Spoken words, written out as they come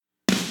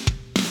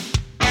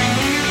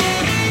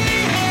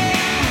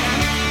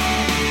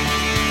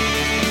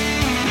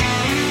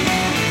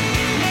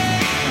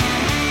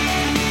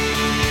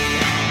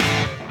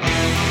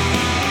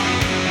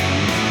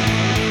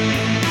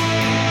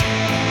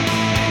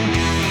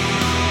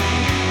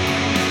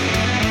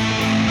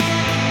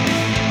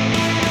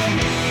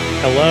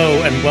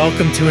Hello and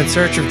welcome to In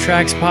Search of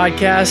Tracks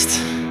podcast.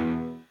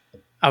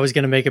 I was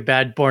going to make a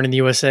bad Born in the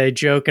USA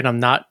joke and I'm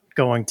not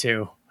going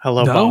to.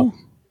 Hello, Bob.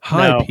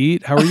 Hi,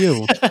 Pete. How are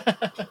you?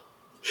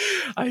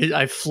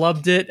 I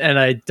flubbed it and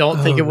I don't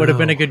think it would have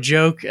been a good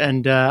joke.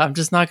 And I'm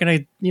just not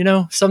going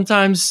to,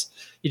 sometimes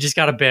you just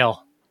got to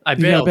bail. I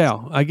bailed. You gotta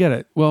bail. I get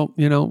it. Well,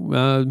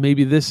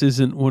 maybe this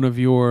isn't one of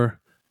your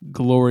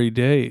glory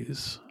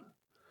days.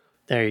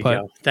 There you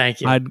go. Thank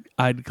you.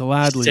 I'd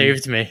gladly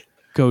saved me.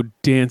 Go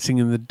dancing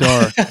in the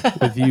dark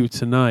with you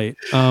tonight.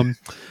 So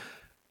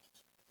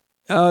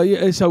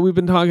we've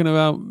been talking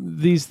about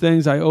these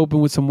things. I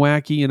open with some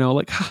wacky,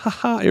 like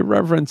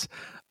irreverence.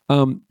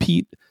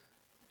 Pete,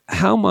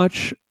 how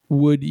much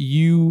would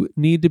you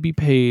need to be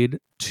paid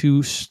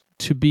to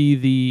be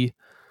the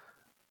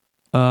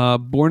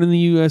Born in the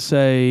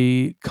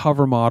USA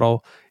cover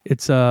model?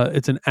 It's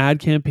an ad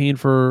campaign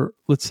for,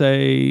 let's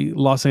say,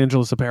 Los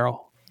Angeles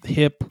Apparel,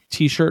 hip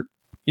T-shirt.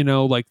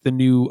 Like the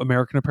new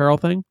American Apparel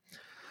thing.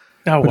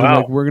 Oh, but wow.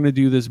 Like, we're going to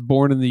do this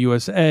Born in the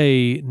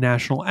USA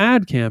national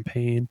ad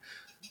campaign.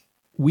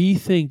 We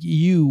think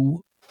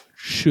you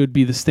should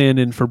be the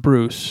stand-in for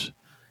Bruce.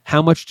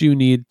 How much do you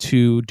need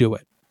to do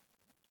it?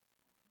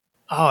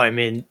 Oh, I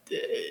mean,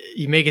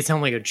 you make it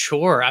sound like a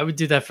chore. I would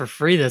do that for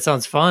free. That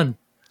sounds fun.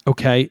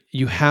 Okay.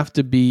 You have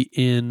to be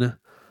in...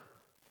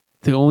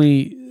 The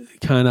only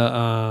kind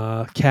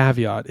of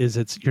caveat is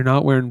you're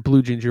not wearing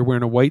blue jeans. You're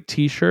wearing a white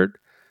T-shirt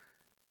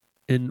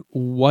and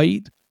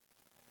white...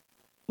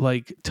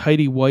 like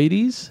tighty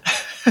whities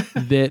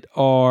that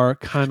are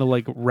kind of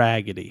like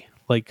raggedy,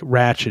 like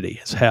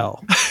ratchety as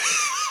hell.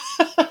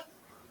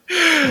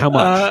 How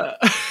much?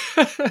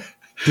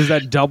 Does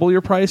that double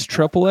your price,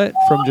 triple it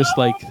from just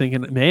like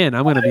thinking, man,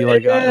 I'm going to be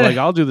like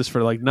I'll do this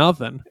for like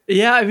nothing.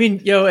 Yeah. I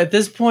mean, at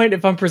this point,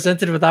 if I'm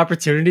presented with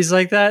opportunities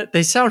like that,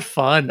 they sound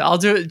fun. I'll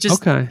do it.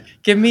 Just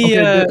give me,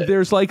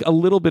 there's like a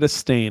little bit of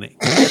staining.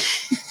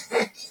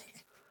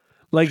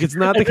 Like it's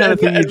not the kind of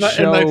thing you'd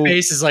show. And my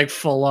face is like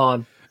full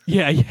on.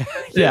 Yeah.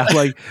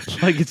 like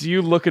it's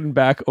you looking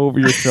back over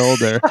your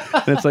shoulder,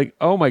 and it's like,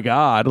 oh my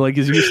god, like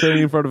is you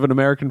standing in front of an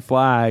American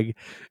flag?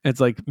 And it's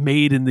like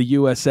made in the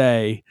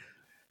USA,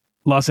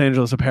 Los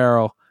Angeles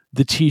Apparel,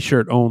 the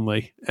T-shirt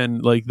only,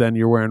 and like then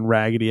you're wearing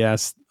raggedy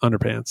ass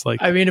underpants.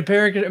 Like, I mean,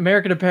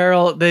 American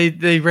Apparel,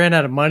 they ran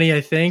out of money,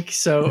 I think.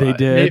 So they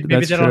did.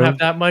 Maybe they don't have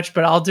that much,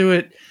 but I'll do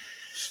it.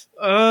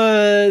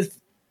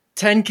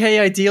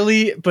 $10K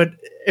ideally, but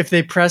if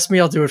they press me,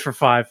 I'll do it for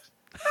 $5.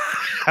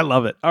 I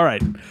love it. All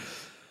right.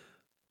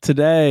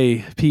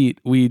 Today, Pete,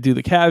 we do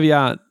the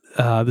caveat.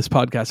 This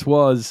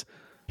podcast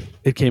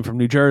it came from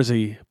New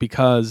Jersey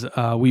because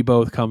we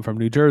both come from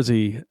New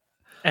Jersey.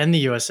 And the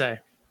USA.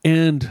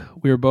 And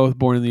we were both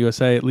born in the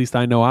USA. At least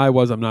I know I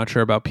was. I'm not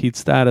sure about Pete's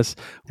status.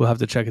 We'll have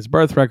to check his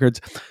birth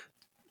records.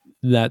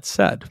 That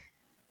said,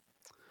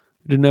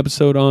 we did an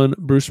episode on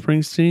Bruce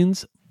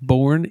Springsteen's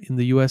Born in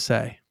the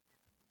USA.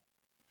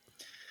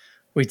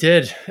 We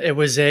did. It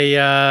was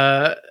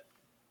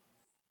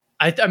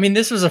I mean,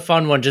 this was a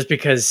fun one just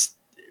because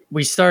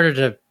we started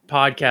a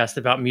podcast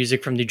about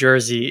music from New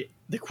Jersey.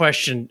 The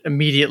question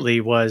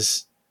immediately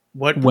was,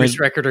 what Bruce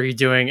record are you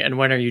doing and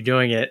when are you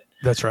doing it?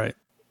 That's right.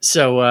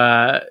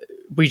 So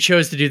we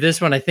chose to do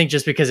this one, I think,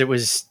 just because it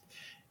was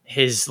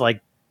his,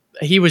 like,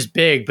 he was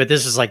big, but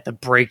this was like the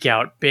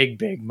breakout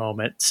big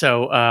moment.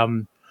 So,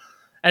 and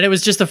it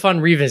was just a fun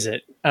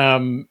revisit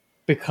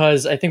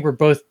because I think we're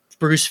both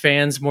Bruce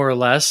fans, more or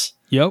less.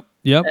 Yep,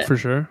 for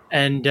sure.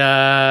 And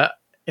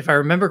if I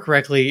remember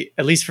correctly,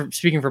 at least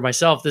speaking for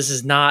myself, this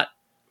is not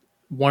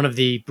one of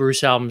the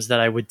Bruce albums that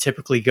I would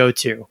typically go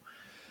to.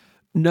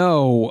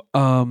 No,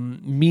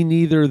 me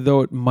neither,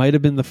 though it might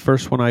have been the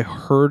first one I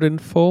heard in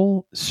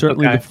full.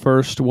 Certainly the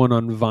first one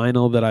on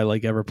vinyl that I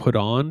ever put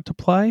on to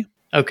play.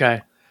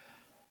 Okay.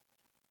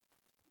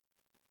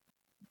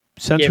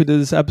 Since we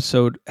did this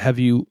episode, have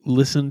you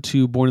listened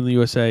to Born in the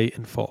USA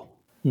in full?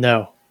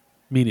 No.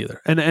 Me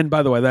neither. And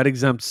by the way, that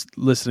exempts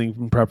listening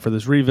and prep for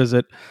this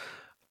revisit.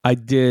 I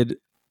did,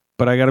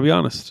 but I got to be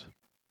honest.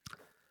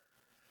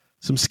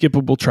 Some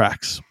skippable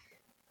tracks.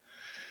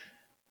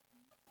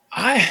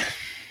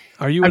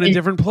 Are you in a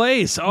different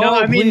place? Oh, no,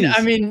 I mean,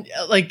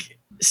 like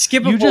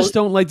skippable. You just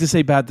don't like to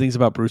say bad things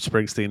about Bruce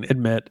Springsteen.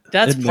 Admit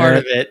part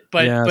of it,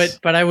 but yes.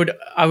 but I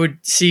would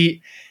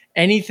see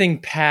anything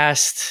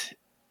past.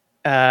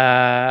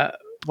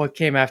 What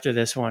came after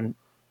this one?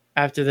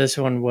 After this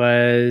one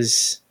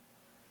was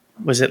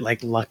it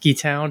like Lucky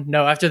Town?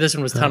 No, after this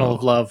one was Tunnel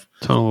of Love.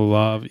 Tunnel of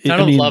Love.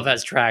 Tunnel of Love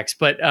has tracks,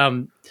 but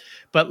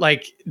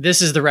like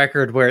this is the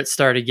record where it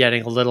started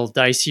getting a little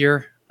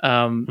dicier.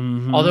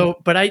 Although,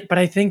 but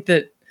I think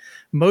that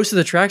most of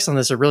the tracks on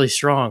this are really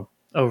strong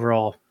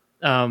overall.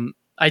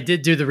 I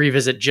did do the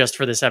revisit just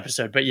for this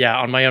episode, but yeah,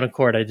 on my own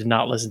accord, I did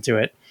not listen to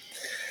it.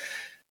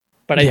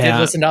 But I did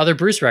listen to other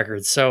Bruce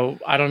records, so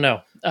I don't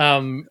know.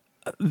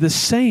 The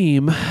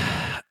same.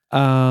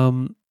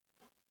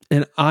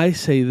 And I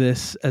say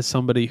this as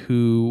somebody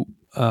who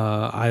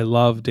I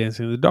love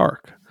Dancing in the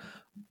Dark.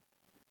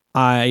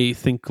 I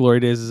think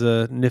Glory Days is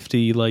a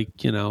nifty,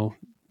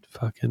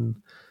 fucking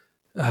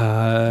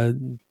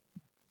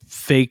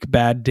fake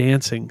bad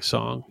dancing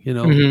song,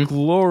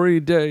 glory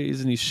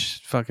days, and you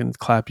fucking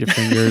clap your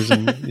fingers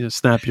and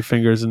snap your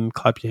fingers and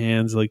clap your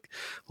hands, like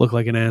look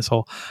like an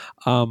asshole.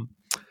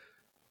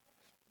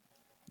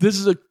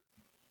 This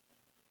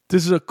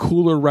is a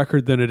cooler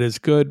record than it is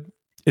good.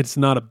 It's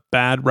not a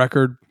bad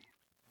record.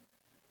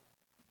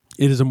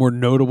 It is a more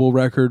notable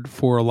record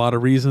for a lot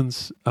of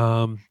reasons.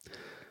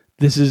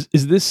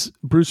 Is this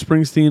Bruce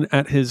Springsteen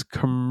at his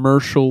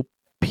commercial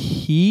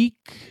peak?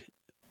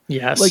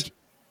 Yes. Like,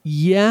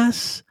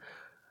 yes.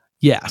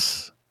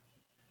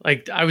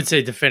 Like, I would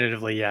say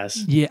definitively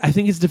yes. Yeah, I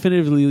think it's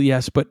definitively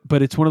yes, but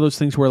it's one of those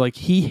things where like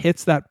he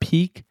hits that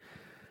peak.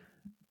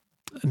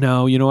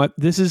 No, you know what?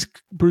 This is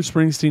Bruce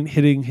Springsteen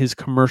hitting his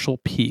commercial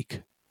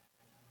peak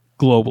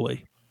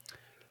globally.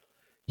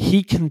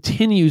 He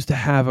continues to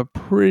have a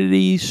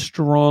pretty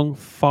strong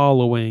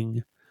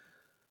following,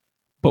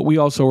 but we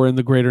also are in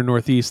the greater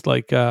Northeast.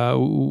 Like,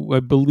 I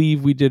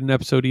believe we did an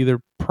episode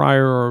either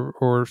prior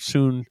or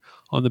soon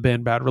on the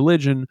band Bad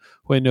Religion,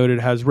 who I noted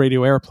has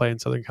radio airplay in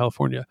Southern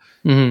California.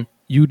 Mm-hmm.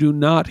 You do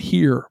not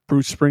hear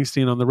Bruce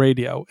Springsteen on the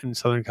radio in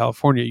Southern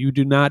California. You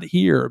do not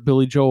hear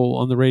Billy Joel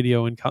on the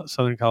radio in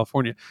Southern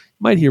California. You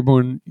might hear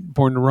Born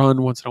to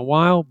Run once in a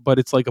while, but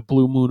it's like a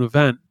blue moon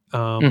event.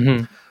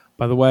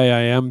 By the way,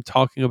 I am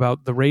talking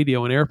about the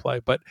radio and airplay,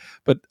 but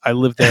I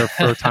lived there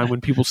for a time when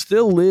people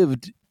still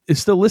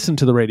listened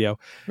to the radio.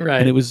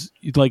 Right. And it was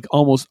like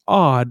almost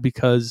odd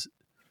because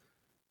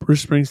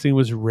Bruce Springsteen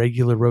was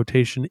regular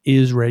rotation.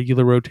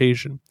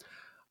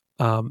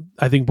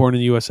 I think Born in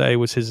the USA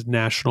was his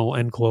national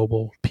and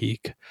global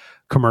peak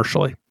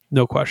commercially.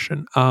 No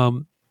question.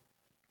 Man,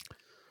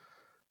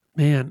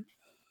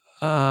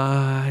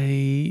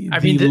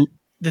 the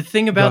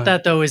thing about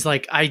that though is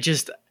like,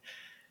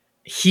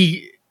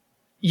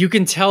 you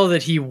can tell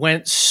that he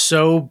went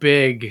so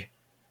big.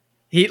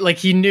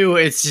 He knew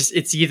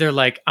it's either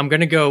like, I'm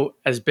going to go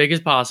as big as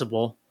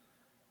possible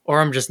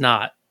or I'm just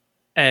not.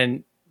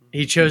 And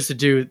he chose to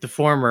do the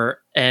former,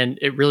 and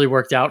it really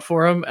worked out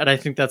for him. And I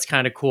think that's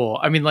kind of cool.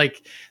 I mean,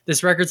 like,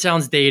 this record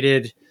sounds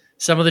dated.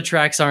 Some of the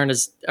tracks aren't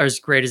as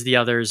great as the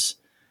others,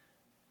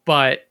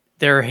 but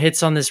there are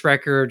hits on this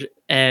record,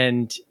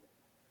 and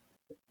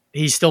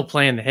he's still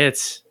playing the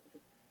hits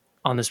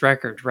on this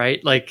record,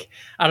 right? Like,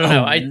 I don't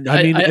know. I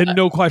mean,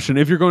 no question.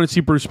 If you're going to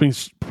see Bruce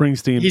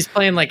Springsteen, he's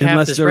playing like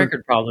half this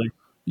record probably.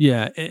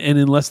 Yeah, and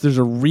unless there's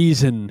a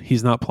reason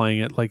he's not playing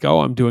it, like,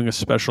 oh, I'm doing a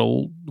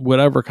special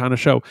whatever kind of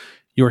show,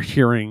 you're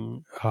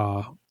hearing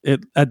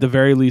it at the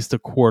very least a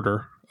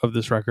quarter of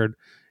this record,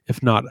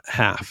 if not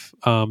half.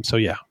 So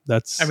yeah,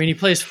 that's. I mean, he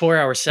plays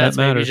 4-hour sets.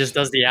 Maybe he just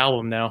does the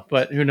album now,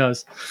 but who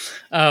knows?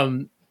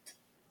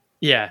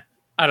 Yeah,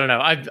 I don't know.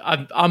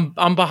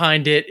 I'm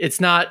behind it. It's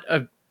not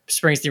a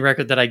Springsteen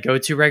record that I go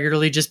to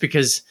regularly, just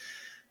because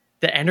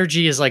the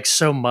energy is like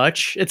so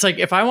much. It's like,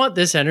 if I want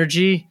this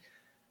energy,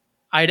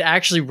 I'd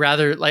actually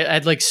rather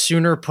I'd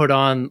sooner put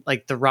on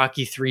like the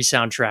Rocky III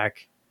soundtrack.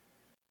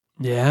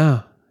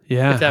 Yeah.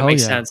 If that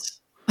makes sense.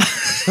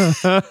 It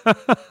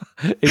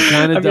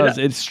kind of does.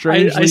 It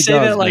strangely I say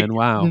does, that like, man.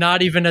 Wow.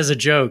 Not even as a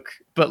joke,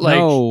 but like,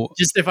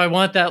 just if I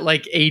want that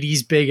like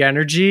 80s big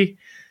energy,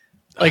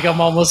 like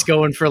I'm almost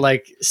going for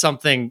like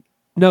something.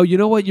 No, you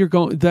know what? You're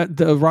going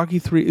the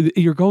Rocky III.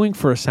 You're going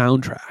for a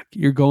soundtrack.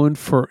 You're going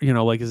for,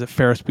 like, is it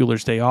Ferris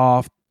Bueller's Day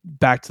Off,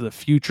 Back to the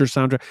Future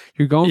soundtrack?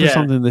 You're going for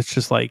something that's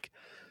just like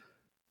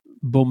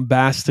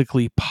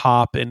bombastically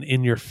pop and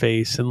in your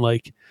face and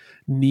like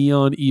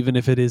neon, even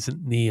if it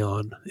isn't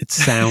neon. It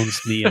sounds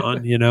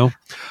neon,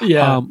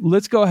 Yeah.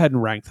 Let's go ahead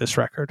and rank this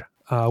record.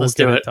 Let's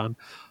get it done.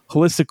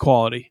 Holistic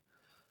quality.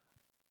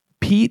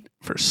 Pete,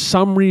 for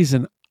some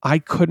reason, I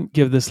couldn't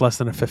give this less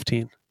than a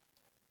 15.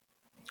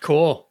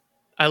 Cool.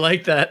 I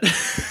like that.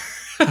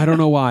 I don't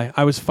know why.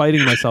 I was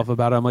fighting myself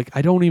about it. I'm like,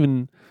 I don't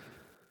even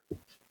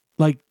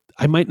like,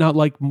 I might not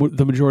like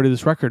the majority of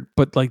this record,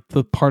 but like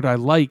the part I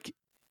like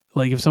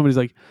if somebody's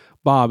like,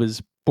 Bob,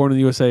 is Born in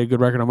the USA a good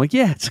record? I'm like,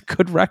 yeah, it's a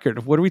good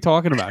record. What are we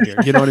talking about here?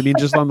 You know what I mean?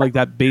 Just on like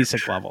that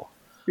basic level.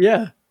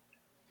 Yeah.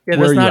 Yeah.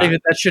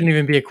 That shouldn't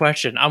even be a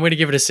question. I'm going to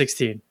give it a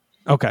 16.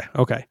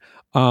 Okay.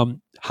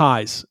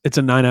 Highs. It's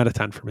a 9 out of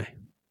 10 for me.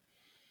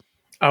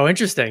 Oh,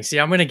 interesting. See,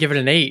 I'm going to give it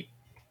an 8.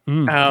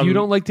 You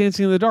don't like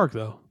Dancing in the Dark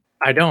though.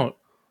 I don't.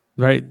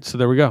 Right. So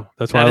there we go.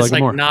 That's why I like it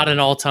more. Not an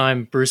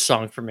all-time Bruce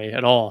song for me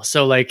at all.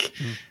 So like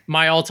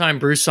my all-time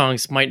Bruce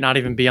songs might not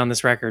even be on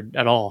this record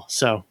at all.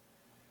 So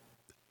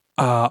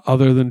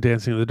other than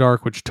Dancing in the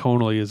Dark, which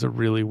tonally is a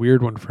really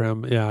weird one for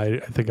him. Yeah, I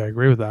think I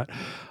agree with that.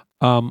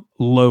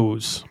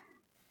 Lows.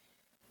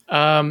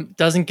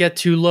 Doesn't get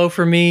too low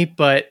for me,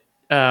 but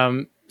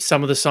some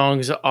of the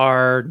songs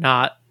are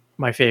not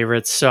my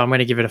favorites. So I'm going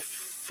to give it a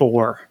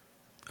 4.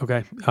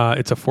 Okay.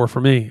 It's a 4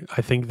 for me.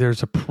 I think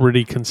there's a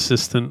pretty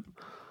consistent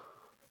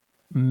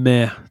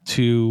meh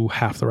to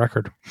half the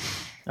record.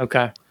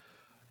 Okay.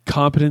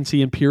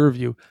 Competency and peer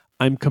review.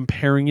 I'm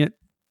comparing it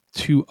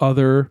to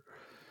other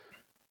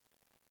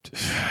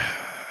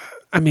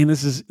I mean,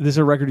 this is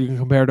a record you can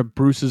compare to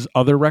Bruce's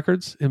other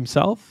records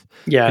himself.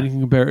 Yeah. And you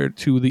can compare it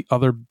to the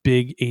other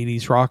big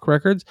 80s rock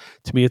records.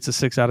 To me, it's a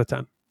 6 out of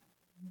 10.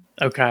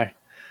 Okay.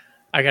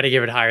 I got to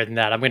give it higher than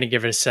that. I'm going to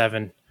give it a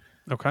 7.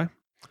 Okay.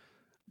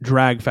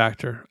 Drag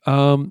factor.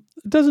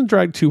 It doesn't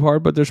drag too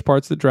hard, but there's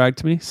parts that drag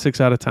to me.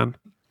 6 out of 10.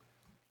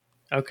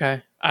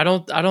 Okay. I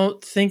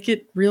don't think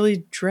it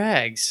really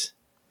drags.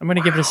 I'm going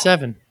to give it a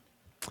 7.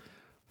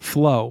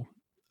 Flow.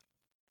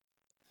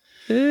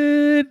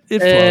 It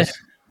flows.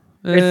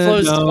 It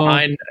flows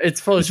fine. It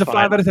flows It's a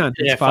 5 out of 10.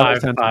 Yeah, it's 5 out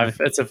of 10. 5.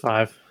 It's a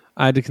 5.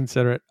 I had to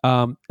consider it.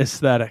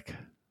 Aesthetic.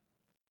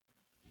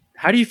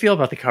 How do you feel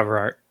about the cover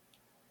art?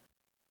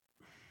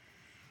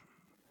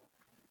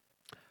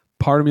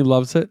 Part of me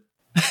loves it.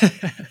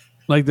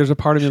 Like, there's a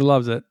part of me that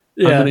loves it.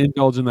 Yeah. I'm going to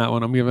indulge in that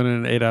one. I'm giving it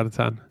an 8 out of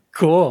 10.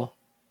 Cool.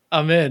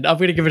 I'm in. I'm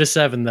going to give it a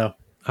 7, though.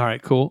 All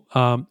right, cool.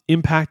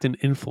 Impact and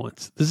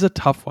influence. This is a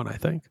tough one, I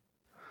think.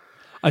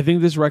 I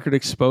think this record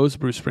exposed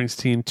Bruce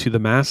Springsteen to the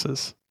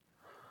masses.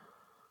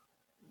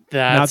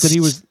 Not that he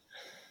was,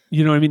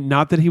 you know what I mean?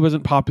 Not that he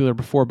wasn't popular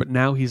before, but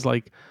now he's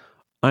like,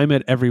 I'm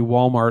at every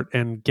Walmart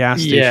and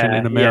gas station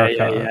in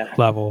America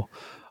level.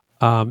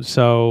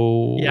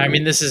 So yeah, I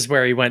mean, this is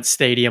where he went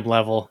stadium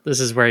level. This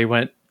is where he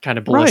went kind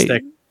of ballistic.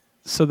 Right.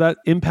 So that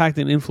impact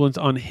and influence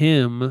on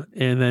him,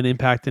 and then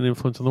impact and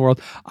influence on the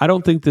world. I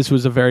don't think this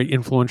was a very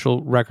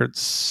influential record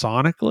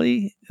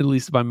sonically, at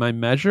least by my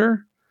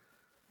measure.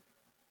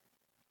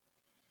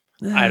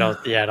 I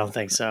don't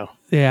think so.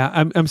 Yeah,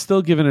 I'm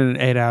still giving it an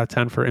 8 out of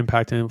 10 for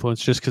impact and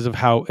influence, just because of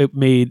how it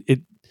made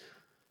it.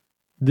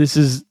 This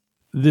is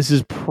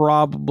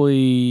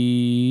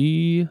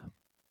probably.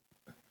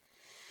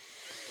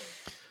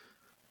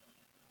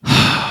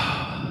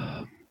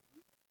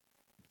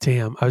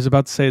 Damn, I was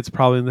about to say it's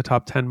probably in the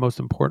top 10 most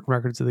important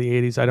records of the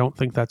 80s. I don't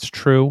think that's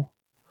true.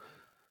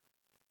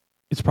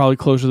 It's probably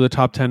closer to the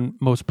top 10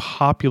 most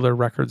popular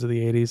records of the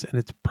 80s, and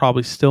it's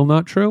probably still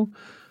not true.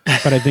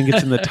 But I think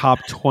it's in the top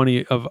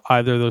 20 of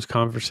either of those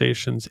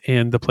conversations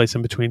and the place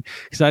in between.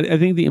 Because I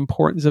think the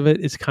importance of it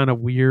is kind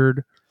of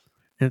weird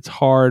and it's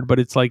hard, but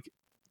it's like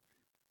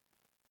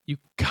you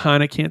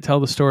kind of can't tell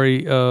the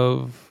story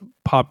of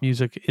pop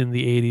music in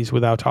the 80s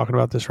without talking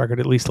about this record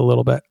at least a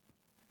little bit.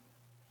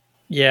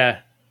 Yeah.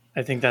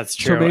 I think that's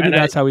true. So maybe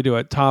that's how we do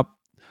it. Top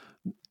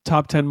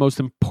 10 most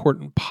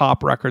important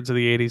pop records of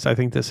the 80s. I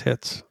think this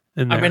hits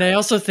in there. I mean, I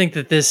also think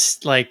that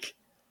this, like,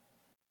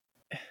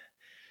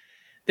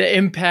 the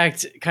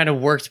impact kind of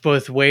worked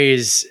both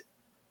ways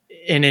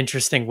in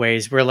interesting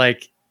ways where,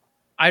 like,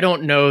 I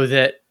don't know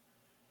that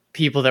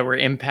people that were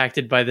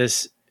impacted by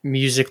this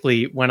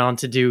musically went on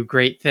to do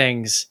great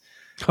things.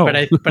 Oh. But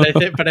I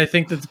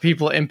think that the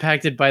people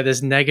impacted by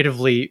this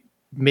negatively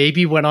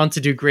maybe went on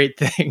to do great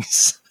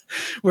things.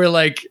 Where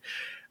like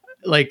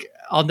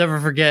I'll never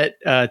forget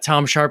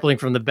Tom Sharpling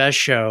from The Best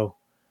Show,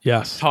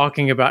 yes,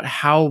 talking about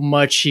how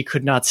much he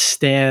could not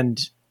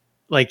stand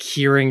like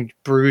hearing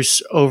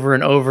Bruce over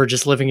and over,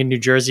 just living in New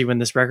Jersey when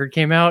this record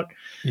came out.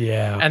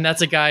 Yeah, and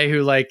that's a guy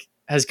who like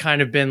has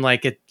kind of been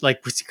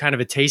was kind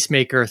of a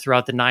tastemaker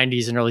throughout the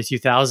 90s and early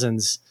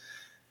 2000s,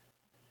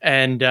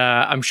 and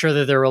I'm sure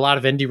that there were a lot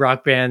of indie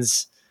rock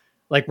bands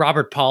like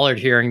Robert Pollard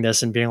hearing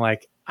this and being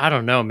like, I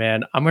don't know,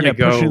 man. I'm going to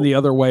go pushing the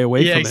other way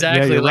away from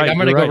exactly. it. Yeah, like, I'm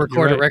going to go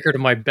record a record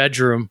in my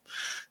bedroom.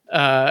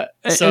 So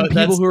and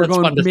people who are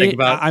going, fun to think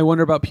about. I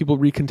wonder about people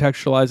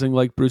recontextualizing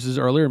like Bruce's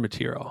earlier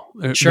material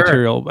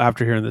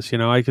after hearing this. You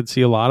know, I could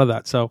see a lot of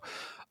that. So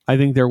I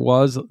think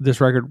this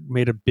record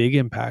made a big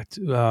impact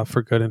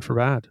for good and for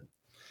bad.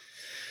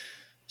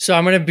 So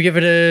I'm going to give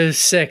it a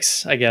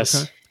 6, I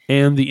guess. Okay.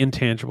 And the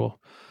intangible.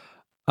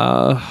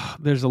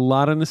 There's a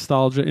lot of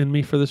nostalgia in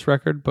me for this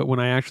record, but when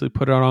I actually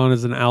put it on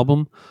as an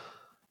album,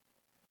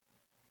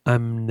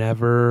 I'm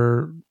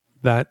never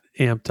that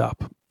amped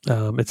up.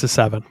 It's a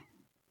 7.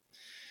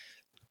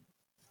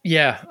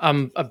 Yeah,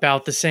 I'm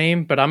about the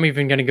same, but I'm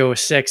even going to go with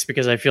 6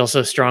 because I feel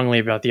so strongly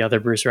about the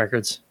other Bruce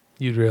records.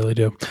 You really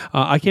do.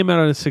 I came out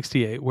at a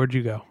 68. Where'd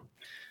you go?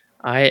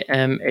 I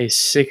am a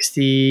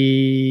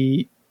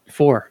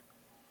 64.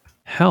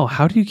 Hell,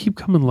 how do you keep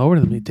coming lower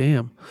than me?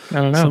 Damn. I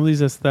don't know. Some of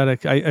these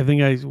aesthetic. I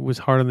think I was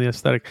hard on the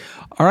aesthetic.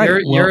 All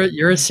right.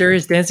 You're a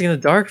serious Dancing in the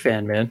Dark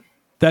fan, man.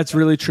 That's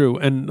really true.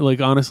 And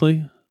like,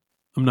 honestly,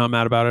 I'm not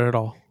mad about it at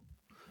all.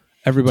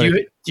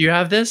 Everybody. Do you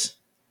have this?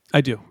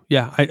 I do.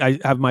 Yeah. I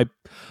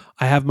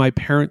have my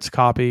parents'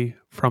 copy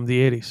from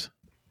the 80s.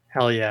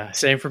 Hell yeah.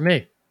 Same for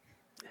me.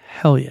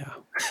 Hell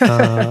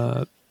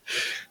yeah.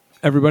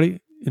 Everybody,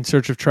 In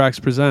Search of Tracks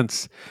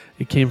presents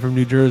It Came from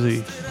New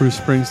Jersey, Bruce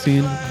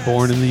Springsteen,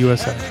 Born in the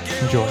USA.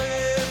 Enjoy.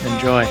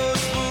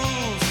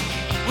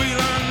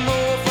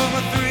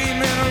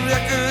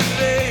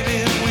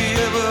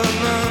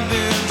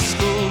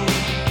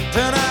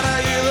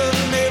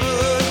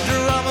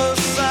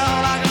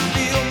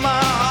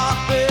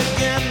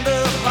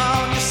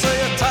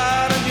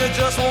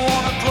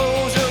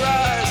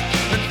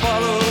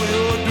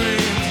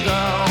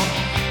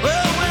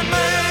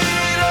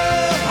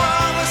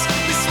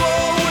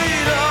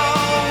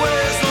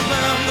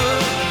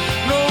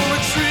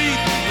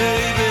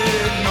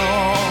 Baby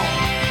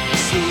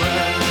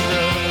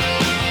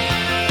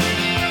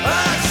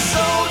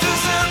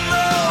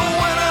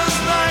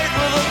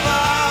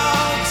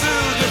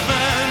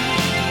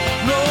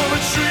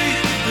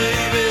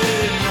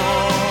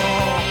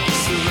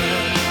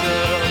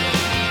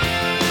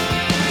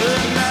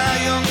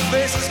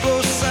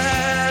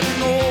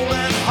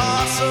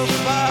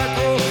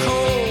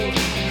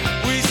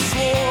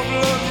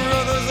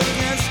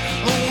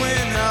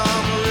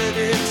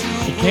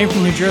Came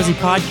from New Jersey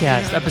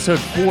podcast, episode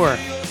 4.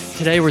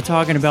 Today we're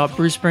talking about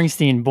Bruce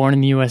Springsteen, Born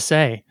in the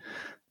USA.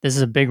 This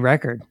is a big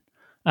record.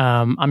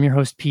 I'm your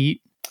host,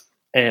 Pete.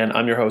 And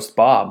I'm your host,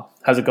 Bob.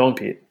 How's it going,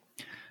 Pete?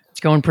 It's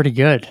going pretty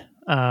good.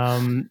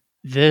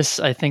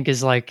 This, I think,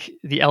 is like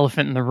the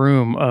elephant in the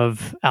room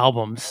of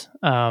albums.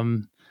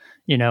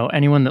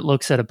 Anyone that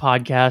looks at a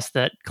podcast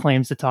that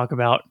claims to talk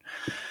about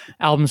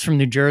albums from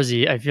New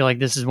Jersey, I feel like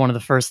this is one of the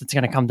first that's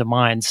going to come to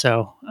mind.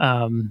 So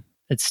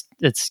it's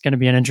going to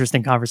be an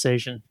interesting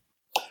conversation.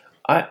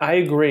 I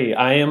agree.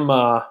 I am,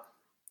 I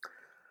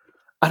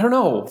don't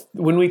know.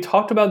 When we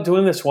talked about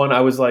doing this one,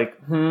 I was like,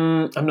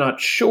 I'm not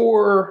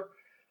sure.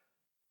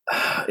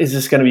 Is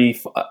this going to be...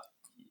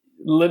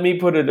 Let me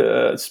put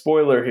a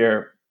spoiler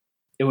here.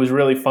 It was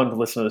really fun to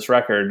listen to this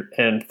record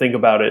and think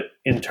about it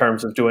in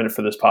terms of doing it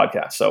for this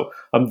podcast. So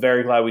I'm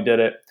very glad we did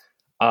it.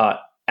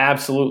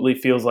 Absolutely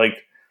feels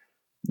like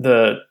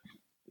the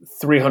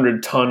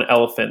 300-ton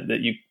elephant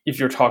that if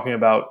you're talking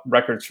about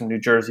records from New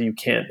Jersey, you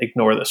can't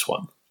ignore this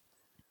one.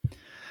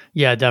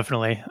 Yeah,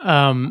 definitely.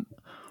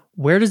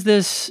 Where does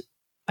this,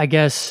 I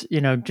guess,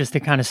 just to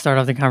kind of start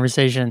off the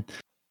conversation,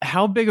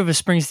 how big of a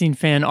Springsteen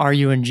fan are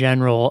you in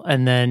general?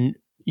 And then,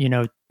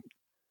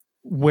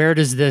 where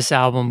does this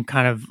album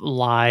kind of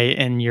lie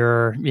in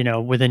your,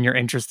 within your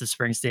interest of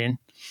Springsteen?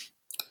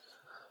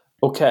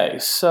 Okay,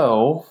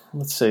 so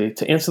let's see.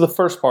 To answer the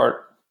first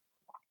part,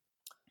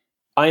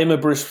 I am a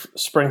Bruce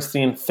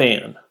Springsteen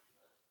fan.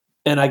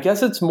 And I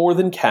guess it's more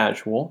than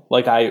casual.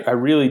 Like, I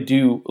really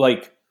do,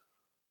 like,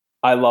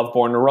 I love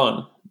Born to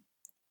Run.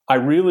 I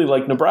really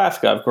like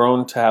Nebraska. I've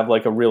grown to have,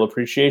 like, a real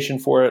appreciation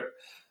for it.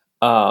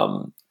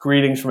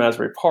 Greetings from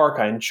Asbury Park,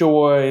 I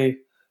enjoy.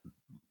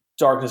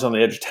 Darkness on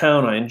the Edge of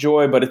Town, I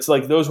enjoy, but it's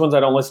like those ones I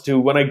don't listen to.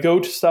 When I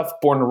go to stuff,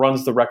 Born to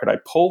Run's the record I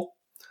pull.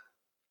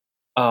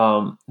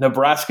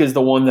 Nebraska is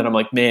the one that I'm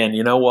like, man,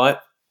 you know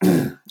what?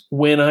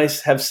 When I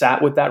have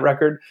sat with that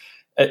record,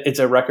 it's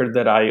a record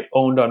that I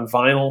owned on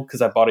vinyl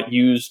because I bought it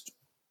used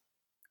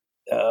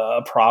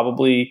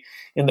probably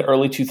in the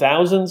early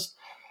 2000s.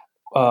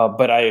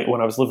 But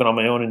when I was living on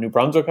my own in New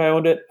Brunswick, I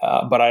owned it.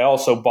 But I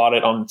also bought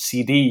it on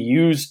CD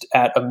used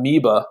at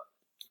Amoeba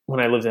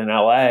when I lived in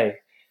LA.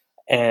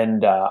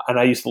 And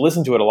I used to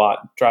listen to it a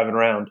lot driving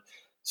around.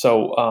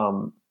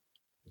 So,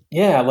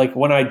 like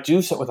when I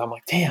do sit with it, I'm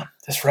like, damn,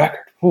 this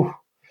record. Whew.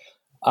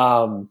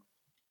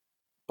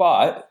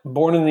 But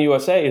Born in the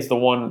USA is the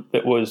one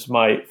that was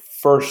my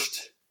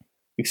first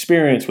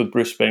experience with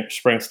Bruce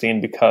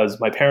Springsteen because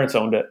my parents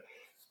owned it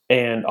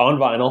and on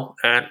vinyl.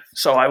 And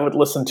so I would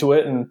listen to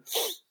it. And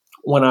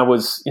when I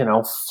was,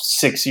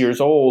 6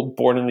 years old,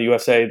 Born in the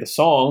USA, the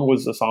song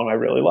was the song I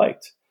really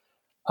liked.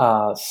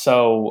 I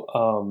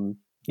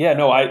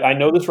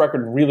know this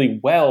record really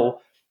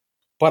well,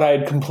 but I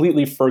had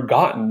completely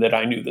forgotten that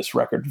I knew this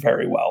record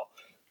very well.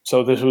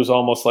 So this was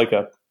almost like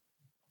I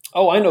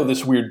know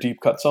this weird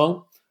deep cut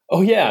song.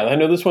 Oh yeah, I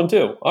know this one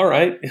too. All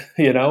right.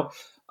 How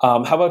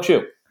about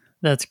you?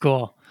 That's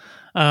cool.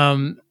 So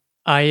I'm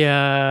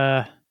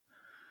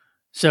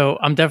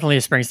definitely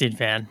a Springsteen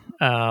fan.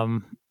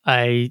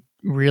 I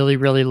really,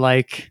 really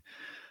like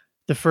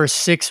the first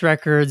 6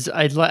 records.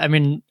 I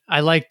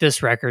like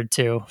this record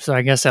too. So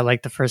I guess I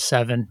like the first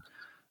 7.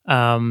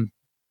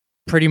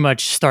 Pretty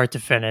much start to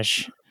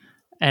finish.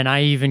 And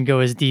I even go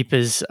as deep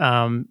as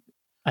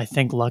I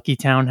think Lucky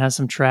Town has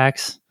some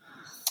tracks.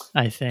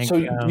 I think. So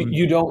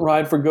you don't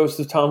ride for Ghost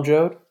of Tom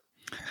Joad?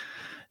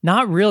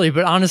 Not really,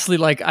 but honestly,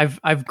 like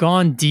I've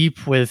gone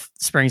deep with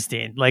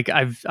Springsteen. Like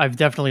I've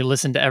definitely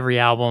listened to every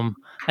album.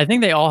 I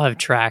think they all have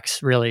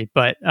tracks, really,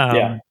 but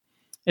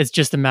it's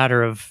just a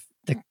matter of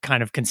the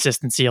kind of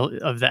consistency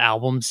of the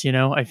albums.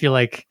 I feel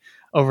like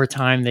over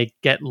time they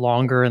get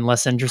longer and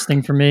less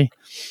interesting for me.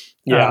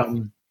 Yeah.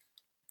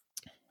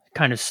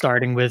 Kind of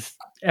starting with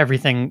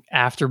everything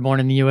after Born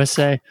in the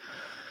USA.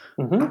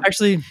 Mm-hmm.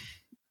 Actually,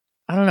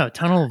 I don't know.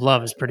 Tunnel of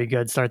Love is pretty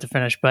good start to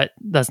finish, but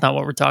that's not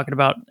what we're talking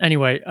about.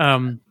 Anyway.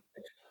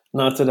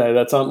 Not today.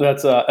 That's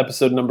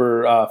episode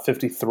number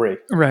 53.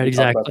 Right.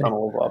 Exactly.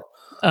 Tunnel of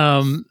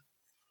Love.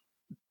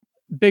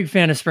 Big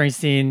fan of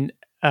Springsteen.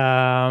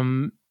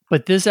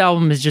 But this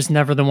album is just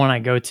never the one I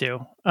go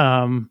to.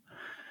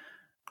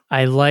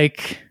 I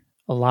like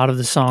a lot of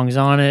the songs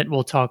on it.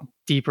 We'll talk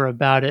deeper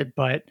about it,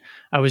 but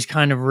I was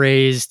kind of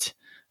raised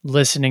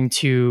listening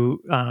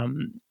to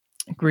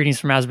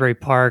Greetings from Asbury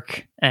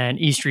Park and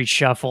E Street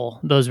Shuffle.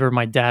 Those were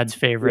my dad's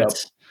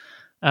favorites.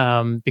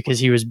 Yep. Because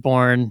he was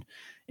born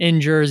in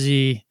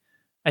Jersey.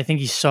 I think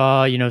he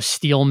saw,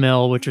 Steel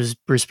Mill, which was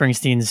Bruce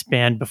Springsteen's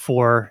band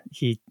before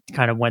he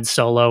kind of went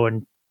solo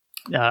and,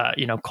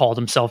 called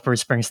himself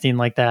Bruce Springsteen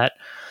like that.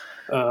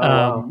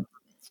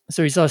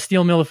 So he saw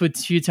Steel Mill a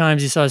few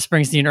times. He saw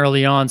Springsteen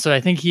early on. So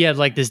I think he had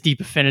like this deep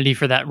affinity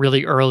for that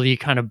really early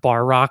kind of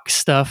bar rock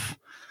stuff.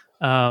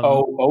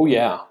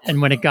 Yeah.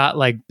 And when it got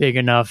like big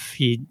enough,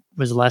 he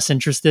was less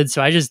interested.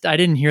 So I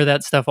didn't hear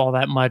that stuff all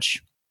that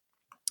much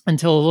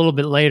until a little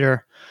bit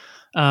later.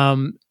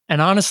 And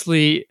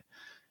honestly,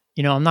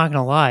 I'm not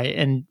going to lie.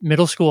 In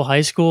middle school,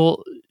 high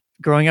school,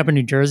 growing up in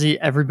New Jersey,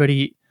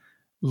 everybody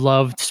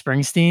loved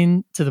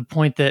Springsteen to the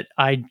point that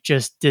I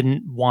just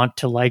didn't want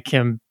to like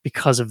him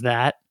because of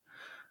that.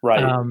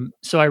 Right.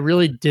 So I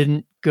really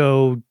didn't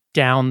go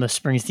down the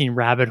Springsteen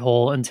rabbit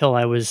hole until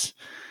I was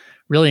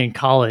really in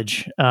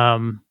college.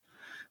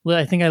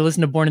 I think I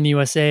listened to Born in the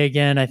USA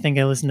again. I think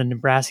I listened to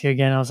Nebraska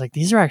again. I was like,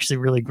 these are actually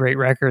really great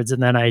records.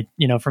 And then I,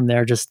 from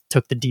there just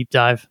took the deep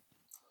dive.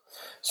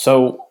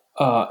 So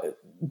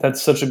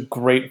that's such a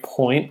great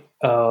point.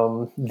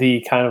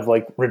 The kind of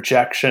like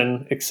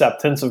rejection,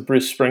 acceptance of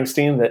Bruce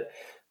Springsteen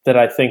that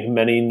I think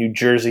many New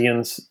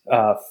Jerseyans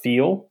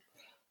feel.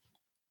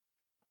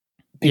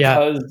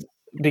 Because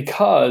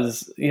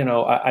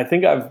I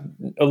think I've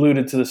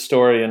alluded to the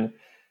story, and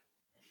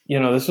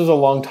this was a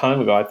long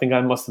time ago. I think I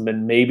must have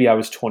been, maybe I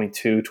was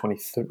 22,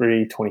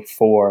 23,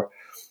 24,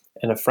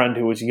 and a friend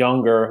who was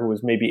younger, who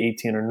was maybe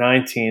 18 or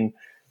 19,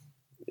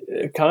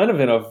 kind of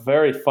in a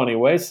very funny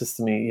way says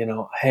to me,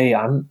 hey,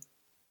 I'm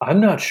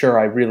not sure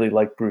I really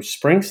like Bruce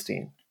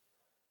Springsteen.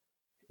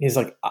 He's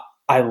like,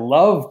 I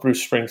love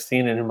Bruce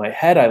Springsteen, and in my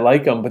head I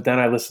like him, but then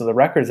I listen to the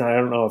records and I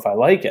don't know if I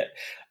like it.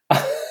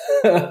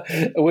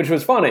 Which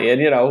was funny.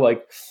 And,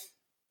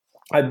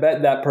 I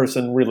bet that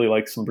person really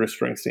likes some Bruce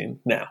Springsteen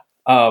now.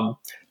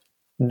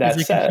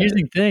 That's a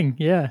confusing thing.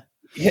 Yeah.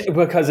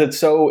 Because it's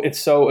so,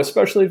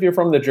 especially if you're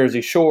from the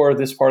Jersey Shore,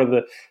 this part of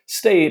the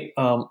state,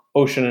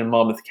 Ocean and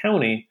Monmouth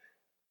County,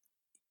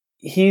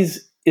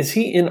 is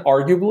he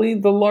inarguably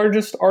the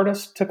largest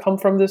artist to come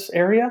from this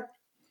area?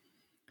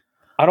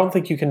 I don't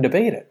think you can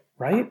debate it,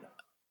 right?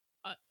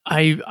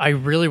 I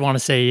really want to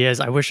say he is.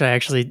 I wish I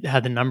actually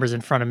had the numbers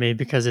in front of me,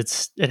 because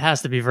it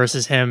has to be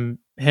versus him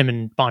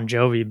and Bon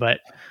Jovi. But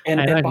and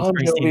Bon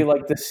Jovi,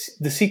 like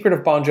the secret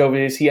of Bon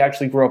Jovi is he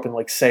actually grew up in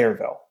like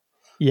Sayreville.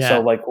 Yeah.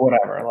 So like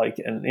whatever, like,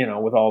 and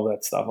with all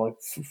that stuff, like,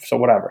 so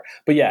whatever.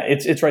 But yeah,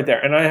 it's right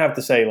there. And I have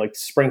to say, like,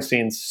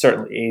 Springsteen's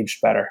certainly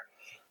aged better.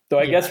 Though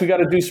I guess we got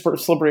to do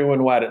Slippery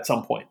When Wet at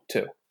some point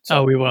too.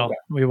 So, we will. Okay.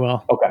 We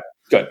will. Okay,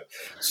 good.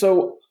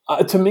 So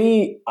to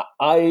me,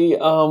 I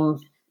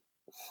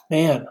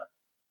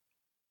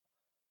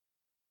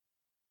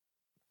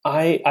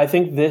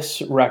think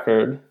this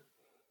record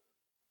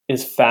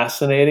is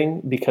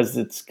fascinating because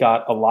it's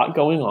got a lot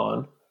going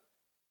on,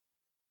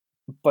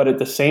 but at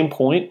the same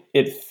point,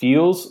 it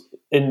feels,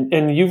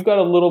 and you've got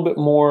a little bit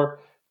more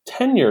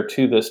tenure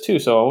to this too,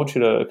 so I want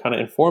you to kind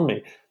of inform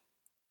me.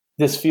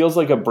 This feels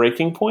like a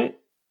breaking point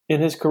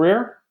in his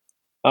career,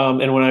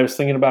 and when I was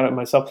thinking about it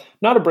myself,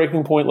 not a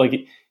breaking point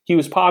like he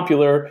was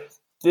popular.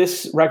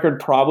 This record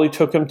probably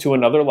took him to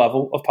another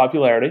level of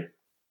popularity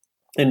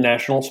in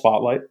national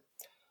spotlight.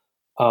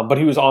 But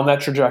he was on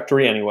that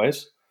trajectory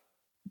anyways.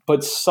 But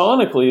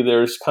sonically,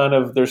 there's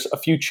a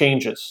few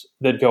changes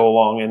that go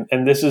along,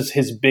 and this is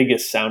his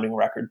biggest sounding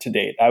record to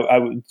date.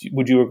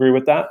 Would you agree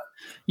with that?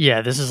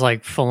 Yeah, this is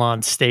like full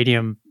on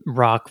stadium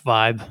rock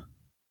vibe.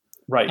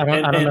 Right.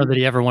 I don't know that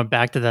he ever went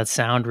back to that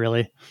sound,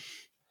 really.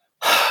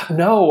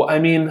 No, I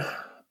mean,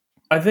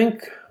 I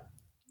think,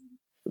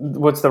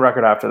 what's the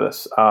record after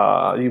this?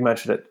 You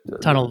mentioned it.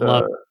 Tunnel of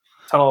Love.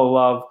 Tunnel of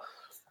Love.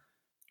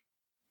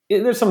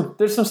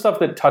 There's some stuff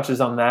that touches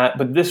on that,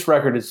 but this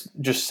record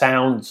just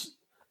sounds,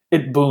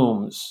 it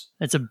booms.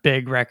 It's a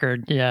big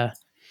record, yeah.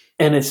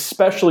 And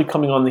especially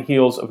coming on the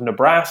heels of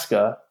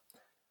Nebraska,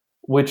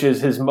 which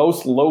is his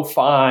most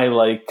lo-fi,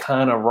 like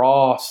kind of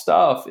raw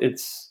stuff.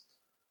 It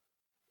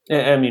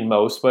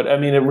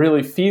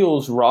really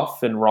feels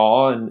rough and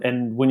raw.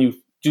 And when you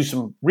do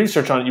some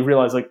research on it, you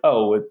realize like,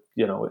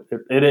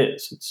 it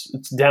is.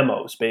 It's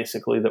demos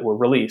basically that were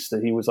released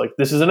that he was like,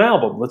 this is an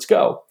album, let's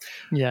go.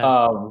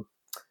 Yeah.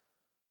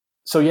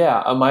 So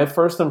yeah, my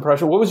first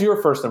impression. What was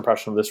your first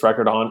impression of this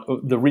record on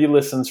the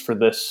re-listens for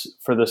this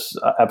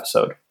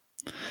episode?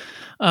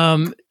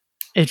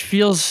 It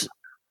feels.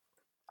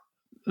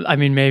 I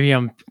mean, maybe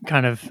I'm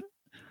kind of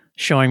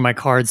showing my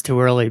cards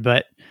too early,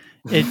 but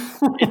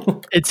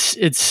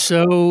it's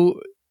so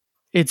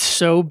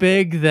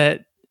big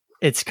that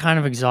it's kind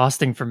of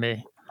exhausting for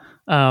me.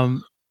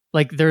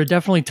 Like there are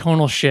definitely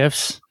tonal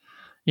shifts,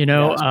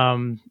 Yes.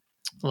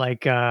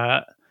 like I'm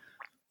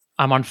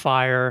on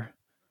Fire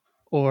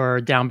or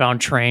Downbound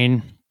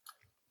Train.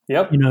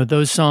 Yep.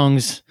 Those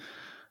songs,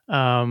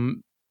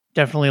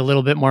 definitely a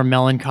little bit more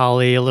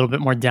melancholy, a little bit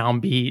more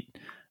downbeat.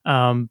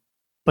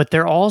 But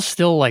they're all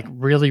still like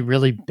really,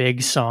 really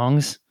big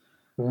songs.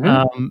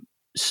 Mm-hmm.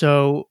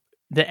 So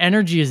the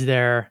energy is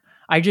there.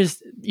 I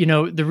just,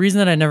 the reason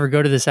that I never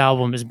go to this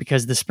album is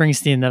because the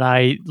Springsteen that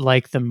I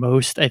like the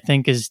most, I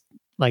think, is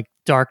like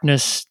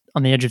Darkness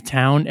on the Edge of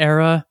Town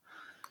era.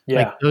 Yeah.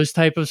 Like those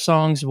type of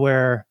songs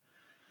where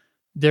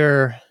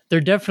they're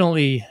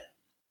definitely,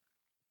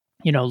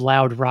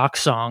 loud rock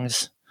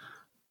songs,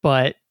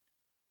 but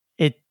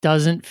it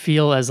doesn't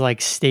feel as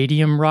like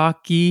stadium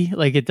rocky.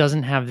 Like it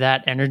doesn't have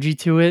that energy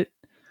to it.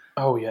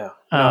 Oh yeah.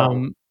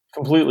 No,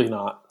 completely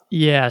not.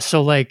 Yeah.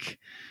 So like,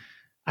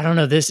 I don't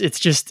know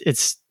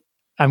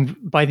I'm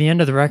by the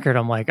end of the record,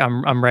 I'm like,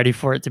 I'm ready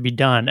for it to be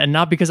done. And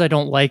not because I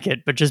don't like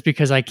it, but just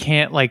because I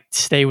can't like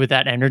stay with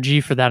that energy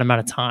for that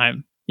amount of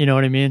time. You know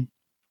what I mean?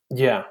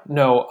 Yeah.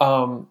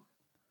 No.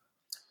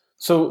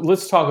 So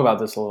let's talk about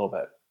this a little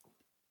bit.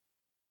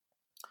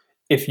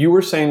 If you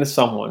were saying to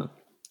someone,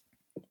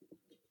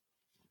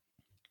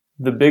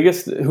 the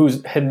biggest,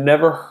 had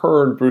never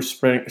heard Bruce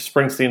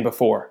Springsteen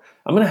before,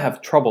 I'm going to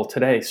have trouble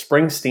today.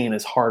 Springsteen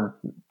is hard.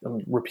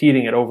 I'm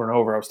repeating it over and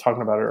over. I was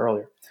talking about it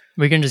earlier.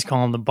 We can just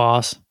call him the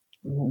boss.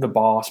 The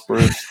boss,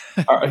 Bruce.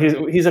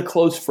 He's a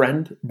close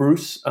friend,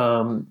 Bruce.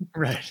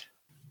 Right.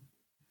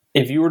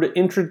 If you were to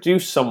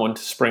introduce someone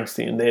to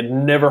Springsteen, they had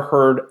never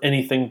heard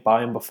anything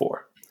by him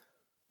before.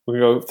 We're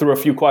going to go through a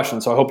few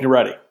questions, so I hope you're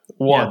ready.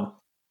 One,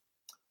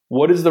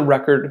 What is the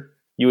record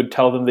you would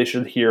tell them they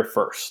should hear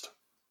first?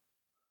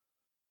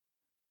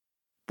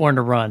 Born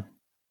to Run.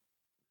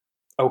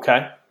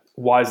 Okay.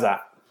 Why is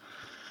that?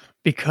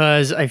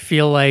 Because I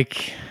feel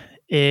like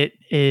it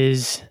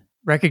is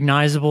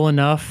recognizable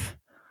enough.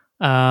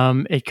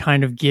 It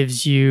kind of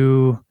gives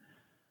you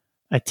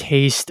a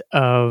taste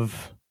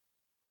of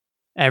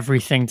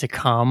everything to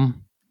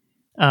come.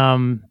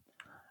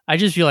 I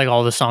just feel like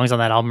all the songs on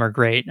that album are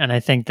great, and I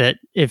think that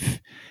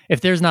if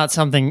there's not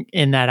something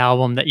in that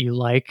album that you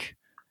like,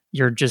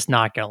 you're just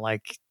not gonna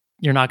like.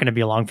 You're not gonna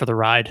be along for the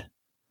ride.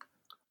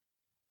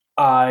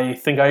 I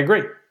think I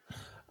agree.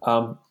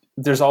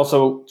 There's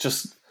also,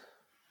 just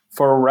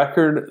for a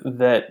record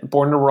that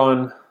Born to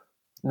Run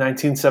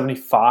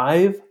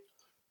 1975,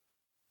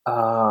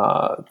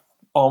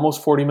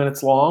 almost 40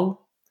 minutes long,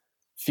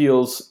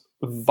 feels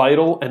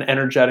vital and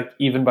energetic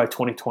even by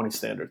 2020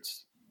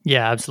 standards.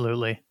 Yeah,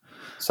 absolutely.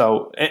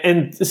 So,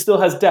 and it still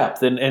has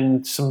depth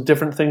and some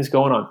different things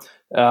going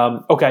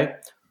on. Okay.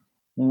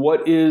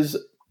 What is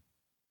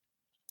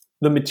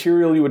the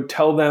material you would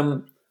tell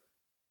them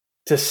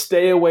to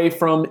stay away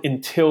from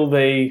until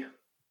they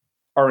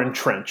are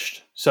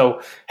entrenched?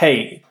 So,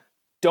 hey,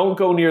 don't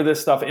go near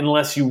this stuff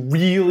unless you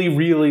really,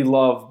 really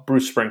love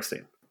Bruce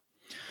Springsteen.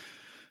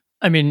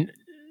 I mean,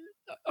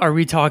 are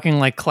we talking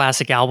like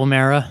classic album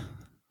era?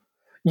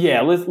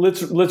 Yeah,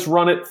 let's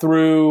run it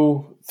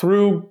through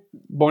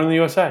Born in the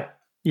USA.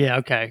 Yeah,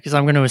 okay. Because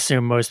I'm going to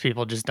assume most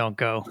people just don't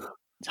go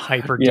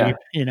hyper deep.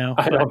 You know,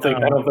 I don't think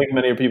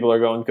many people are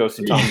going Ghost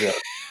of Tom Jones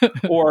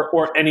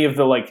or any of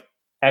the like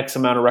X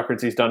amount of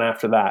records he's done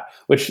after that.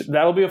 Which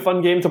that'll be a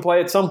fun game to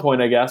play at some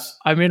point, I guess.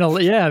 I mean,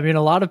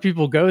 a lot of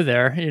people go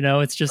there. You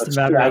know, it's just a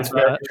matter of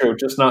very true,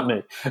 just not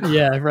me.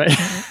 Yeah, right.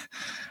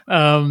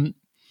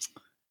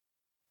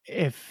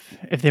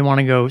 If they want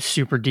to go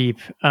super deep,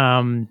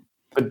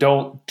 but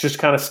don't, just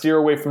kind of steer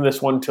away from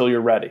this one until you're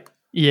ready.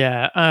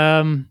 Yeah.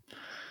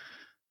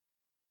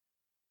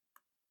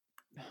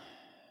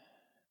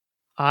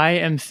 I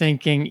am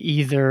thinking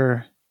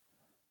either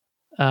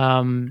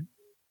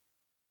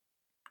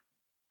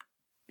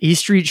E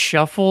Street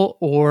Shuffle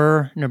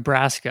or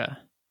Nebraska.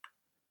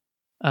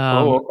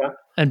 Okay.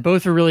 And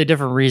both for really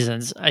different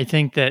reasons. I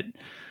think that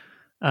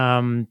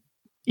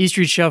E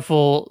Street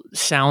Shuffle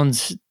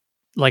sounds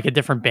like a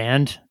different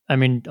band. I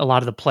mean, a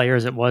lot of the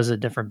players, it was a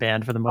different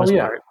band for the most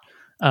part.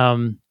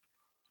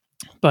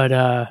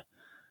 But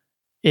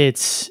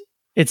it's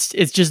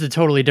just a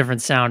totally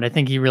different sound. I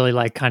think he really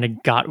like kind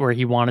of got where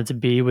he wanted to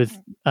be with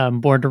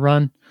Born to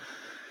Run.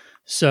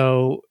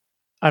 So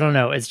I don't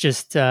know. It's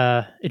just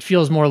it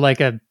feels more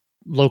like a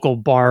local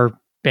bar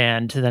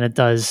band than it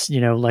does, you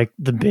know, like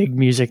the big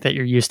music that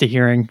you're used to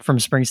hearing from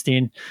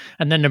Springsteen.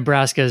 And then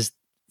Nebraska's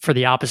for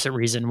the opposite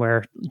reason,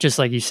 where just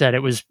like you said,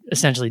 it was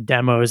essentially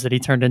demos that he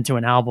turned into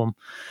an album.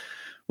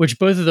 Which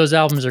both of those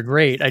albums are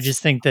great. I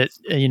just think that,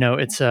 you know,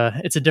 it's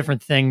a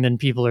different thing than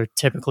people are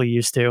typically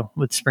used to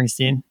with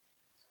Springsteen.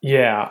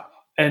 Yeah.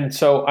 And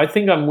so I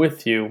think I'm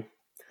with you.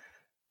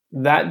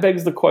 That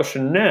begs the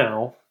question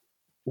now,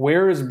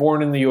 where is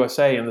Born in the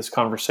USA in this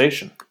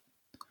conversation?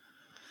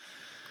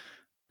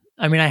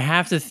 I mean, I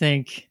have to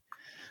think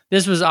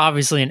this was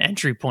obviously an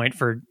entry point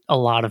for a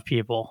lot of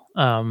people.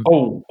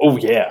 Oh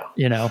yeah.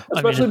 You know,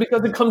 especially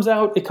because it comes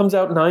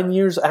out 9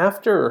 years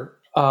after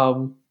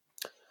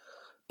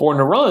Born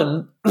to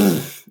Run.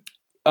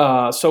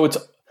 So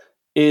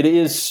it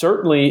is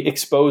certainly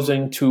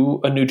exposing to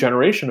a new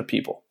generation of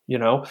people, you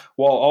know,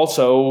 while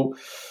also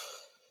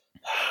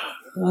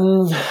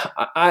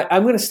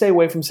I'm going to stay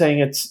away from saying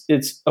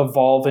it's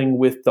evolving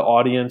with the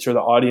audience or the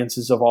audience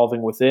is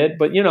evolving with it.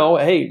 But, you know,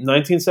 hey,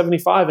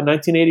 1975 and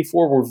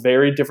 1984 were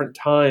very different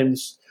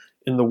times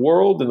in the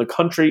world, in the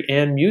country,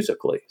 and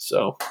musically.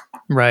 So,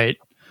 right.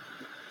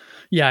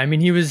 Yeah, I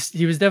mean, he was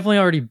definitely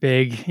already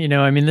big, you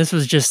know. I mean, this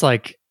was just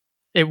like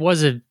it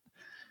was a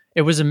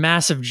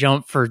massive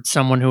jump for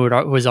someone who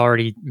was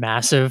already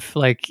massive.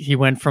 Like he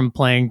went from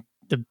playing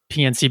the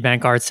PNC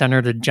Bank Arts Center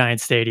to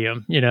Giant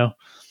Stadium, you know.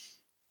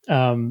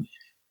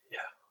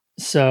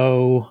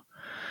 So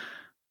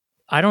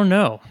I don't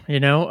know, you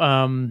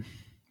know.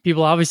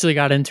 People obviously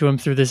got into him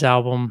through this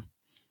album,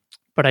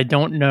 but I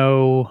don't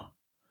know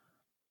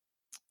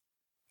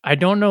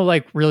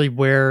like really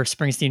where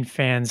Springsteen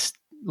fans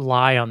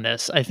lie on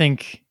this. I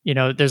think, you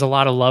know, there's a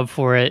lot of love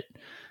for it.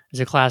 It's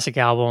a classic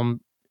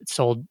album. It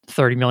sold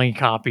 30 million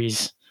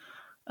copies.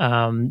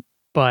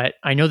 But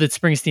I know that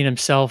Springsteen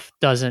himself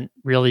doesn't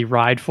really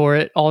ride for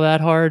it all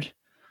that hard.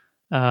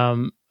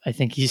 I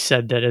think he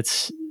said that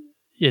it's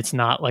it's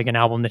not like an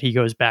album that he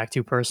goes back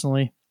to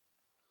personally.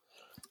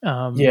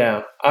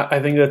 Yeah, I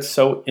think that's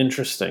so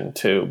interesting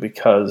too,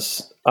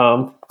 because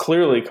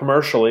clearly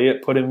commercially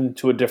it put him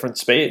into a different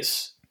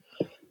space.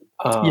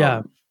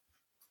 Yeah.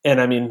 And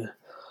I mean,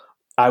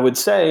 I would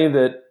say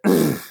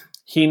that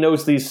he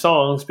knows these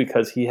songs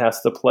because he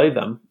has to play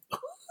them.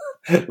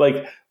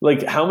 like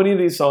how many of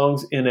these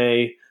songs in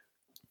a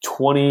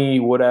 20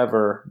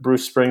 whatever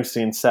Bruce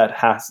Springsteen set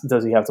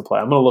does he have to play?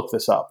 I'm going to look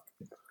this up.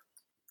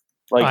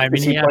 Like, I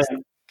mean, he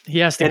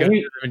has to go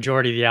through the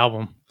majority of the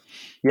album.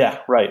 Yeah,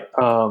 right.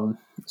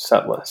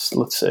 Set list.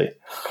 Let's see.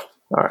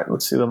 All right,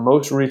 let's see the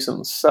most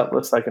recent set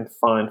list I can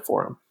find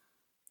for him.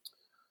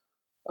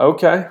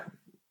 Okay.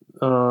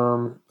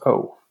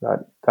 Oh,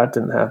 that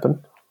didn't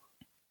happen.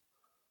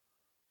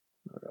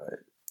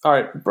 All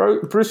right.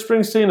 Bruce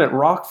Springsteen at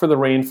Rock for the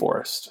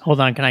Rainforest. Hold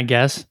on, can I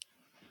guess?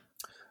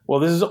 Well,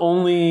 this is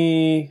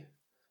only...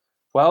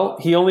 Well,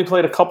 he only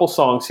played a couple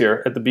songs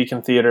here at the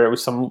Beacon Theater. It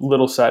was some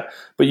little set,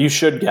 but you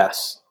should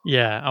guess.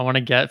 Yeah, I want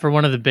to get for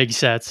one of the big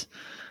sets.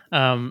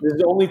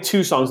 There's only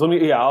 2 songs.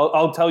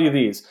 I'll tell you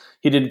these.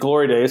 He did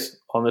Glory Days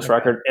on this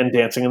record and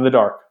Dancing in the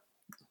Dark.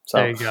 So,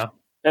 there you go.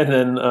 And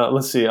then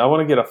let's see. I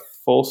want to get a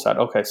full set.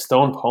 Okay,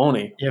 Stone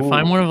Pony. Yeah,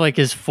 find one of like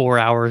his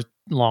 4-hour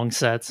long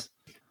sets.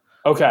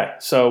 Okay,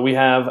 so we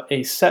have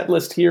a set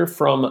list here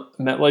from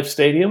MetLife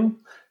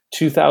Stadium,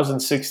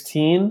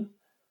 2016.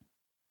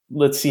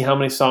 Let's see how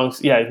many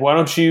songs. Yeah, why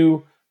don't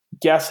you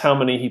guess how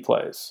many he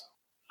plays?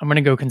 I'm going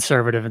to go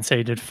conservative and say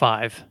he did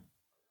 5.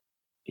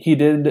 He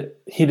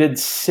did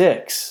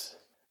 6.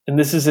 And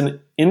this is an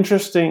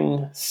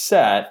interesting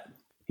set.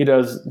 He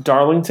does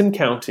Darlington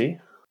County,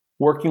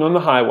 Working on the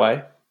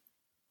Highway,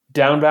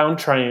 Downbound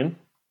Train,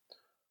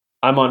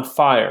 I'm on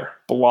Fire,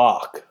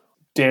 Block,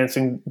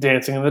 Dancing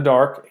in the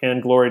Dark,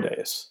 and Glory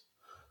Days.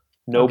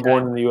 No Okay.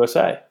 Born in the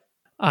USA.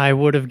 I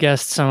would have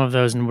guessed some of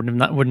those and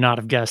would not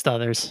have guessed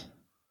others.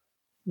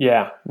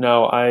 Yeah,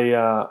 no,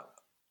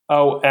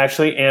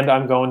 actually, and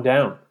I'm Going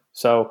Down.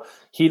 So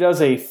he does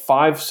a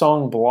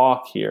 5-song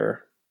block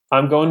here.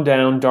 I'm Going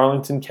Down,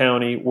 Darlington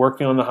County,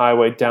 Working on the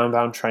Highway,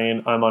 Downbound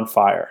Train, I'm on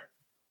Fire.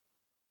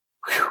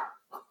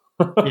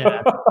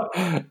 Yeah.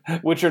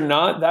 Which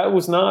that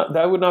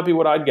would not be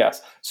what I'd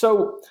guess.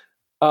 So,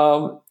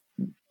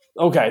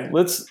 okay,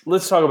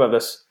 let's talk about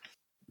this.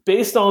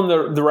 Based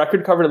on the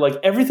record cover, like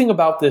everything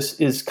about this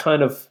is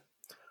kind of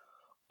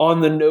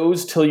on the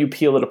nose till you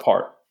peel it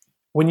apart.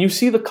 When you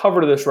see the cover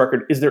to this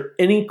record, is there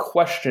any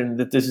question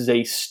that this is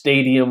a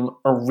stadium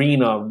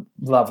arena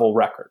level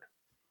record?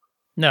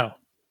 No.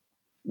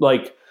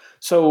 Like,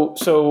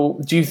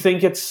 so do you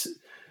think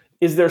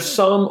is there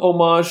some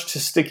homage to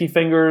Sticky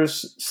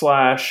Fingers /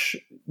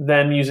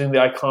 them using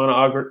the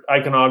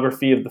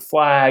iconography of the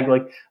flag?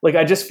 Like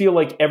I just feel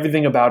like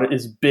everything about it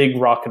is big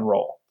rock and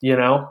roll, you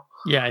know?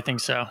 Yeah, I think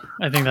so.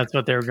 I think that's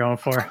what they were going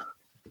for.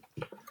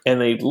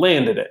 And they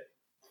landed it.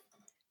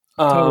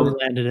 Totally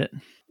landed it.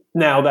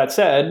 Now, that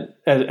said,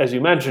 as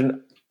you mentioned,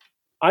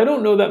 I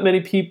don't know that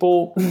many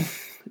people.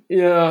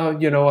 Yeah,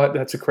 you know what?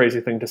 That's a crazy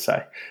thing to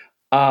say.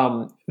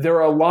 There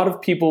are a lot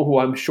of people who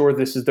I'm sure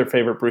this is their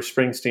favorite Bruce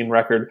Springsteen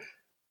record.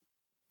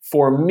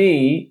 For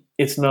me,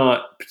 it's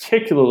not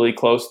particularly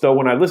close, though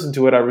when I listened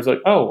to it, I was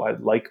like, oh, I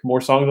like more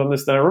songs on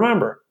this than I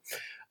remember.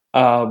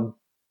 And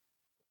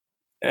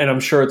I'm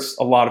sure it's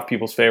a lot of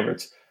people's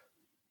favorites.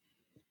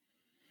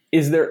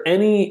 Is there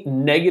any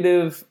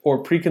negative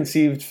or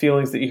preconceived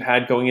feelings that you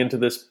had going into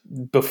this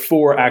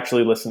before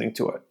actually listening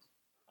to it?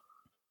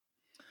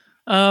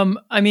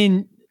 I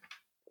mean,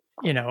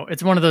 you know,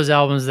 it's one of those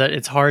albums that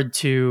it's hard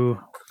to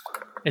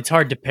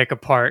pick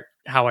apart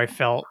how I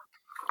felt,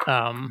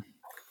 how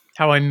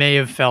I may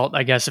have felt,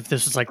 I guess, if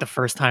this was like the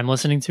first time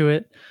listening to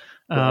it.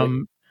 Right.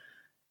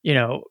 You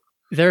know,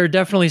 there are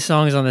definitely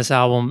songs on this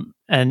album,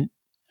 and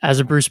as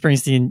a Bruce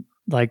Springsteen,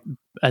 like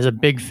as a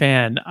big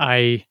fan,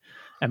 I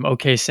am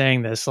okay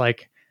saying this.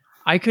 Like,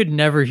 I could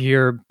never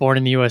hear Born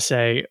in the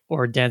USA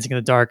or Dancing in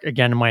the Dark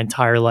again in my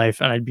entire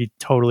life, and I'd be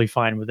totally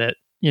fine with it,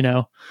 you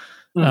know?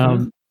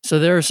 Mm-hmm. So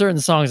there are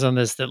certain songs on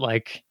this that,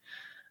 like,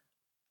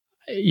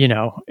 you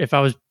know, if I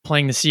was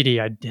playing the CD,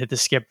 I'd hit the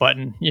skip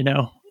button, you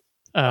know?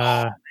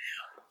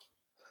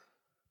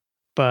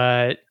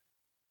 But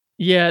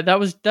yeah, that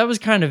was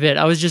kind of it.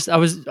 I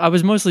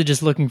was mostly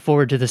just looking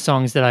forward to the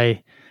songs that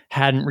I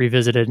hadn't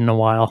revisited in a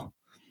while.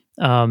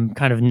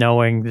 Kind of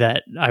knowing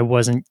that I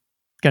wasn't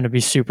going to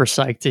be super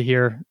psyched to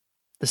hear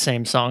the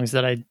same songs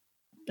that I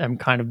am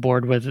kind of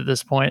bored with at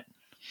this point.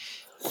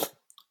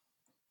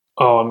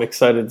 Oh, I'm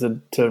excited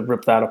to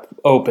rip that up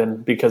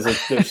open because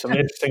there's some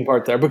interesting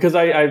part there. Because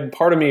I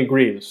part of me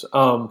agrees.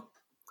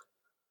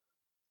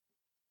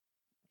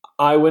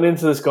 I went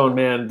into this going,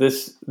 man,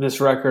 this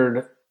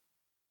record.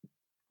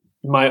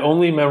 My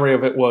only memory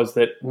of it was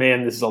that,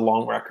 man, this is a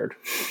long record.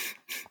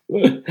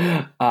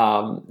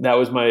 That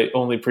was my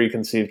only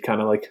preconceived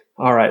kind of like,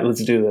 all right,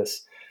 let's do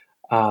this.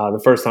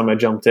 The first time I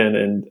jumped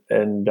in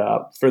and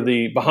for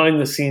the behind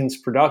the scenes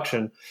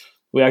production,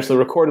 we actually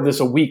recorded this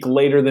a week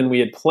later than we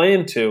had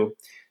planned to,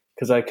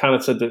 because I kind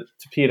of said to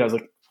Pete, I was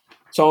like,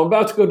 So I'm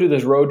about to go do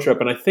this road trip,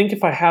 and I think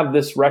if I have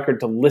this record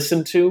to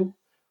listen to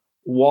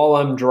while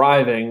I'm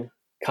driving,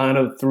 kind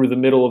of through the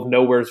middle of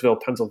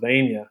Nowheresville,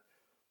 Pennsylvania,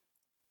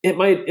 it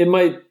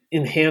might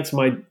enhance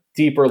my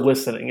deeper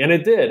listening, and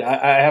it did.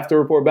 I have to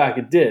report back,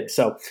 it did.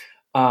 So,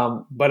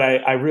 but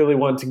I really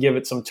want to give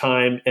it some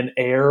time and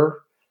air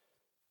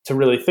to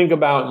really think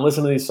about and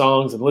listen to these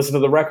songs and listen to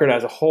the record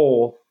as a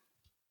whole.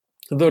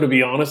 Though, to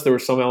be honest, there were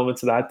some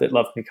elements of that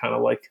left me kind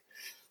of like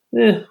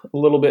a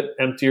little bit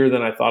emptier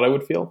than I thought I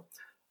would feel.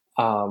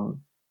 But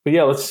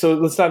yeah, let's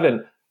dive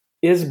in.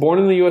 Is Born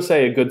in the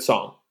USA a good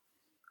song?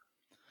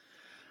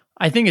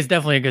 I think it's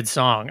definitely a good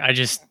song. I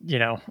just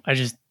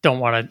don't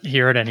want to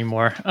hear it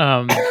anymore.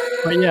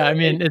 But yeah, I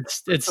mean,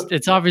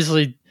 it's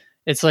obviously,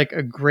 it's like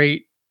a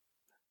great,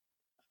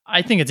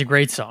 I think it's a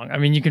great song. I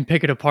mean, you can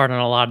pick it apart on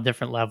a lot of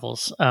different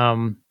levels.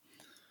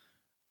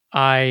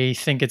 I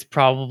think it's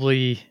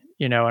probably,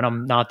 and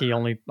I'm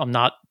definitely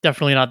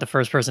not the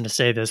first person to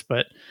say this,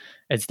 but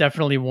it's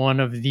definitely one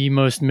of the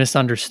most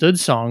misunderstood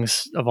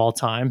songs of all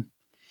time.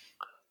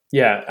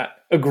 Yeah, I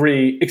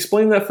agree.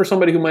 Explain that for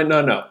somebody who might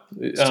not know.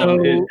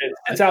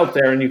 It's out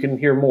there and you can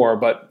hear more,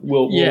 but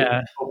we'll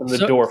open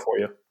the door for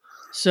you.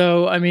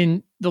 So, I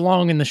mean, the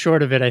long and the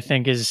short of it, I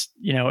think, is,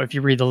 if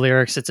you read the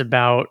lyrics, it's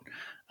about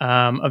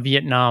a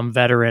Vietnam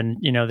veteran.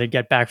 They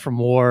get back from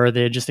war.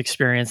 They had just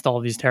experienced all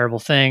these terrible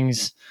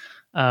things.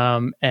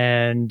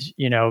 And,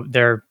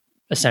 they're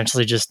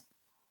essentially just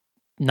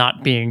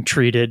not being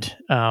treated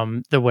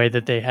the way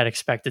that they had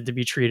expected to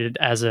be treated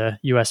as a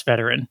U.S.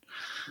 veteran.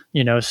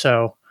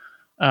 So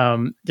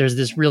there's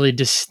this really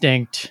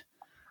distinct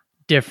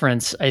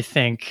difference, I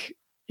think,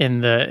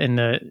 in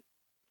the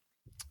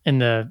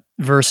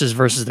verses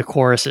versus the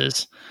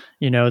choruses.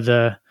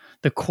 The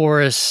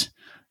chorus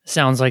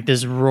sounds like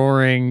this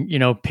roaring,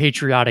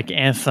 patriotic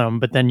anthem,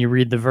 but then you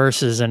read the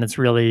verses and it's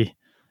really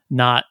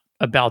not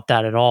about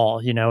that at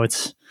all.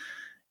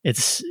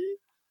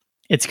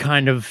 It's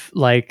kind of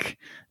like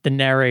the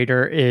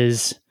narrator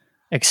is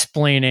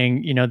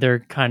explaining, they're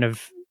kind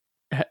of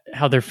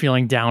how they're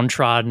feeling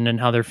downtrodden and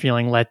how they're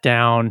feeling let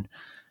down.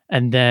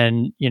 And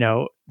then,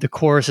 the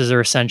choruses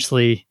are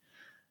essentially,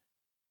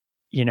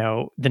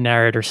 the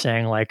narrator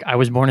saying like, I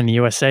was born in the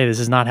USA. This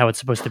is not how it's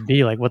supposed to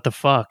be. Like, what the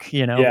fuck,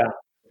 Yeah.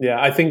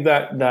 Yeah. I think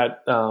that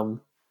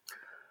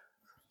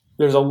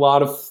there's a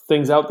lot of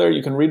things out there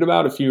you can read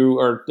about. If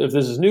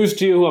this is news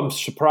to you, I'm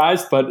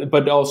surprised,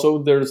 but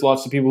also there's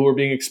lots of people who are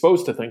being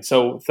exposed to things.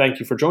 So thank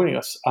you for joining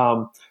us.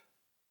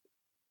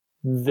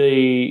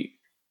 The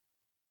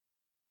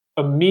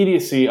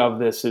immediacy of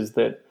this is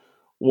that,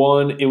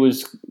 one, it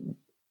was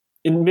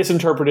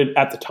misinterpreted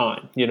at the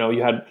time.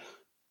 You had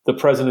the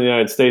president of the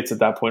United States at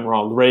that point,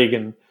 Ronald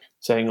Reagan,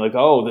 saying like,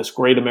 "Oh, this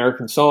great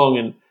American song,"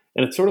 and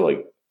it's sort of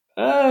like,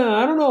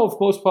 I don't know if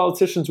most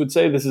politicians would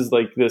say this is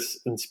like this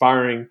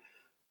inspiring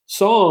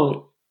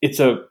song. It's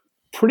a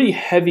pretty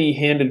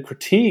heavy-handed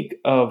critique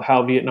of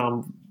how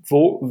Vietnam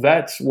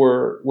vets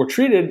were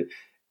treated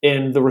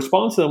and the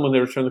response to them when they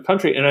returned to the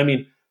country. And I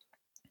mean,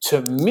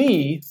 to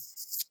me,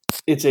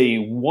 it's a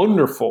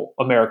wonderful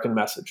American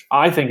message.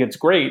 I think it's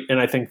great, and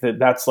I think that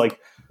that's like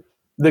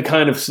the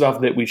kind of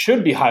stuff that we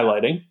should be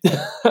highlighting.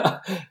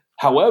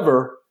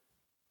 However,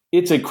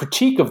 it's a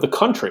critique of the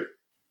country.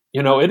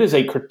 It is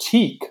a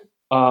critique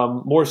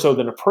more so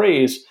than a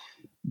praise.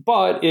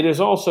 But it is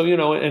also,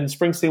 and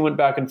Springsteen went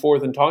back and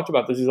forth and talked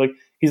about this. He's like,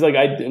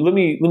 let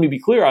me be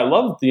clear. I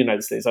love the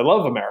United States. I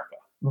love America,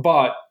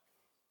 but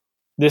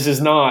this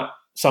is not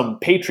some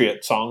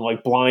patriot song,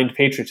 like blind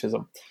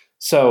patriotism.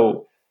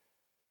 So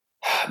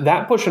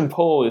that push and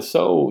pull is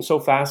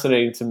so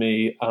fascinating to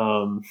me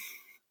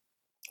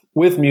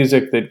with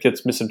music that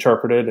gets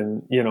misinterpreted.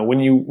 And when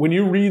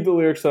you read the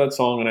lyrics to that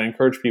song, and I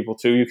encourage people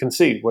to, you can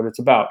see what it's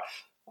about.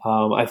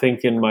 I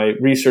think in my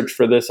research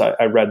for this,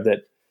 I read that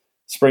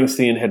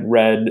Springsteen had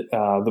read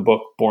the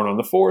book Born on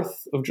the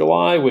 4th of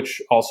July,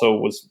 which also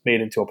was made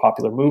into a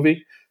popular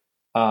movie.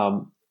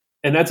 And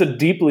that's a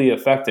deeply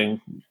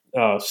affecting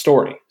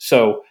story.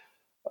 So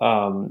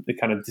it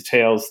kind of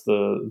details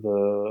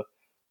the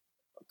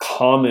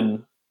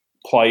common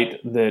plight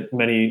that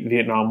many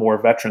Vietnam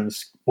War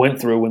veterans went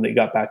through when they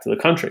got back to the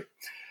country,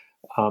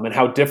 and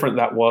how different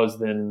that was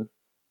than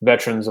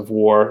veterans of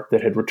war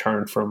that had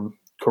returned from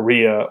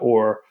Korea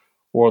or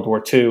World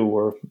War II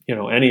or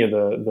any of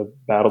the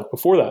battles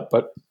before that.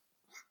 But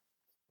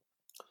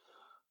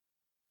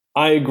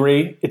I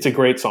agree, it's a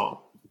great song.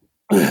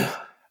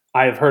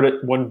 I have heard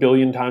it 1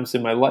 billion times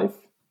in my life.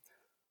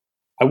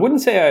 I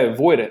wouldn't say I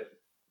avoid it,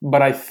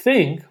 but I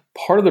think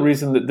part of the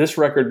reason that this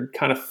record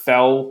kind of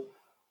fell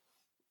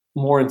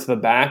more into the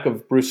back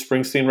of Bruce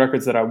Springsteen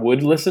records that I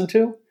would listen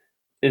to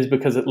is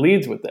because it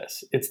leads with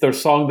this. It's the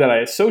song that I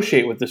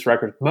associate with this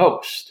record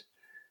most.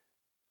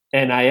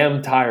 And I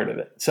am tired of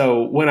it.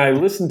 So when I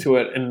listened to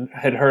it and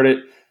had heard it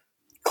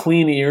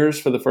clean ears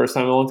for the first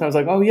time in a long time, I was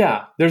like, oh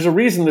yeah, there's a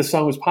reason this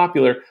song was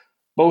popular.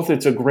 Both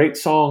it's a great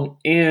song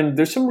and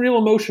there's some real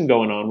emotion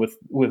going on with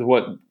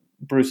what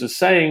Bruce is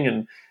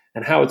saying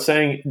and how it's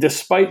saying,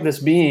 despite this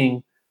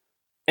being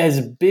as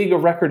big a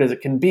record as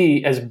it can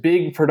be, as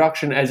big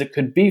production as it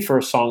could be for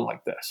a song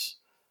like this.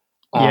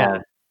 Yeah.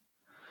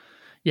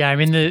 Yeah, I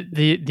mean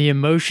the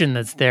emotion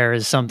that's there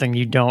is something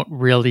you don't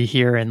really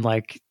hear in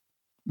like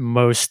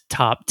most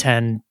top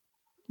 10,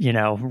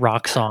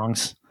 rock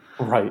songs.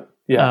 Right.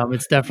 Yeah.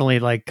 It's definitely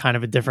like kind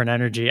of a different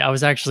energy. I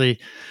was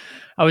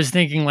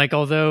thinking like,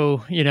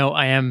 although,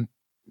 I am,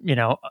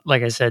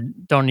 like I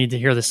said, don't need to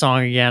hear the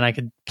song again. I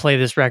could play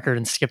this record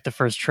and skip the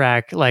first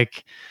track.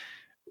 Like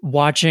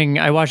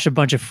I watched a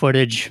bunch of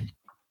footage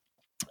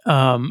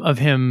of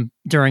him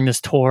during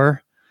this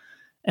tour,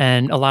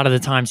 and a lot of the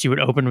times he would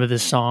open with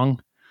this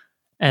song.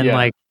 And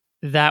like,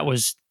 that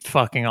was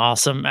fucking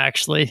awesome,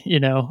 actually.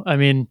 I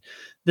mean,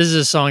 this is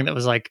a song that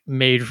was like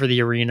made for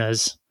the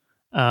arenas.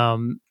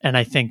 And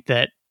I think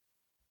that,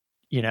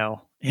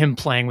 him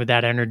playing with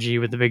that energy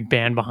with the big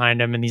band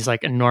behind him and these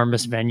like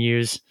enormous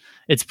venues,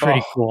 it's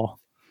pretty cool.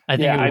 I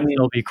think it would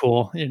still be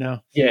cool, Yeah.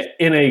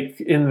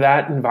 In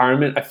that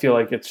environment, I feel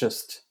like it's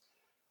just,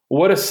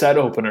 what a set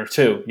opener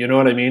too. You know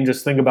what I mean?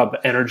 Just think about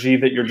the energy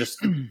that you're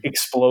just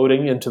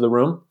exploding into the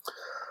room.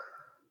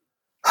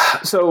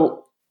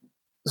 So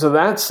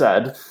that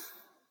said,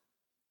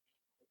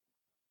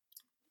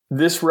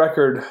 this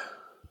record,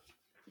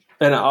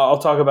 and I'll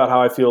talk about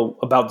how I feel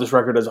about this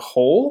record as a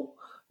whole,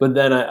 but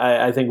then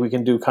I think we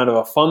can do kind of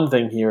a fun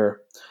thing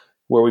here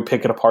where we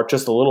pick it apart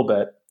just a little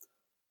bit.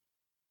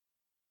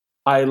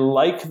 I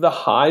like the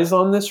highs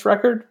on this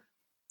record.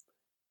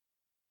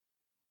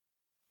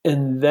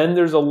 And then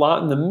there's a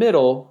lot in the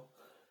middle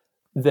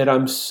that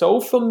I'm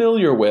so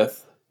familiar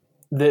with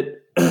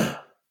that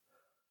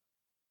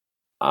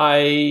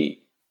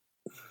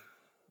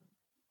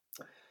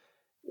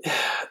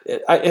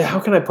how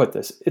can I put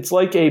this? It's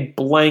like a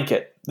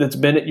blanket that's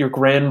been at your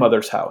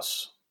grandmother's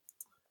house.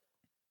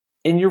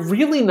 And you're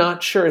really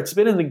not sure. It's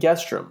been in the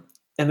guest room.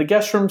 And the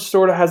guest room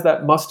sort of has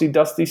that musty,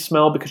 dusty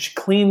smell because she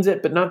cleans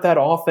it, but not that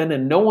often.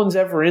 And no one's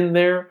ever in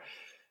there.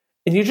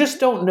 And you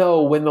just don't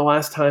know when the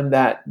last time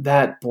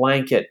that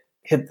blanket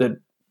hit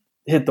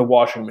the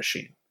washing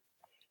machine.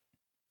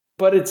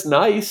 But it's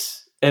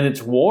nice and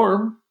it's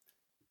warm.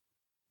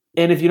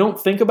 And if you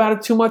don't think about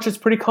it too much, it's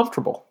pretty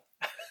comfortable.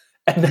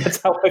 And that's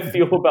how I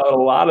feel about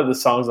a lot of the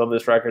songs on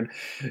this record,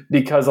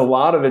 because a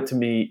lot of it to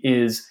me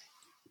is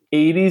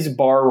 80s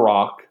bar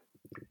rock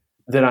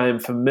that I am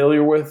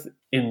familiar with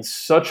in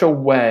such a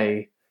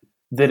way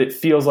that it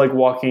feels like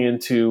walking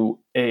into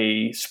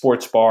a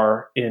sports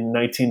bar in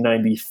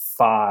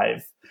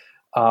 1995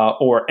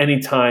 or any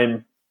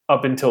time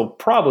up until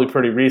probably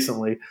pretty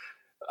recently.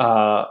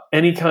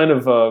 Any kind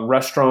of a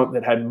restaurant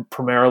that had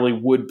primarily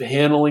wood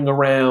paneling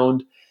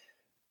around,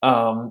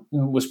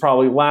 was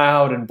probably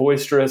loud and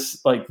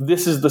boisterous. Like,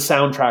 this is the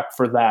soundtrack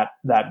for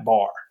that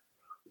bar.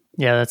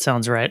 Yeah, that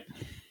sounds right.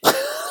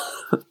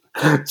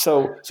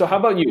 So how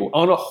about you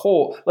on a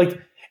whole?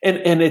 Like,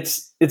 and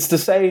it's to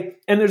say,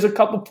 and there's a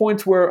couple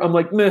points where I'm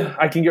like, meh,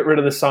 I can get rid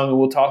of this song and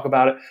we'll talk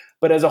about it.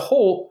 But as a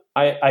whole,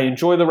 I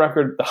enjoy the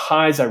record. The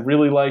highs I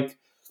really like.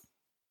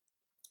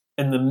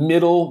 And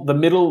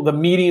the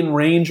median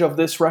range of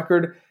this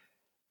record,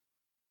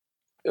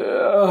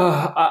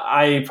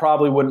 I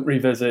probably wouldn't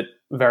revisit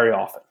very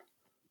often.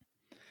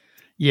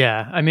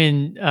 Yeah, I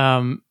mean,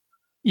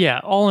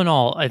 all in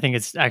all, I think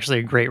it's actually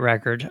a great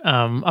record.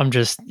 I'm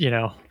just,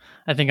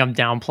 I think I'm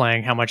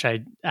downplaying how much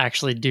I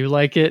actually do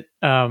like it.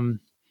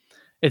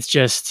 It's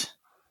just,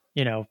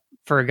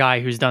 for a guy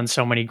who's done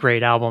so many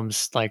great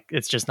albums, like,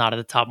 it's just not at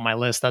the top of my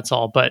list. That's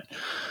all. But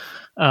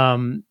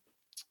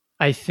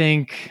I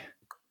think,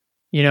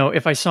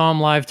 if I saw him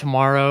live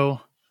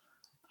tomorrow,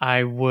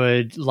 I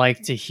would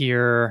like to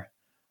hear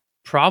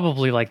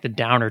probably like the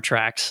downer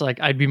tracks.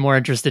 Like, I'd be more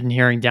interested in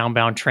hearing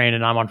Downbound Train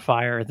and I'm on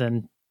Fire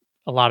than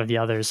a lot of the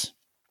others.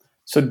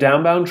 So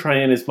Downbound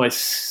Train is my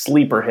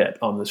sleeper hit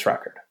on this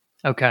record.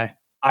 Okay.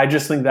 I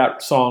just think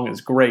that song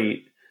is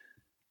great.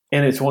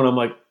 And it's one I'm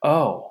like,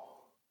 oh,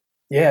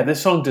 yeah,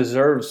 this song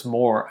deserves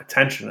more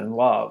attention and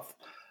love.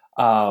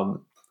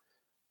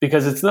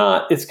 Because it's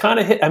kind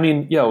of hit. I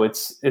mean,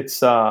 it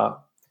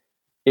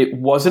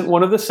wasn't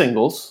one of the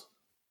singles.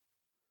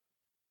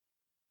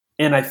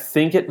 And I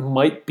think it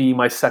might be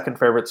my second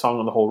favorite song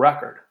on the whole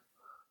record.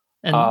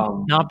 And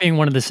not being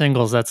one of the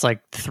singles, that's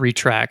like 3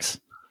 tracks.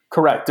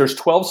 Correct. There's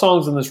 12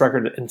 songs in this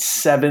record and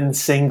 7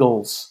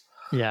 singles.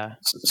 Yeah.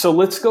 So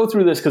let's go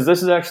through this, because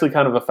this is actually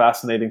kind of a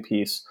fascinating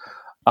piece.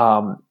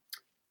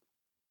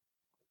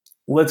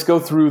 Let's go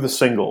through the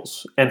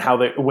singles and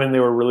when they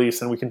were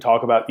released, and we can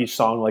talk about each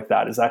song like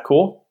that. Is that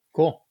cool?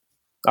 Cool.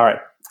 All right.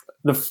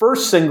 The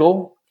first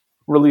single,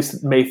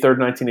 released May 3rd,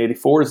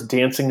 1984, is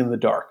Dancing in the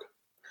Dark.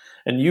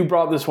 And you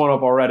brought this one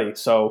up already,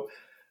 so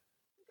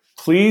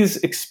please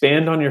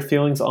expand on your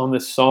feelings on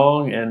this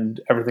song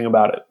and everything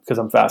about it, because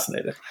I'm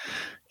fascinated.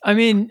 I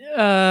mean,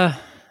 all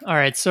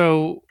right,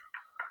 so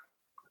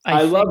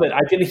I love it.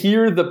 I can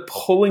hear the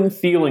pulling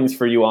feelings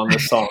for you on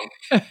this song.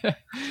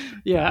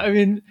 Yeah, I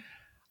mean,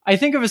 I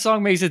think if a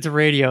song makes it to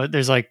radio,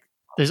 there's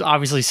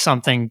obviously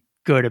something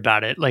good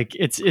about it. Like,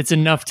 it's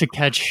enough to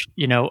catch,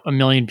 a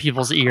million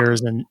people's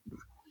ears and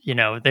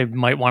they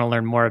might want to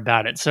learn more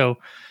about it. So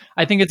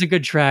I think it's a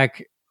good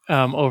track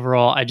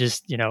overall. I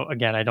just,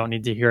 again, I don't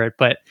need to hear it,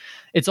 but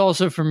it's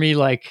also for me,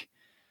 like,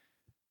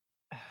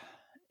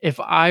 if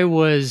I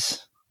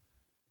was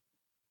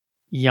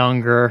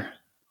younger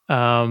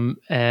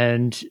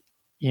and,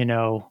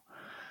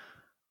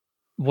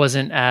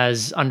 wasn't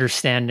as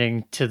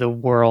understanding to the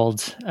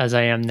world as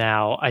I am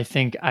now, I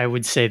think I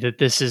would say that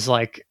this is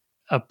like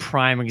a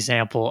prime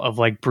example of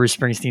like Bruce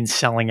Springsteen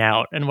selling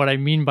out. And what I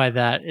mean by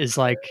that is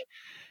like,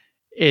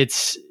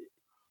 it's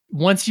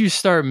once you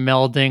start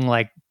melding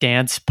like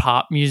dance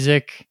pop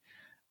music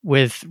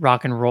with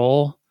rock and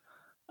roll,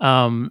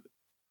 and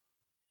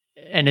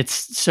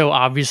it's so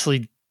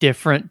obviously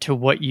different to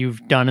what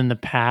you've done in the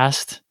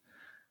past,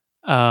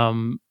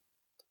 with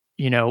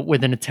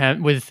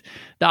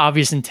the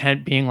obvious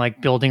intent being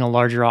like building a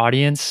larger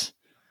audience.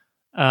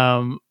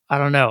 I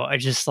don't know. I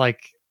just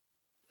like,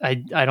 I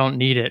don't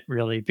need it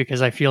really,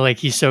 because I feel like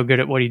he's so good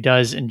at what he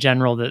does in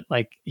general that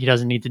like he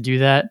doesn't need to do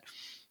that.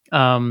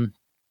 I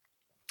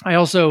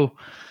was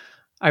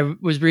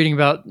reading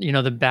about,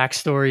 the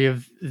backstory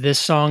of this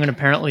song, and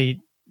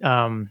apparently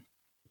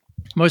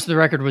most of the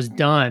record was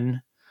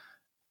done,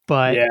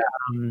 but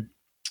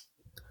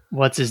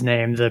what's his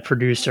name? The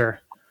producer.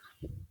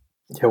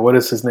 Yeah, what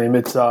is his name?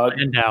 It's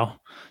Landau.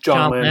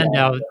 John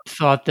Landau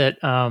thought that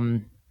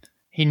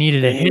he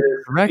needed a hit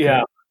for the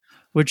record,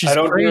 which is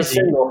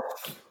crazy.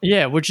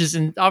 Yeah, which is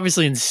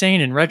obviously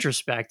insane in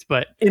retrospect,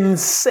 but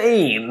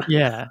insane.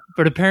 Yeah,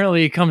 but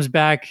apparently it comes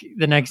back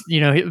the next.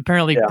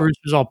 Apparently Bruce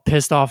was all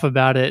pissed off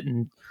about it,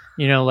 and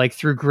like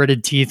through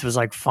gritted teeth was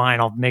like, "Fine,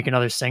 I'll make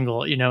another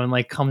single." And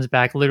like comes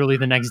back literally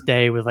the next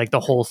day with like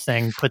the whole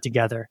thing put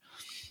together,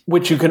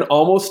 which you can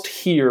almost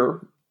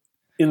hear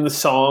in the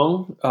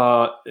song.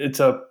 It's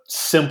a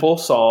simple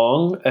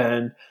song,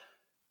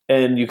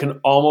 and you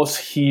can almost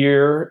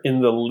hear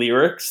in the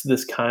lyrics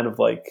this kind of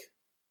like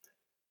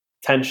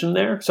tension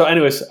there. So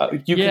anyways,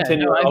 you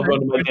continue. I'll go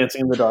to my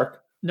Dancing in the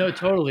Dark. No,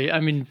 totally. I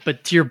mean,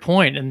 but to your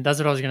point, and that's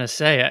what I was going to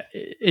say,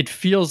 it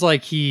feels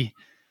like he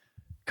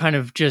kind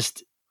of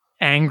just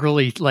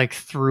angrily like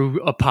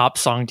threw a pop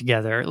song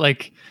together.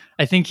 Like,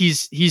 I think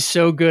he's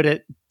so good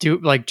at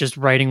just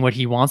writing what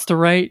he wants to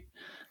write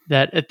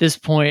that at this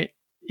point,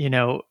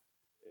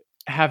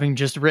 having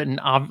just written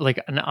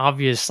an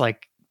obvious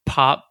like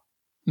pop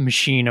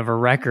machine of a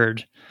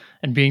record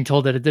and being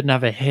told that it didn't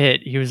have a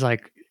hit, he was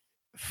like,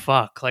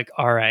 fuck, like,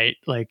 all right,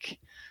 like,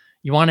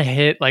 you want to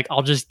hit, like,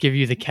 I'll just give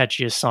you the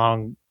catchiest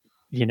song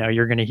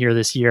you're going to hear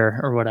this year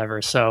or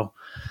whatever. So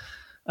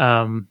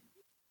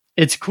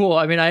it's cool.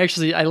 I mean,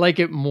 I like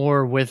it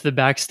more with the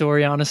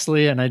backstory,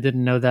 honestly, and I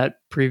didn't know that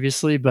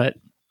previously, but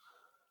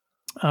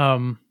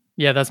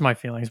that's my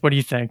feelings. What do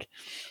you think?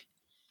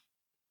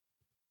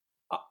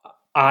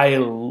 I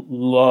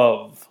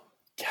love,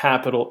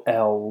 capital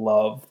L,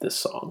 love this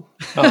song,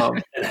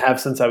 and have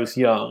since I was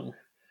young.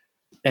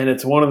 And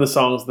it's one of the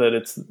songs that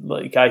it's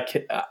like,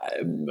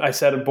 I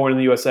said, Born in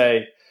the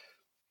USA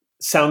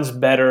sounds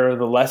better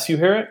the less you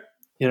hear it,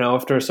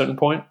 after a certain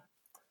point.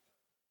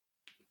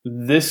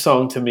 This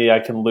song to me, I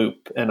can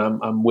loop and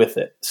I'm with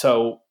it.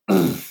 So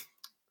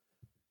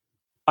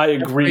I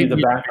agree. The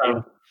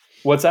background.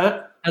 What's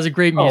that? Has a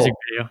great music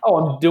video. Oh,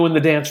 I'm doing the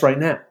dance right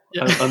now.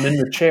 Yeah. I'm in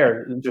the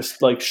chair,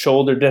 just like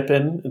shoulder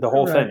dipping, the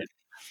whole thing.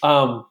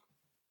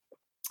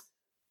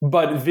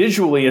 But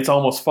visually, it's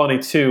almost funny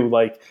too.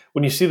 Like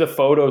when you see the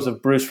photos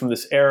of Bruce from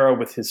this era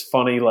with his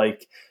funny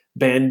like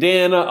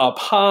bandana up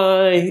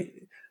high,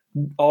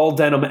 all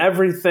denim,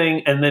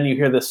 everything, and then you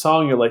hear this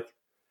song, you're like,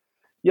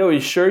 yo,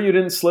 you sure you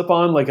didn't slip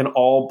on like an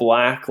all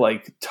black,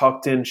 like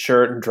tucked in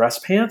shirt and dress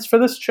pants for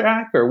this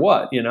track or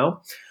what,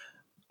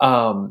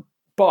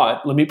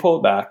 But let me pull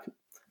it back.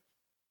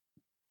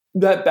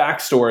 That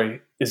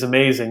backstory is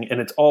amazing.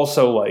 And it's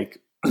also like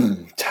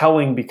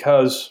telling,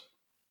 because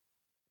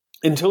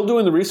until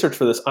doing the research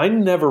for this, I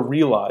never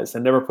realized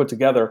and never put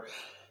together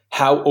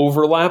how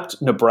overlapped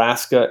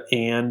Nebraska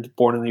and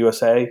Born in the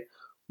USA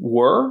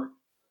were.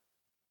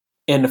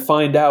 And to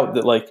find out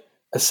that like,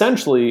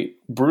 essentially,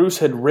 Bruce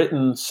had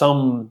written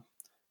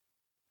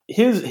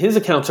his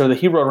accounts are that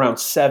he wrote around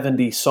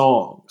 70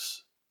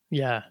 songs.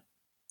 Yeah.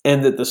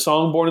 And that the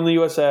song Born in the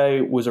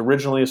USA was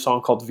originally a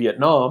song called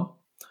Vietnam.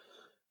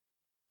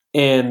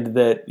 And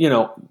that,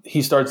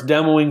 he starts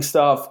demoing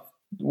stuff,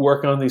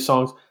 working on these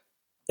songs.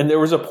 And there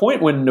was a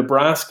point when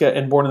Nebraska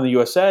and Born in the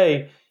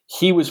USA,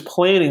 he was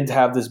planning to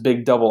have this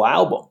big double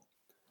album.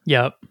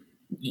 Yep.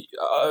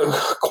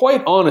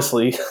 Quite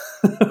honestly,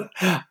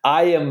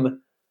 I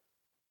am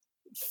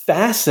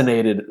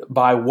fascinated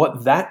by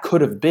what that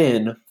could have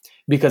been,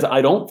 because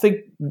I don't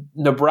think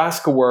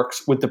Nebraska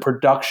works with the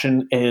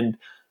production and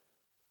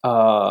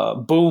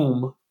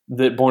boom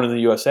that Born in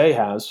the USA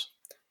has.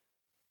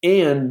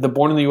 And the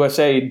Born in the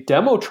USA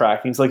demo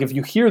trackings, like if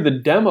you hear the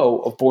demo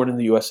of Born in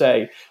the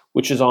USA,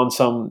 which is on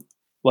some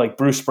like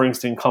Bruce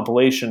Springsteen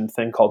compilation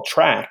thing called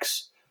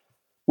Tracks,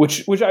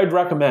 which I'd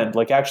recommend,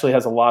 like actually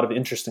has a lot of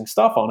interesting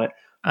stuff on it.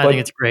 I think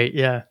it's great.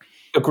 Yeah.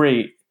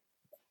 Agree.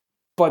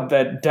 but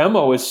that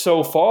demo is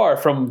so far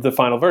from the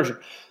final version.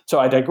 So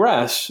I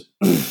digress.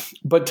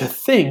 But to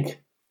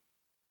think,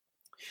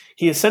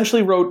 he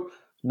essentially wrote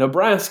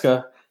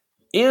Nebraska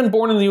and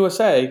Born in the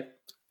USA,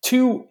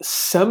 two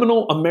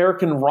seminal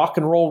American rock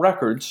and roll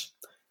records,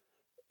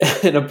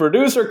 and a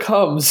producer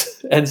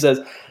comes and says,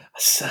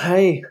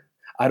 "Hey,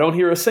 I don't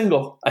hear a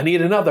single. I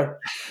need another."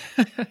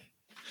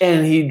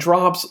 And he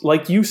drops,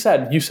 like you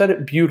said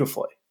it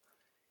beautifully.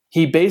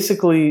 He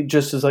basically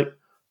just is like,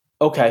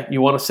 "Okay,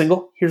 you want a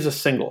single? Here's a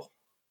single."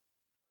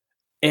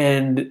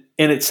 And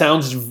it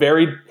sounds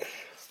very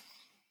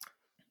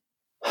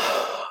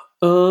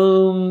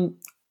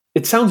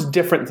it sounds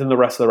different than the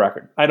rest of the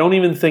record. I don't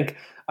even think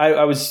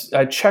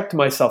I checked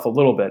myself a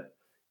little bit.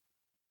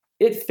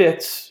 It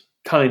fits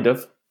kind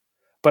of,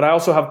 but I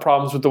also have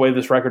problems with the way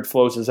this record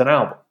flows as an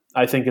album.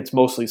 I think it's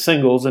mostly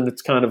singles, and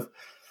it's kind of,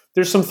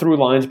 there's some through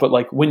lines, but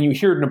like when you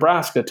hear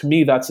Nebraska, to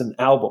me that's an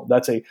album.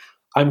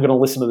 I'm going to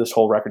listen to this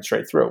whole record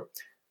straight through.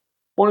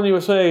 Born in the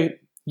USA,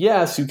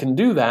 yes, you can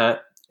do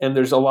that, and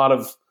there's a lot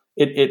of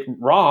it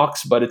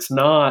rocks, but it's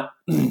not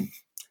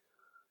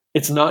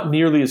it's not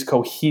nearly as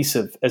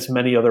cohesive as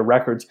many other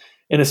records,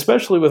 and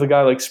especially with a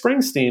guy like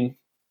Springsteen,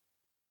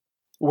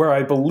 where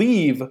I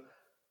believe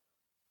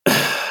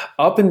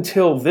up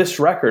until this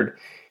record,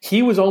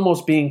 he was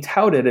almost being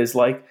touted as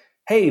like,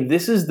 hey,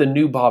 this is the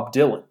new Bob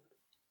Dylan.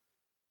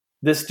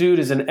 This dude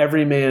is an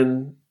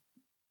everyman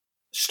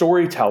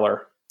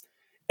storyteller.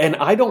 And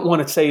I don't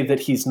want to say that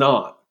he's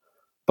not,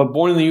 but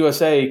Born in the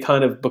USA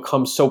kind of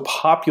becomes so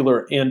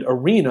popular and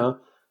arena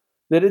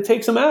that it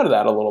takes him out of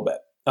that a little bit.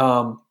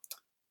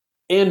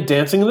 And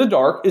Dancing in the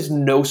Dark is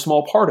no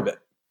small part of it.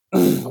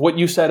 What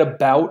you said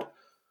about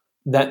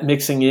that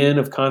mixing in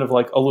of kind of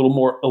like a little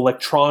more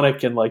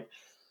electronic and like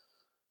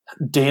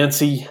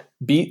dancey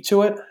beat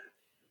to it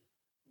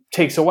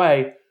takes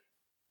away.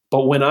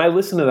 But when I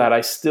listen to that,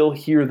 I still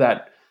hear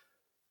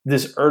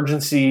this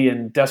urgency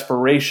and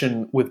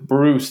desperation with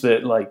Bruce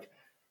that, like,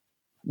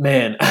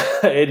 man,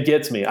 it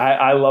gets me.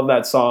 I love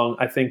that song.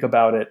 I think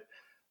about it.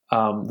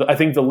 I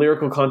think the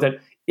lyrical content,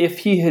 if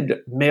he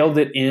had phoned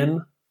it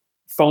in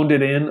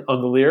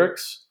on the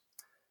lyrics,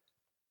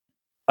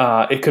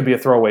 it could be a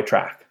throwaway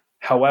track.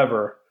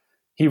 However,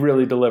 he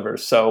really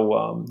delivers.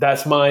 So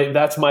that's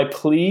my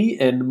plea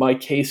and my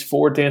case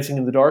for Dancing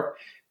in the Dark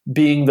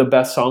being the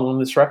best song on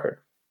this record.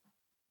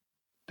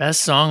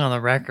 Best song on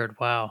the record.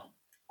 Wow.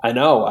 I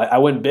know. I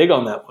went big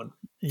on that one.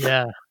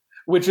 Yeah.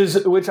 Which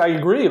I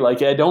agree.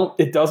 Like,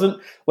 it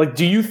doesn't, like,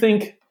 do you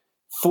think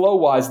flow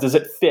wise, does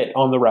it fit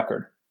on the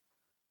record?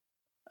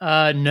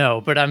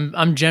 No, but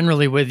I'm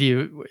generally with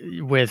you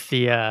with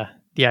the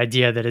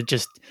idea that it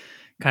just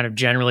kind of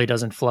generally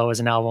doesn't flow as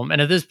an album.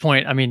 And at this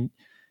point, I mean,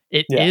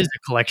 it is a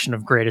collection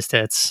of greatest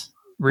hits,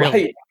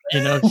 really.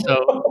 Right.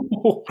 So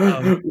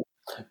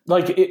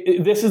like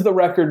this is the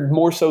record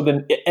more so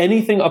than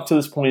anything up to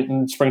this point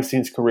in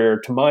Springsteen's career,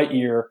 to my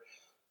ear,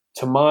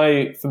 to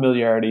my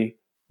familiarity,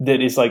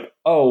 that is like,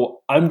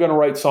 oh, I'm going to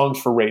write songs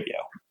for radio.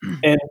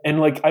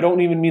 And like, I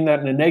don't even mean that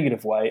in a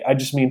negative way. I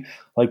just mean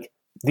like,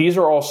 these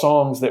are all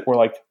songs that were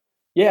like,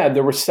 yeah,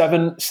 there were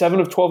seven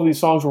of 12 of these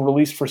songs were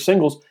released for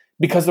singles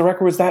because the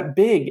record was that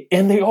big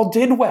and they all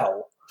did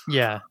well.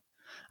 Yeah.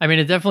 I mean,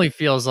 it definitely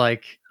feels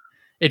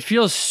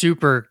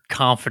super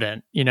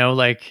confident,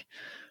 like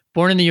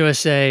Born in the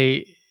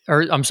USA,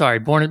 or I'm sorry,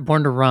 Born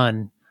to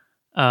Run,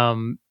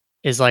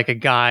 is like a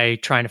guy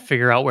trying to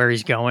figure out where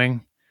he's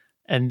going.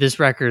 And this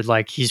record,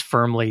 like, he's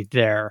firmly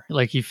there.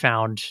 Like, he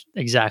found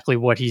exactly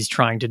what he's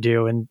trying to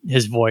do in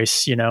his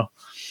voice,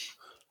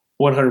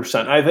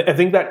 100%. I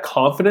think that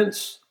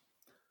confidence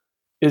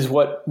is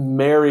what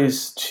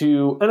marries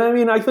to, and I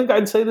mean, I think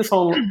I'd say this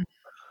on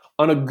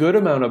a good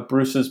amount of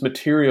Bruce's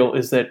material,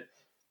 is that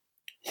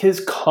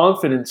his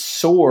confidence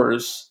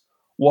soars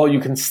while you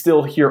can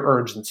still hear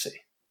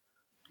urgency.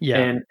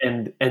 Yeah.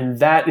 And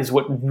that is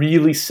what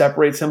really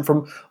separates him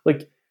from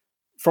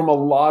a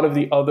lot of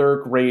the other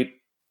great,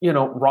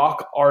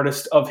 rock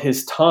artists of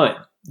his time.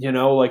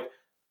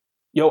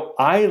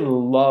 I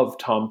love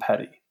Tom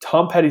Petty.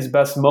 Tom Petty's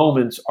best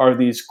moments are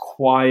these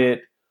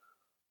quiet,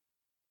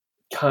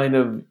 kind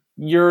of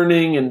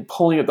yearning and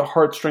pulling at the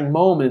heartstring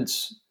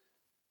moments,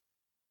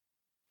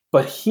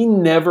 but he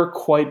never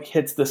quite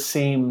hits the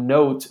same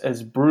notes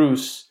as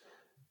Bruce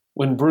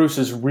when Bruce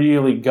is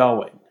really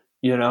going,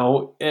 and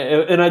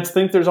I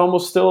think there's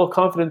almost still a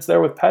confidence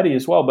there with Petty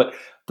as well, but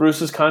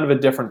Bruce is kind of a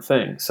different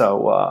thing.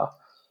 So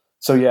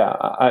yeah,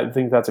 I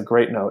think that's a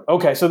great note.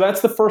 Okay, so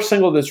that's the first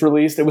single that's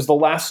released. It was the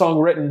last song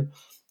written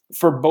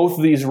for both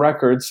of these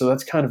records, so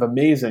that's kind of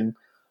amazing.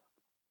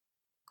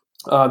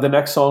 The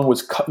next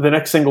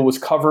single was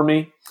 "Cover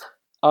Me."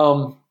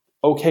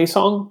 Okay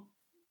song,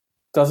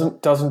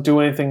 doesn't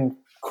do anything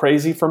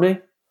crazy for me.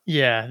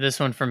 Yeah, this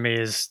one for me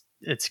it's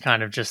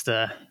kind of just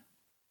a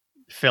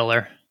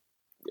filler.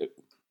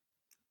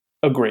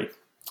 Agree.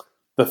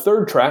 The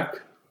third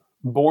track,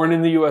 "Born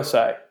in the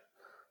USA,"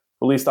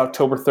 released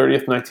October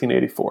 30th,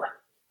 1984.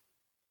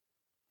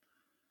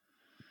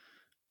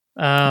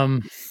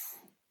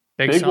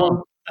 Big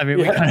song. I mean,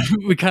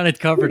 we kind of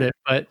covered it,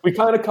 but we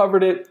kind of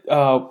covered it.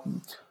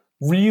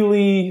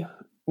 Really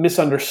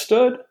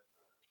misunderstood.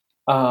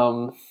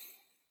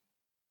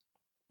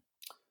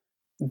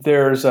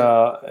 There's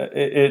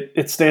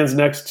it stands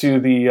next to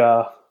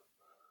the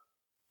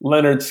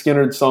Leonard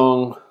Skinner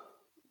song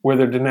where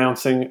they're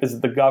denouncing, is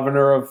it the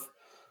governor of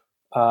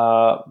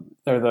or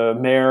the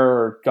mayor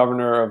or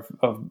governor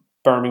of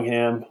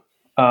Birmingham,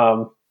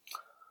 and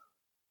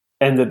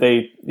that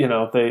they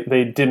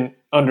didn't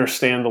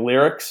understand the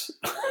lyrics.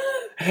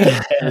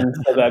 And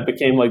so that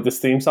became like this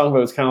theme song, but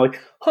it was kind of like,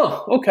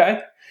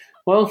 okay,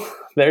 well,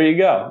 there you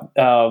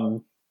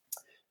go.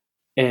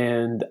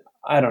 And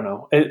I don't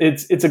know,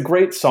 it's a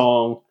great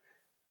song.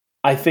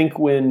 I think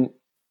when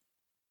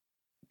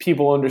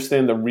people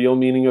understand the real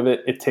meaning of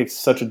it, it takes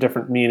such a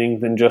different meaning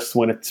than just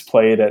when it's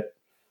played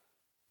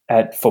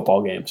at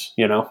football games,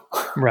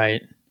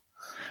 Right.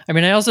 I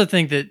mean, I also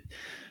think that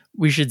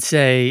we should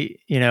say,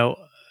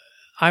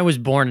 I was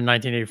born in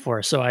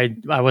 1984, so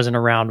I wasn't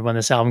around when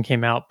this album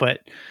came out,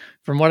 but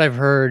from what I've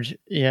heard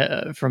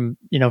from,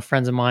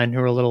 friends of mine who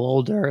are a little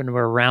older and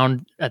were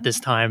around at this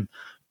time,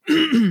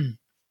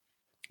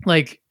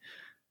 like,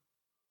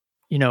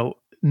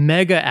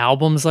 mega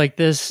albums like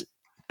this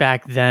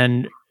back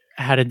then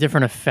had a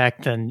different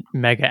effect than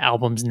mega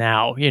albums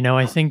now.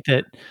 I think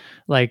that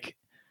like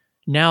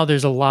now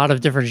there's a lot of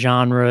different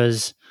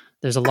genres.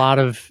 There's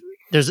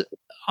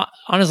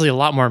honestly a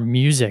lot more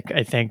music,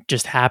 I think,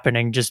 just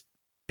happening just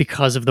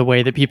because of the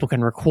way that people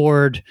can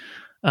record,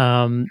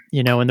 and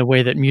the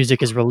way that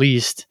music is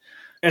released.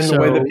 And the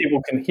way that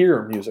people can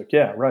hear music.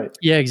 Yeah, right.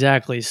 Yeah,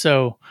 exactly.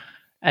 So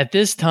at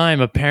this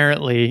time,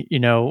 apparently,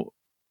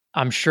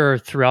 I'm sure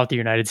throughout the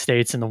United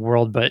States and the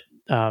world, but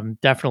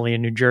definitely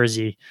in New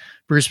Jersey,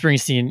 Bruce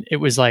Springsteen, it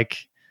was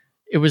like,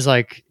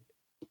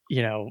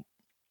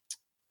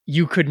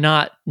 you could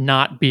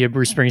not be a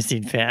Bruce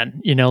Springsteen fan,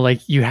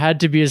 like you had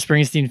to be a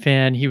Springsteen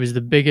fan. He was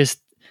the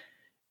biggest,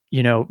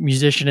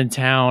 musician in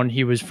town.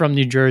 He was from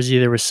New Jersey.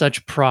 There was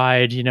such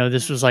pride,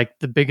 this was like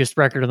the biggest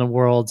record in the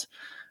world.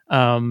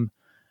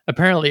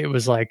 Apparently it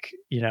was like,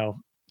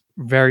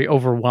 very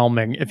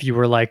overwhelming if you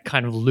were like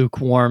kind of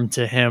lukewarm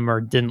to him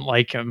or didn't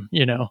like him,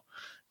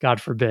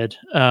 God forbid.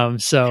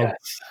 Yes.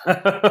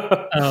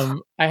 I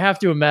have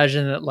to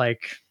imagine that,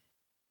 like,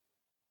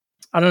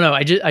 I don't know.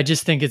 I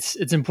just think it's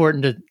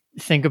important to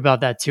think about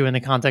that too in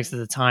the context of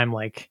the time.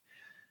 Like,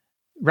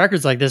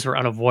 records like this were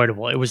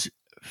unavoidable. It was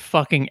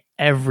fucking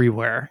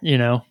everywhere,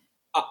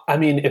 I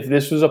mean, if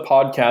this was a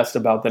podcast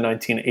about the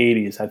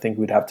 1980s, I think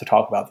we'd have to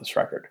talk about this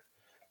record,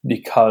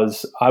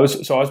 because I was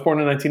born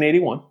in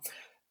 1981.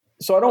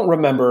 So I don't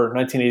remember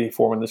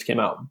 1984 when this came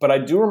out, but I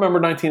do remember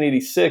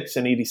 1986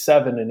 and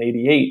 87 and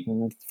 88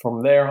 and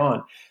from there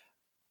on.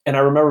 And I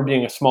remember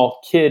being a small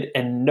kid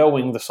and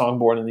knowing the song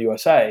Born in the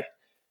USA.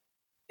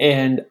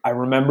 And I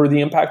remember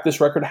the impact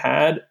this record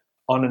had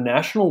on a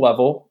national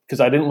level, because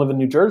I didn't live in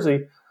New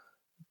Jersey,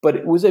 but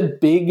it was a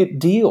big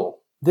deal.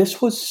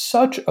 This was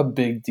such a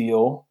big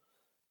deal.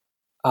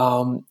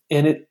 And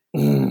it,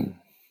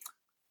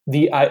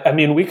 I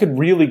mean, we could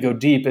really go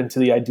deep into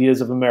the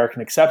ideas of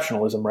American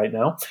exceptionalism right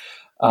now,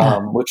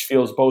 which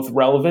feels both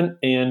relevant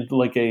and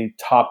like a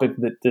topic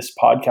that this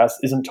podcast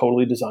isn't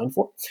totally designed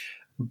for.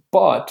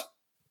 But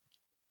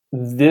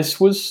this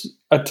was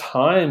a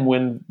time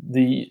when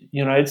the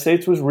United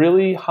States was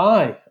really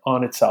high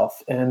on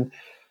itself, and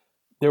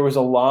there was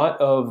a lot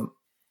of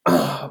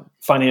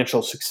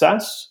financial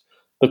success.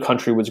 The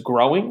country was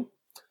growing.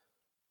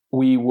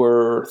 We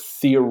were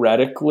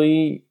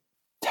theoretically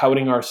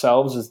touting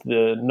ourselves as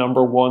the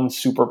number one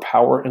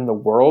superpower in the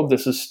world.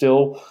 This is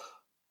still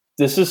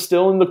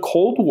in the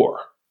Cold War,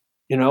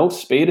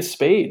 spade a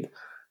spade.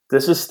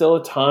 This is still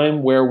a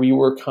time where we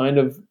were kind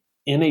of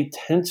in a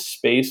tense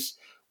space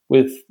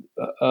with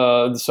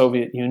the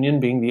Soviet Union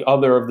being the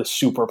other of the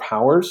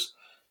superpowers.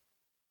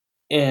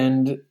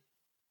 And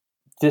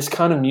this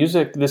kind of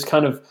music, this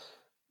kind of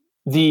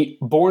the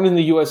Born in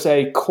the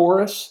USA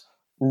chorus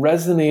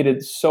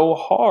resonated so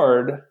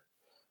hard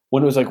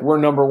when it was like, we're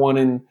number one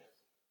in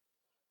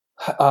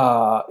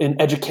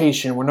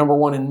education, we're number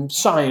one in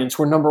science,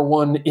 we're number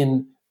one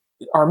in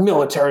our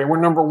military,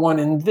 we're number one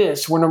in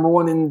this, we're number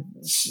one in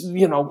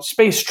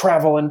space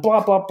travel and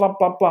blah blah blah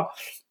blah blah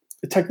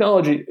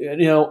technology.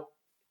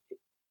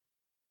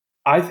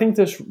 I think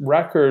this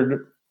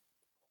record,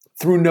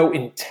 through no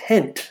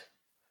intent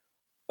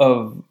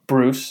of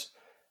Bruce,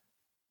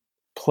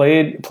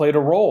 played a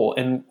role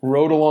and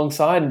rode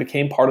alongside and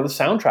became part of the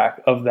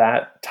soundtrack of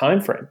that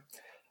time frame.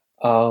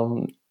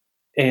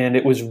 And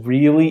it was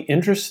really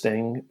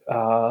interesting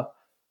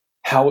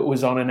how it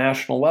was on a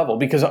national level,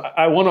 because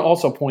I want to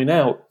also point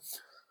out,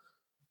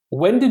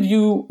 when did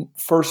you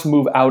first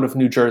move out of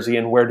New Jersey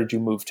and where did you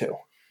move to?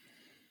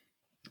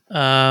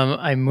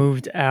 I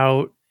moved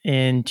out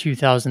in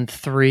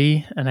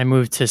 2003 and I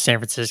moved to San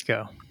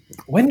Francisco.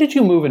 When did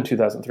you move in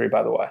 2003,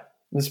 by the way?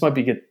 This might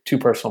be too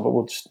personal, but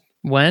we'll just...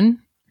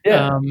 When?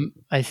 Yeah.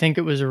 I think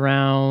it was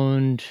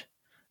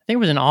think it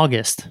was in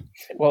August.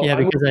 Well, Yeah,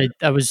 because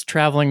I was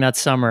traveling that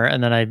summer,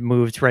 and then I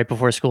moved right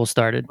before school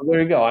started. Well,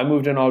 there you go. I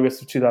moved in August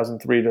of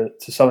 2003 to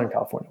Southern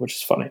California, which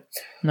is funny.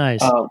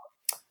 Nice.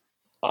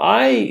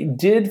 I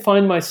did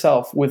find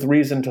myself with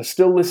reason to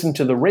still listen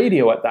to the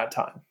radio at that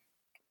time.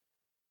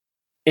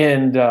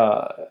 And,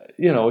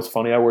 it's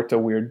funny. I worked a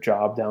weird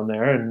job down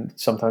there, and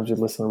sometimes you'd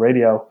listen to the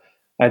radio.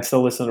 I'd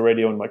still listen to the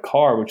radio in my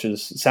car, which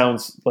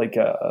sounds like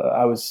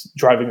I was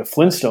driving a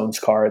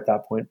Flintstones car at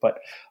that point. But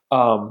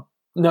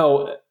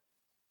no,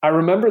 I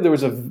remember there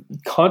was a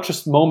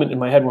conscious moment in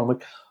my head where I'm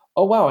like,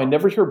 oh, wow, I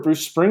never hear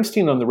Bruce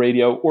Springsteen on the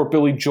radio or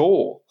Billy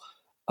Joel.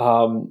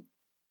 And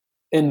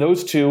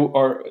those two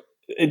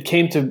it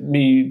came to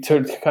me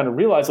to kind of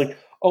realize like,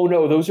 oh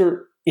no, those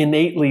are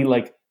innately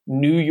like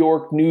New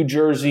York, New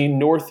Jersey,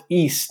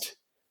 Northeast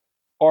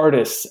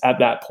artists at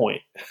that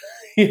point.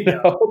 It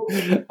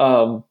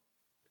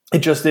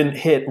just didn't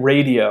hit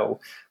radio,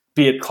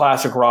 be it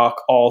classic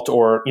rock, alt,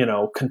 or,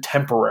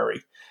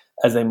 contemporary,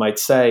 as they might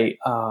say,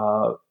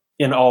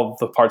 in all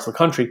the parts of the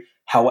country.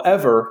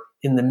 However,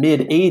 in the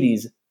mid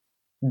 80s,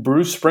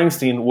 Bruce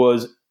Springsteen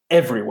was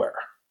everywhere.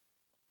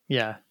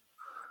 Yeah.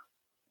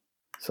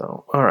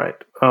 So, all right.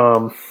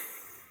 I'm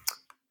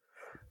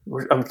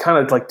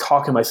kind of like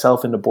talking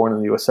myself into Born in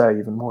the USA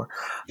even more.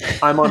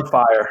 I'm on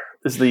Fire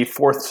is the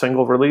 4th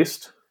single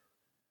released.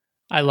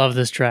 I love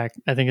this track.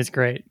 I think it's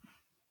great.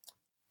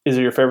 Is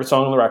it your favorite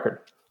song on the record?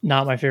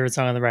 Not my favorite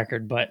song on the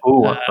record, but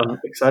I'm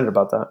excited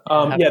about that.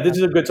 This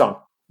is a good song.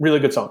 Really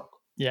good song.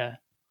 Yeah.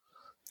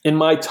 In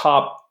my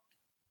top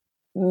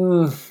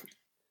 10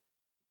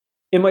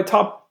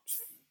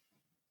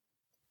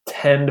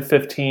 to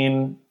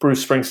 15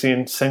 Bruce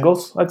Springsteen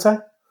singles, I'd say.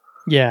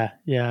 Yeah.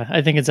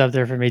 I think it's up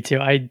there for me too.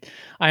 I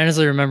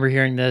honestly remember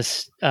hearing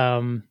this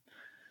when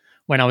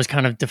I was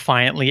kind of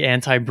defiantly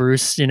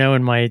anti-Bruce,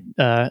 in my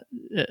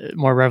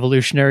more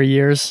revolutionary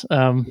years.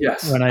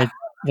 Yes. When I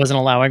wasn't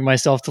allowing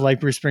myself to like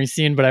Bruce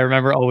Springsteen, but I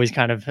remember always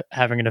kind of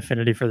having an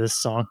affinity for this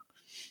song.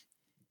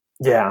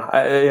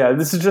 Yeah.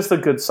 This is just a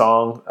good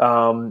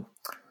song.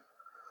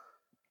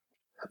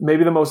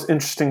 Maybe the most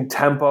interesting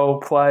tempo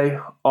play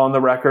on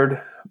the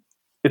record.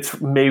 It's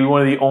maybe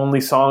one of the only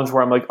songs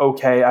where I'm like,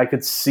 okay, I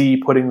could see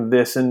putting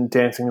this and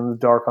Dancing in the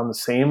Dark on the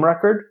same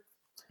record,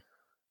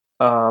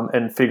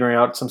 and figuring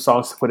out some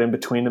songs to put in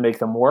between to make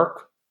them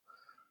work.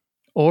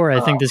 Or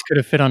I think this could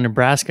have fit on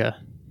Nebraska.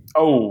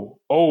 Oh,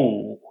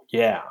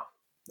 yeah.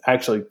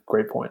 Actually,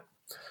 great point.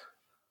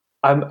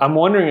 I'm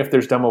wondering if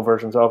there's demo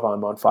versions of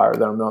I'm on Fire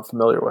that I'm not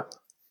familiar with.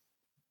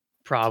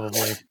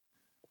 Probably.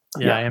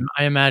 Yeah.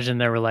 I imagine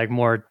there were like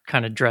more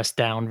kind of dressed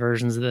down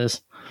versions of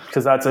this.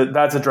 Because that's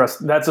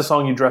a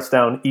song you dress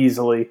down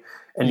easily,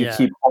 and you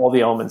keep all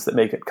the elements that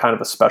make it kind of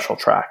a special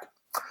track.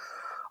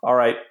 All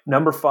right,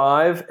 number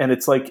 5, and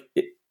it's like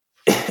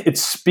it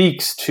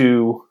speaks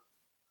to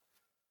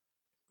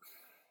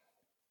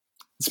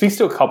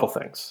a couple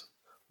things.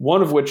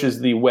 One of which is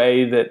the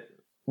way that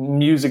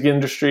music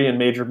industry and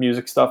major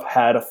music stuff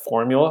had a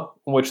formula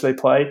in which they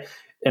play,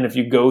 and if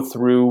you go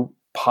through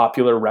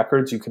popular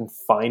records, you can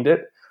find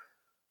it.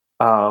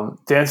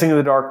 Dancing in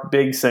the Dark,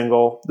 big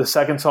single. The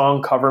second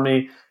song, Cover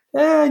Me,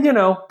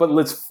 but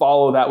let's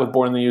follow that with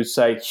Born in the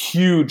USA,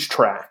 huge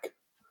track.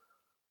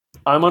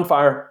 I'm on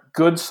Fire,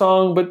 good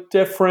song, but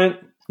different.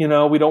 We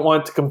don't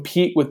want it to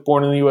compete with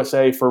Born in the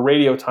USA for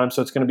radio time,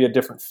 so it's going to be a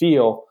different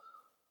feel.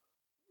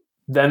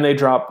 Then they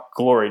drop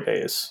Glory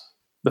Days.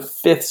 The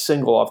 5th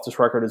single off this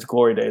record is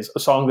Glory Days, a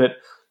song that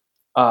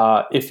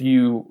if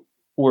you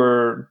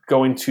were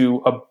going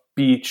to a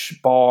beach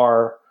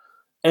bar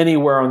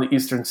anywhere on the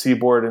Eastern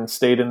Seaboard and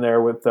stayed in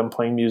there with them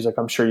playing music,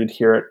 I'm sure you'd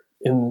hear it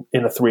in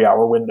a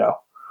 3-hour window.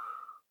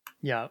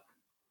 Yeah.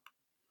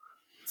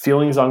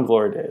 Feelings on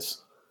Glory Days.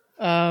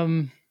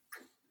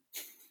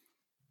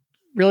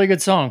 Really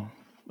good song.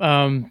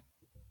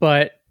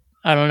 But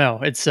I don't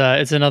know. It's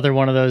another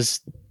one of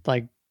those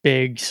like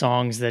big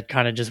songs that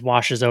kind of just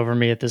washes over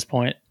me at this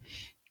point.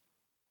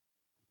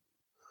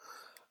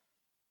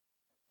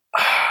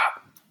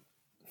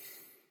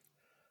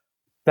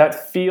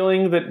 That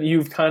feeling that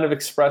you've kind of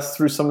expressed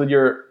through some of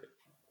your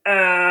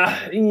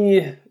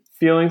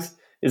feelings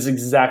is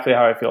exactly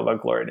how I feel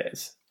about Glory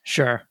Days.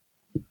 Sure.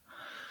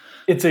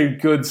 It's a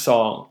good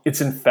song. It's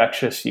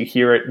infectious. You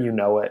hear it, you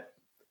know it.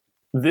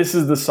 This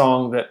is the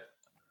song that,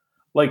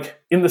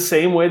 like, in the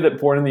same way that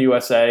Born in the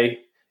USA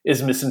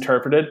is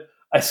misinterpreted,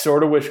 I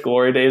sort of wish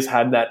Glory Days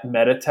had that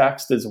meta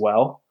text as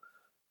well.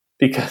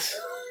 Because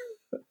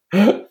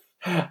and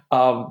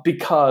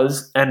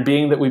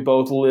being that we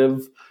both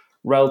live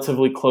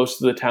relatively close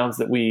to the towns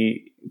that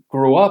we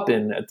grew up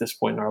in at this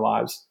point in our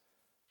lives,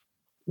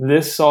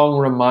 this song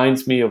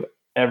reminds me of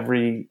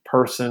every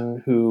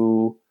person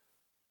who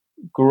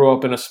grew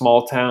up in a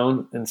small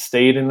town and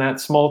stayed in that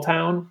small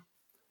town.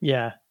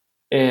 Yeah.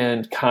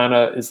 And kind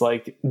of is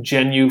like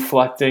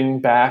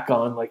genuflecting back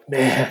on like,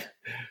 man,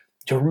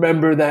 do you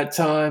remember that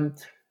time?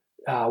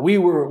 We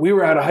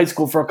were out of high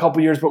school for a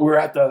couple years, but we were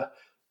at the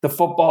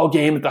football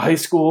game at the high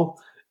school.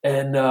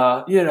 And,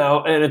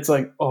 and it's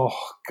like, oh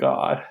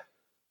God,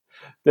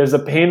 there's a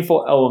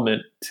painful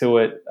element to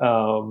it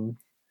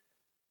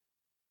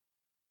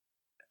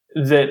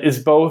that is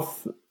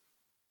both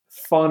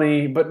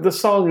funny, but the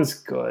song is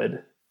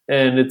good.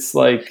 And it's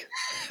like,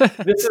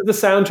 this is the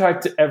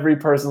soundtrack to every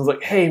person's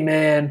like, hey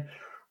man,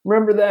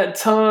 remember that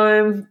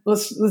time?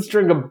 Let's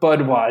drink a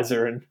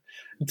Budweiser and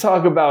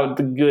talk about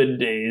the good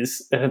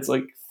days. And it's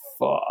like,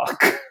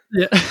 fuck.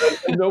 Yeah.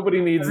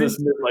 Nobody needs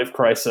this midlife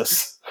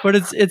crisis. But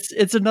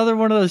it's another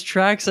one of those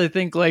tracks. I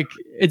think like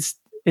it's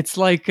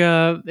like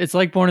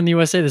Born in the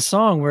USA, the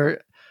song,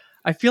 where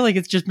I feel like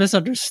it's just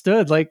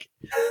misunderstood. Like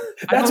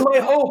that's my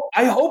hope.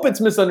 I hope it's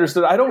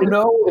misunderstood. I don't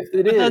know if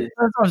it is. That's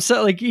what I'm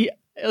saying.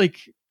 Like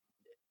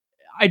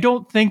I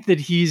don't think that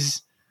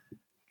he's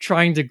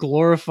trying to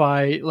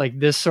glorify like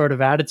this sort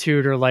of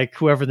attitude or like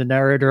whoever the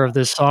narrator of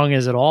this song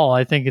is at all.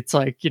 I think it's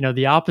like,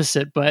 the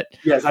opposite. But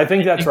yes, I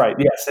think that's right.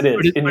 Yes, it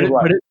is.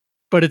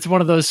 But it's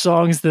one of those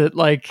songs that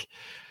like,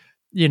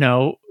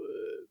 the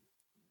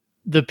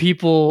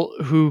people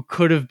who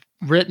could have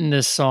written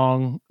this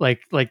song,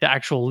 like the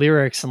actual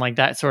lyrics and like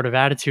that sort of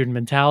attitude and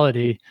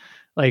mentality,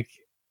 like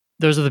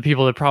those are the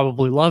people that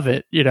probably love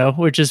it,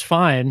 which is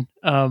fine.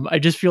 I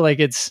just feel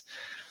like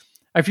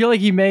I feel like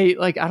he may,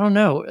 like, I don't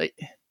know.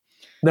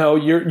 No,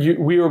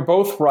 we were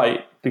both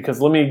right,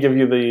 because let me give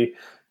you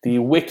the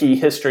wiki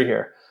history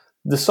here.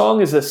 The song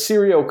is a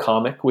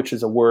serio-comic, which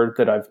is a word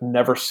that I've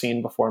never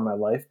seen before in my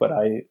life, but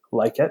I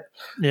like it.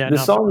 Yeah, the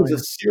song is a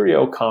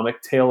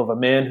serio-comic tale of a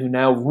man who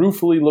now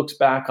ruefully looks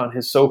back on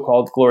his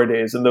so-called glory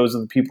days and those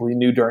of the people he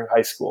knew during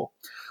high school.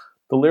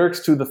 The lyrics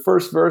to the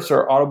first verse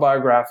are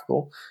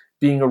autobiographical,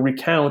 being a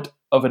recount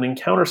of an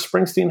encounter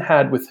Springsteen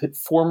had with his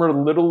former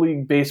Little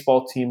League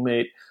baseball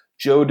teammate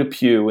Joe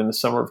DePew in the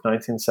summer of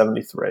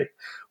 1973,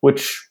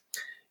 which,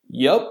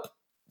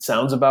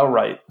 sounds about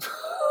right.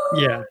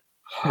 Yeah,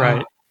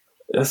 right.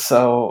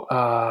 So,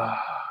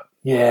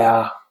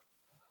 yeah.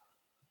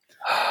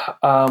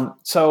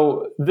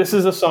 So this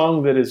is a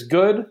song that is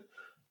good.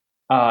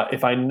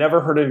 If I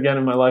never heard it again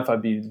in my life,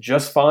 I'd be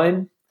just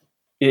fine.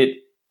 It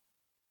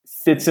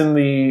fits in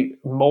the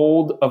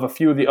mold of a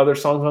few of the other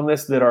songs on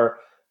this that are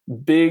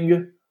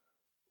big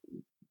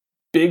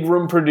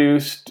room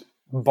produced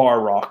bar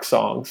rock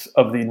songs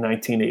of the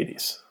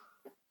 1980s.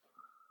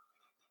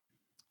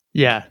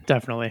 Yeah,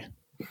 definitely.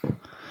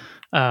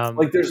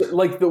 Like there's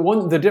like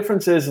the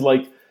difference is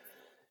like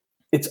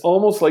it's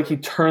almost like he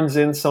turns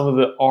in some of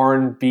the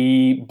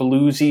R&B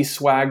bluesy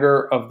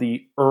swagger of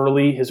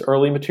his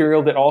early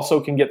material that also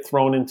can get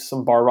thrown into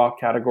some bar rock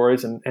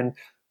categories and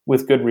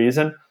with good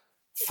reason,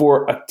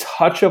 for a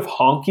touch of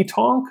honky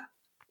tonk,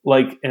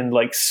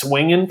 like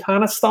swinging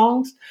kind of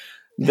songs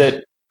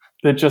that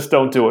just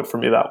don't do it for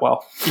me that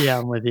well. Yeah,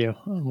 I'm with you.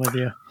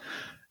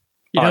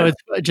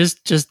 It's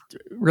just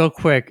real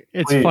quick.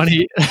 It's Please.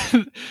 Funny.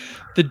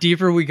 The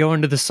deeper we go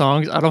into the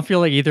songs, I don't feel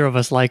like either of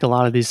us like a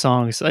lot of these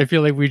songs. I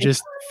feel like we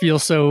just feel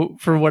so,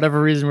 for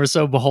whatever reason, we're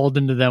so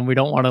beholden to them. We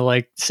don't want to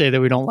like say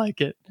that we don't like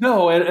it.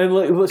 No,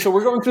 and so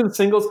we're going through the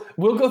singles.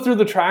 We'll go through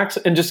the tracks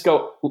and just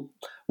go.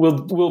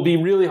 We'll be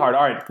really hard.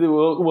 All right,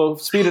 we'll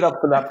speed it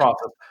up for that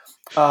process.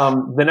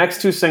 The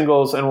next two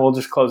singles, and we'll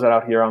just close it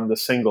out here on the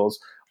singles.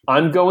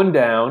 I'm Going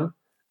Down,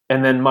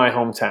 and then My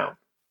Hometown.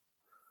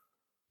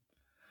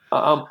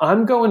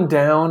 I'm Going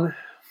Down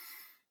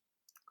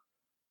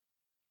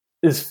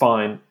is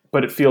fine,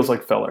 but it feels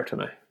like filler to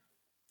me.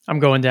 I'm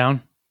Going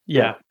Down.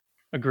 Yeah.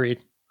 Agreed.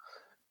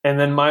 And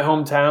then My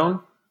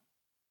Hometown.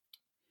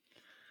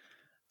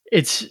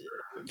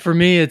 For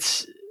me,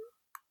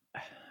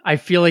 I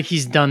feel like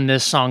he's done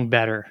this song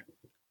better.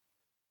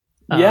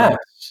 Yes.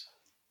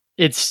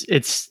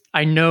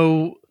 I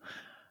know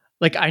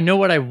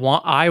what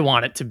I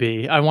want it to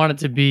be. I want it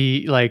to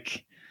be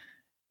like,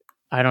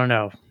 I don't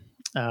know.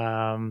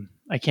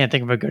 I can't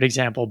think of a good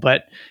example,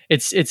 but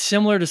it's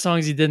similar to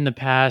songs he did in the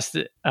past.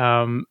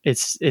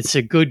 It's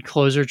a good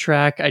closer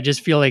track. I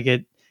just feel like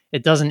it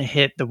doesn't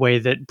hit the way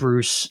that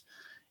Bruce,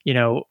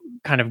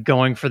 kind of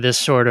going for this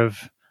sort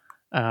of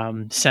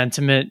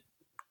sentiment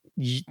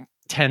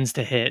tends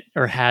to hit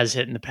or has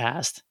hit in the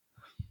past.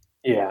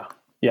 Yeah.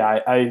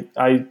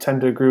 I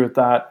tend to agree with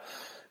that.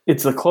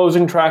 It's the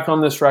closing track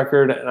on this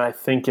record, and I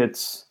think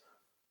it's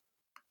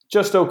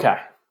just okay.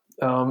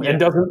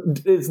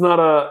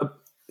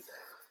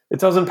 It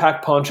doesn't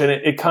pack punch, and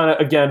it kind of,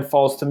 again,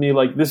 falls to me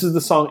like this is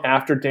the song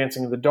after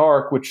Dancing in the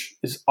Dark, which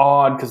is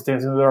odd because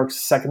Dancing in the Dark is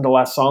the second to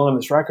last song on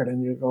this record,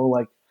 and you go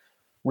like,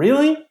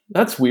 really?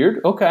 That's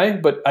weird. Okay,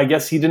 but I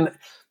guess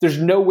there's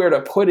nowhere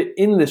to put it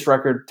in this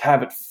record to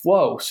have it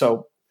flow.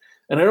 So,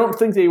 and I don't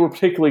think they were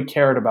particularly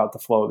cared about the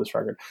flow of this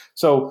record.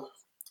 So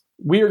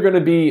we are going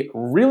to be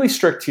really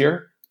strict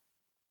here.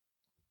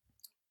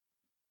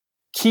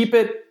 Keep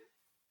it,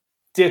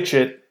 ditch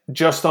it,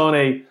 just on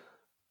a...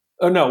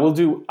 Oh, no, we'll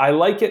do I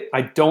like it,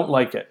 I don't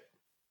like it.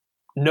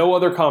 No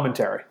other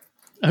commentary.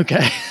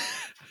 Okay.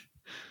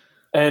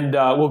 And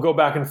we'll go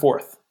back and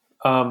forth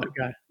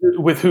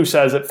with who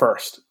says it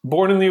first.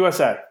 Born in the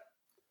USA.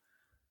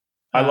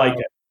 I like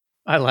it.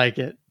 I like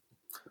it.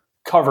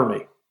 Cover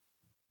Me.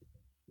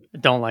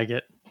 Don't like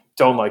it.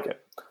 Don't like it.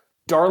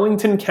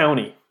 Darlington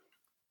County.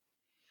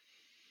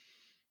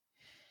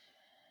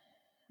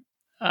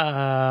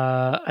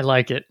 I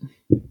like it.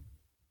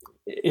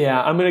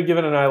 Yeah, I'm going to give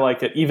it an I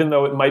like it, even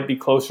though it might be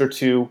closer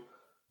to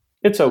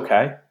it's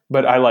okay,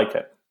 but I like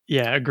it.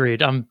 Yeah,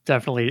 agreed. I'm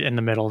definitely in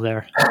the middle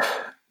there.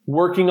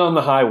 Working on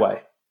the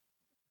Highway.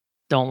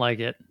 Don't like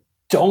it.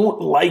 Don't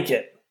like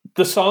it.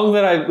 The song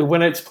that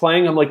when it's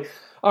playing, I'm like,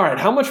 all right,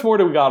 how much more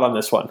do we got on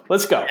this one?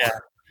 Let's go. Yeah.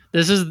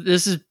 This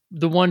is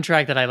the one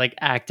track that I like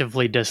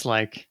actively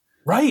dislike.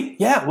 Right.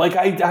 Yeah. Like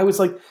I was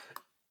like,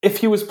 if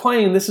he was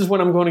playing, this is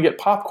when I'm going to get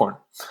popcorn.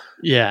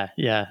 Yeah,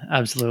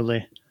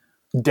 absolutely.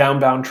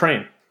 Downbound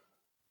Train.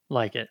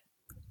 Like it.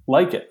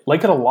 Like it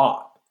a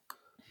lot.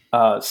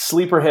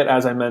 Sleeper hit,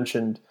 as I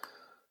mentioned.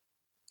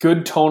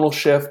 Good tonal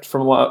shift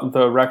from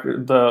the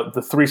record,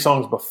 the three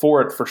songs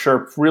before it for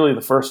sure. Really,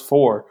 the first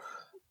four.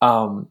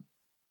 I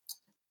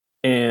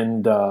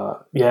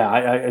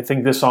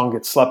think this song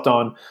gets slept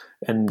on,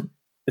 and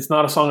it's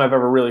not a song I've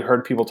ever really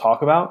heard people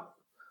talk about,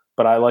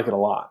 but I like it a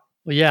lot.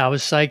 Well, yeah, I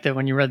was psyched that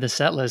when you read the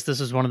set list, this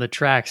was one of the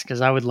tracks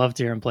because I would love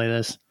to hear him play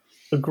this.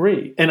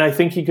 Agree. And I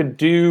think he could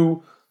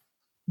do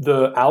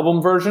the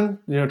album version,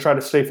 try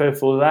to stay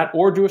faithful to that,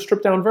 or do a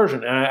stripped down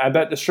version. And I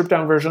bet the stripped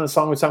down version of the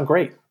song would sound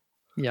great.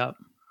 Yep.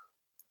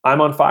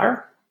 I'm on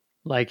Fire.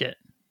 Like it.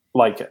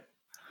 Like it.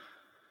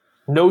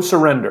 No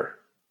Surrender.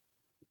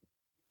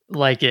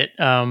 Like it.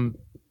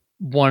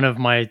 One of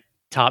my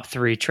top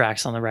 3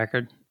 tracks on the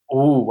record.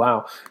 Oh,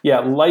 wow. Yeah,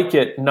 Like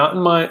It. Not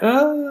in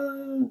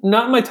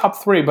my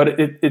top 3, but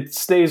it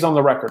stays on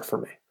the record for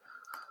me.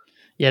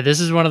 Yeah, this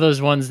is one of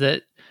those ones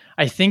that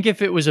I think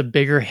if it was a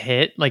bigger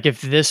hit, like if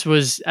this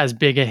was as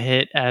big a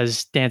hit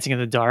as Dancing in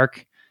the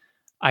Dark,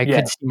 I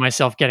could see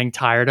myself getting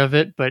tired of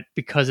it. But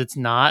because it's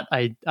not,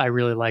 I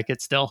really like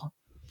it still.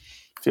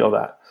 Feel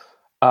that.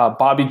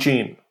 Bobby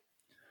Jean.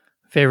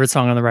 Favorite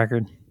song on the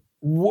record.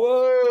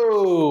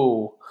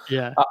 Whoa.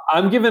 Yeah.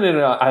 I'm giving it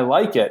I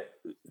like it.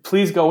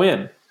 Please go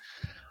in.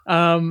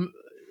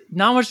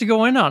 Not much to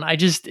go in on.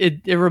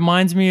 It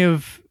reminds me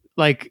of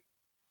like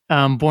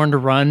Born to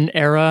Run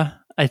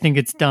era. I think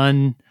it's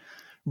done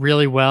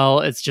really well.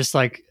 It's just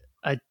like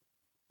a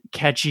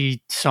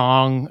catchy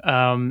song.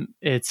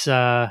 It's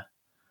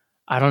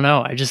I don't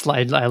know.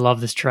 I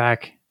love this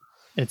track.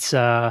 It's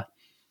I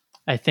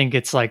think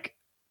it's like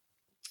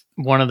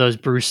one of those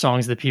Bruce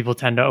songs that people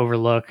tend to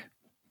overlook,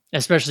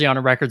 especially on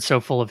a record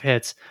so full of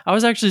hits. I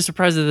was actually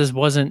surprised that this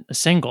wasn't a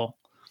single.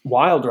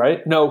 Wild,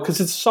 right? No, because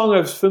it's a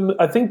song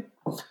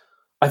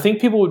I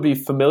think people would be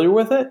familiar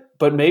with it,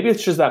 but maybe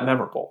it's just that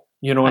memorable.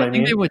 You know what I mean? I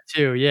think they would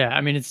too. Yeah,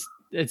 I mean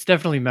it's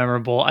definitely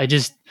memorable.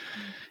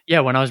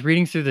 When I was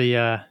reading through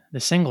the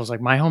singles,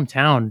 like My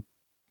Hometown,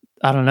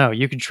 I don't know,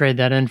 you could trade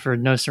that in for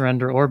No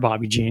Surrender or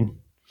Bobby Jean.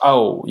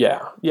 Oh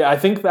yeah, yeah. I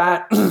think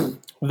that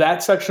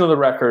that section of the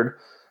record,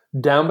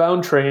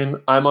 Downbound Train,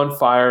 I'm on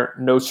Fire,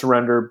 No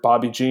Surrender,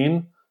 Bobby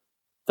Jean,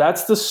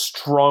 that's the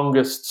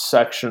strongest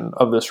section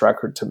of this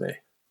record to me.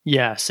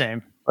 Yeah,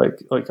 same.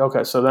 Like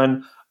okay, so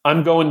then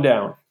I'm going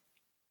down.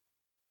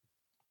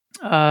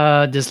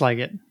 Dislike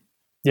it.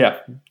 Yeah,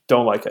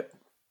 don't like it.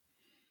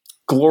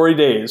 Glory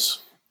Days.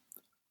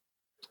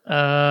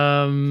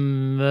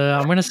 I'm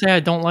gonna say I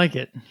don't like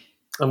it.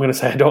 I'm gonna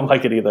say I don't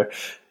like it either.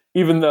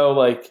 Even though,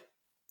 like,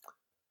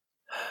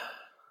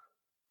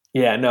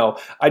 yeah, no,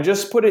 I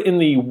just put it in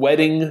the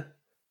wedding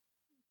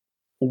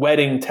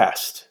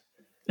test.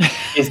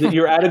 Is that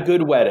you're at a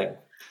good wedding,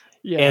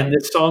 and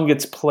this song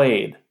gets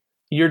played.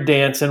 You're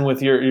dancing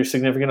with your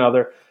significant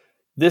other.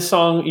 This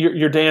song,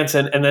 you're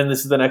dancing, and then this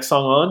is the next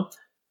song on.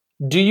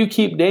 Do you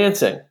keep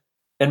dancing?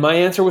 And my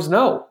answer was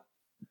no.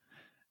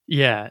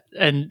 Yeah,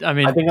 and I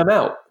mean, I think I'm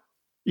out.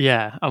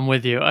 Yeah, I'm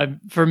with you.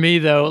 For me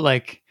though,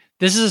 like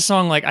this is a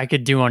song like I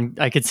could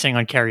sing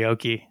on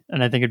karaoke,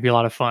 and I think it'd be a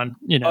lot of fun.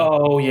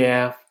 Oh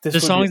yeah, the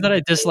songs that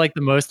I dislike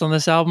the most on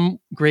this album,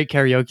 great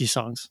karaoke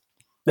songs.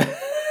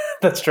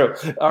 That's true.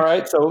 All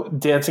right, so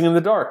Dancing in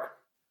the Dark.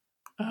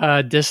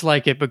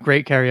 Dislike it, but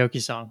great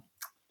karaoke song.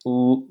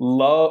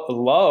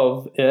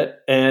 Love it,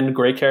 and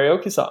great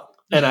karaoke song.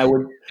 And I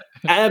would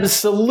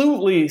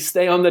absolutely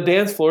stay on the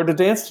dance floor to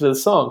dance to the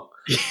song.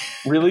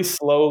 Really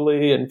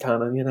slowly and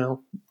kind of,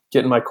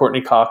 getting my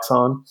Courtney Cox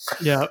on.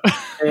 Yeah.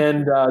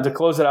 And to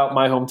close it out,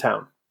 My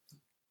Hometown.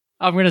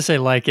 I'm going to say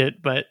like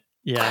it, but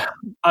yeah.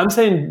 I'm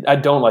saying I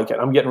don't like it.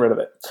 I'm getting rid of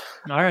it.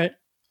 All right.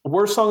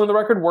 Worst song on the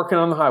record, Working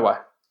on the Highway.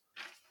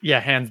 Yeah,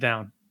 hands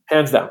down.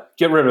 Hands down.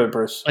 Get rid of it,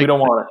 Bruce. We don't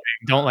want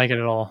it. Don't like it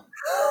at all.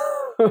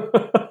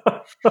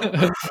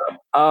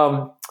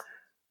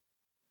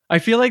 I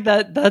feel like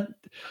that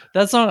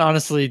song,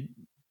 honestly,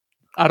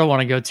 I don't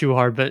want to go too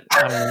hard, but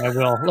I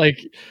will. Like,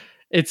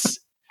 it's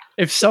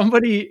if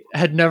somebody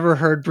had never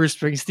heard Bruce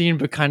Springsteen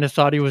but kind of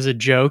thought he was a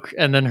joke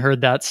and then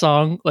heard that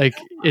song, like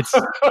it's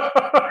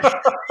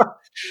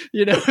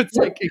it's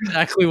like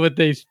exactly what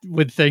they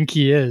would think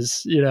he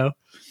is. Yeah,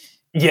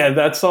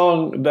 that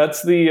song.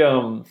 That's the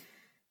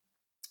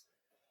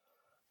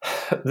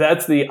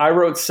I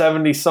wrote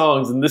 70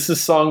 songs and this is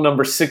song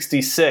number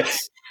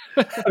 66.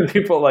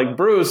 People are like,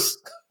 Bruce,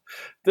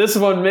 this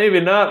one maybe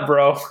not,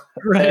 bro.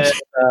 Right.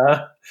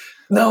 And,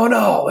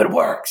 no, it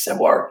works. It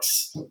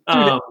works.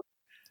 Dude,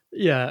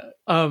 Yeah.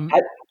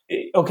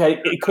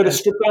 Okay, could a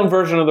stripped down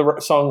version of the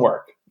song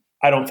work?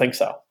 I don't think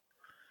so.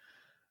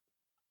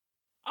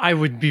 I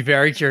would be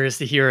very curious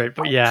to hear it,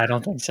 but yeah, I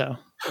don't think so.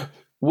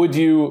 Would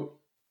you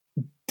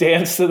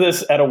dance to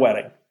this at a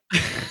wedding?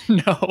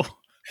 No.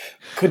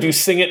 Could you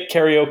sing it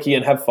karaoke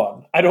and have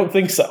fun? I don't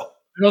think so.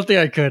 I don't think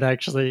I could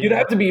actually. You'd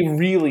have to be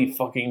really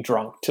fucking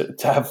drunk to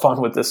have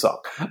fun with this song.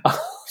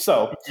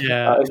 So,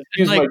 yeah.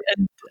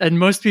 And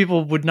most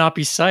people would not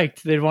be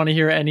psyched. They'd want to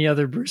hear any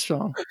other Bruce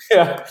song.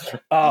 Yeah.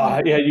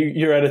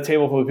 You're at a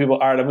table full of people.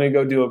 All right, I'm going to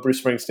go do a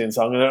Bruce Springsteen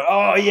song. And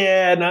oh,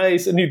 yeah,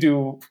 nice. And you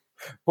do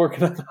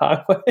Working on the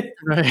Highway.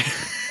 Right.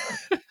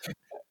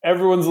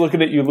 Everyone's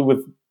looking at you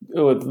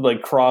with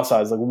like cross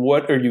eyes. Like,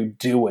 what are you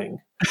doing?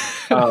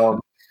 All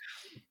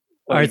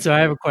right, so I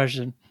have a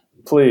question.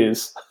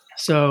 Please.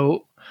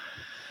 So,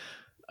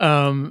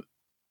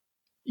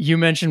 you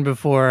mentioned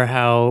before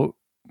how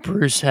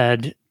Bruce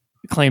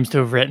claims to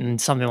have written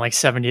something like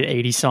 70 to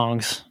 80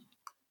 songs.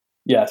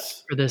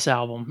 Yes. For this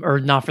album,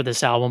 or not for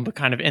this album, but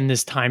kind of in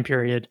this time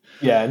period.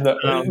 Yeah,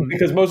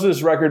 because most of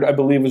this record, I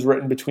believe, was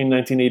written between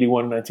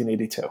 1981 and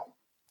 1982.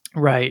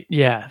 Right.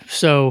 Yeah.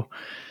 So,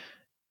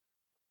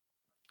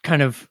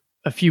 kind of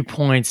a few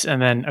points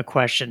and then a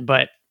question.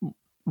 But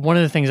one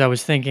of the things I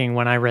was thinking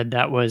when I read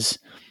that was,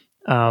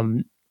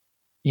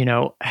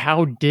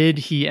 how did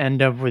he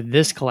end up with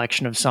this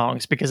collection of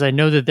songs? Because I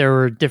know that there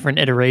were different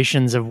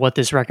iterations of what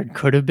this record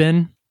could have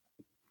been.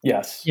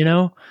 Yes.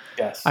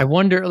 Yes. I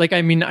wonder,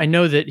 I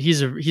know that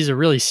he's a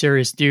really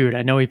serious dude.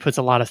 I know he puts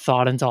a lot of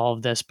thought into all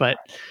of this, but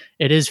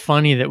it is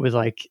funny that with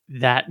like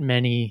that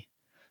many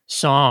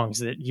songs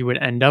that you would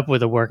end up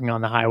with a Working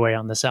on the Highway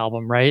on this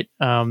album, right?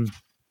 So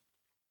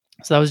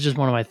that was just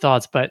one of my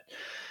thoughts. But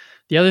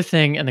the other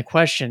thing and the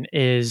question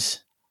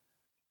is,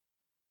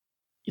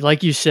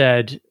 like you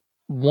said,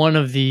 one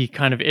of the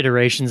kind of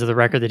iterations of the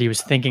record that he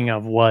was thinking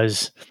of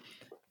was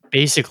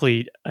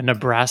basically a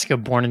Nebraska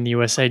Born in the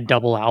USA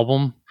double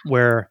album,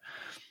 where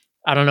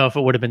I don't know if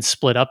it would have been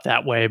split up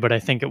that way, but I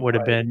think it would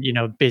have been,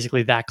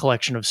 basically that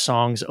collection of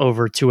songs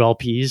over 2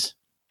 LPs.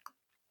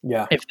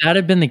 Yeah. If that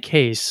had been the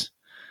case,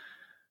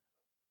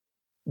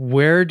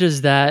 where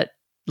does that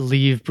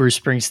leave Bruce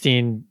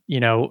Springsteen,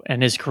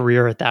 and his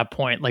career at that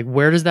point? Like,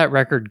 where does that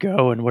record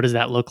go and what does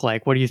that look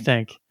like? What do you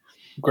think?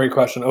 Great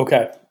question.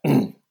 Okay.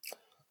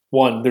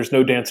 1, there's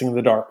no Dancing in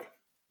the Dark.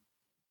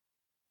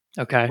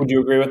 Okay. Would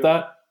you agree with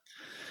that?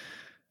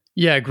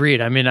 Yeah,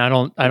 agreed. I mean, I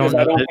don't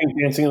think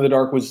Dancing in the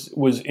Dark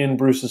was in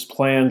Bruce's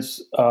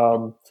plans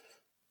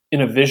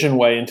in a vision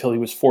way until he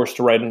was forced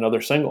to write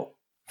another single.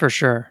 For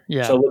sure.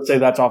 Yeah. So let's say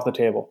that's off the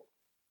table.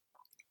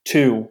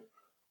 2,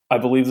 I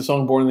believe the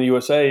song Born in the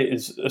USA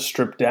is a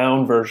stripped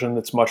down version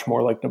that's much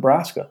more like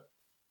Nebraska.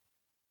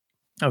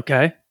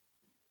 Okay.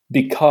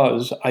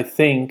 Because I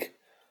think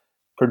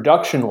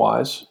production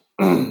wise,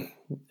 and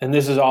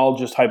this is all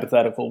just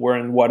hypothetical, we're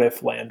in what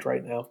if land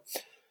right now.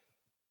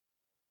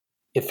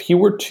 If he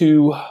were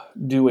to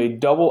do a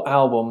double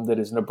album that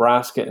is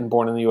Nebraska and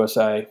Born in the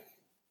USA,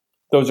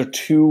 those are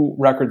 2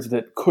 records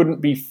that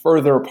couldn't be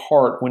further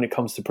apart when it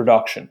comes to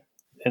production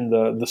and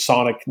the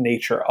sonic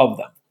nature of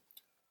them.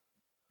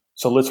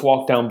 So let's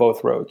walk down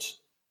both roads.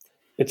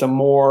 It's a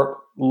more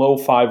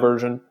lo-fi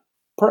version,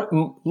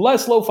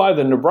 less lo-fi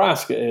than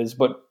Nebraska is,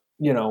 but,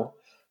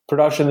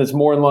 production that's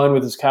more in line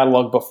with his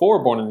catalog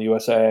before Born in the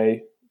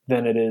USA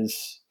than it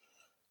is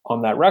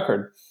on that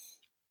record.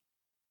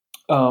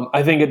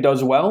 I think it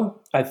does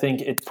well. I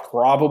think it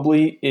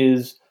probably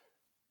is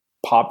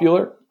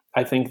popular.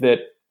 I think that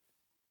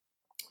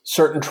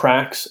certain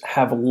tracks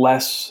have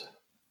less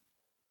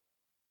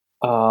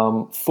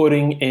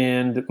footing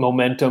and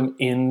momentum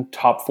in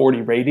top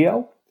 40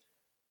 radio,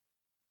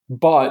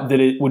 but that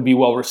it would be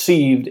well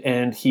received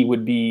and he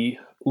would be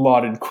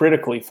lauded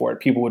critically for it.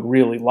 People would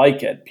really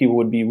like it. People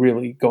would be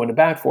really going to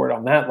bat for it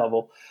on that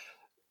level.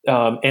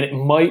 And it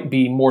might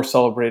be more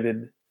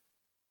celebrated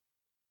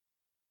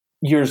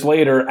years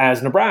later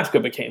as Nebraska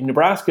became.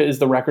 Nebraska is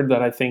the record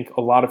that I think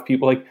a lot of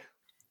people like.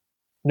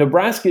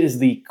 Nebraska is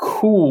the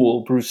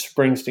cool Bruce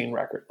Springsteen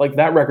record. Like,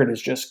 that record is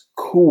just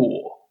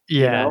cool.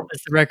 Yeah,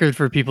 it's the record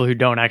for people who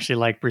don't actually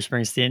like Bruce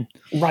Springsteen.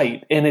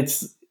 Right. And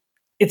it's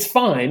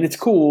fine. It's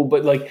cool.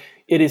 But like,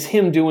 it is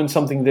him doing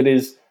something that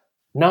is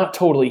not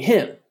totally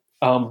him.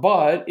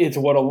 But it's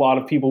what a lot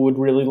of people would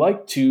really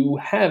like to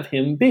have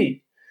him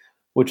be,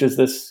 which is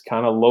this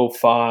kind of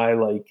lo-fi,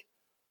 like,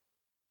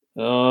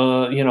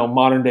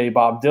 modern day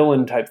Bob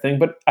Dylan type thing.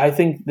 But I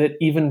think that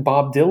even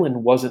Bob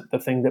Dylan wasn't the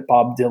thing that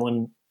Bob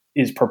Dylan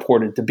is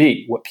purported to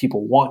be, what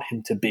people want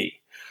him to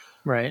be.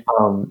 Right.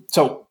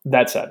 So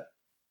that said,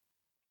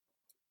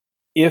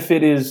 if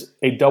it is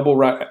a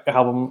double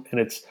album and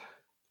its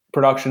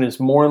production is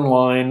more in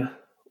line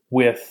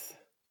with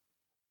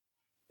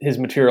his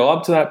material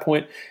up to that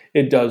point,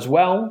 it does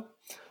well.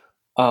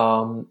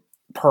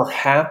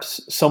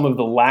 Perhaps some of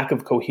the lack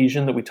of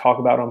cohesion that we talk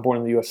about on Born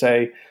in the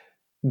USA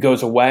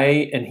goes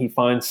away and he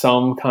finds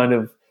some kind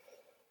of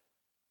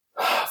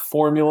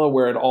formula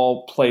where it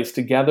all plays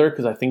together,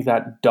 because I think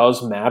that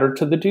does matter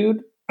to the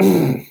dude.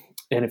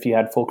 And if he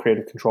had full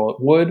creative control, it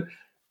would.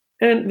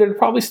 And there'd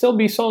probably still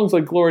be songs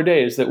like Glory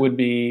Days that would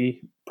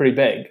be pretty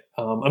big.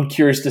 I'm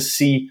curious to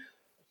see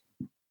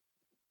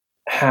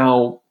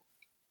how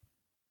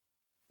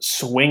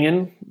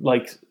swinging,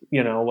 like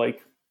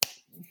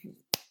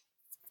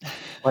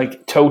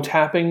toe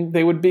tapping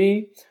they would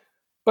be.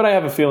 But I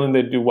have a feeling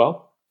they'd do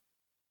well.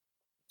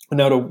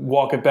 Now to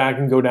walk it back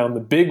and go down the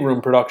big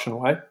room production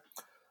way,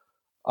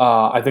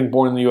 I think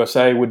Born in the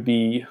USA would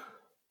be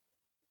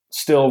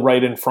still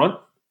right in front.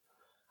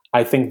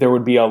 I think there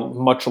would be a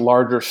much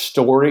larger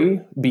story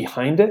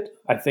behind it.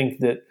 I think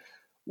that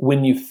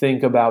when you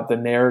think about the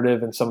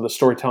narrative and some of the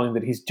storytelling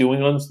that he's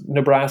doing on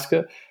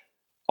Nebraska,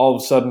 all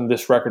of a sudden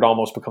this record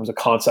almost becomes a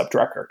concept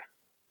record.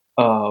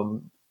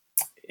 And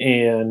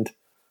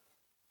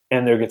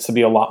there gets to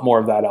be a lot more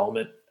of that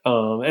element.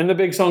 And the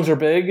big songs are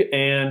big,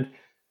 and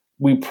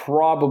we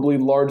probably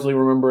largely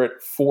remember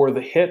it for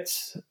the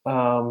hits.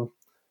 But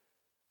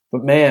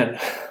man,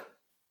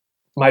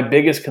 my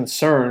biggest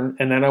concern,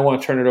 and then I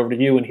want to turn it over to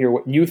you and hear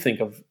what you think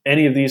of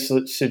any of these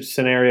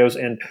scenarios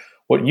and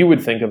what you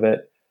would think of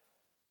it.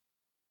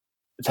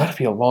 That'd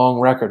be a long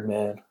record,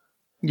 man.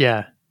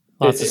 Yeah.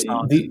 Lots of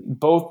songs.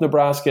 Both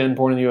Nebraska and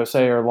Born in the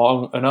USA are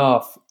long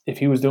enough. If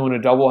he was doing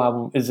a double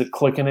album, is it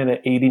clicking in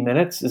at 80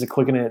 minutes? Is it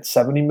clicking in at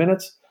 70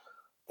 minutes?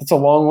 It's a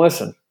long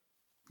listen.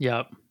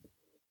 Yep. All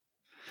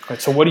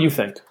right, so what do you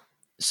think?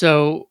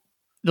 So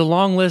the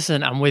long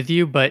listen, I'm with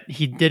you, but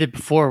he did it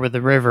before with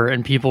The River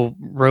and people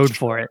rode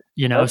for it,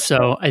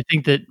 So I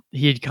think that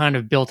he had kind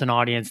of built an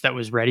audience that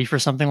was ready for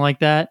something like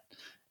that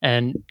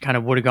and kind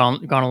of would have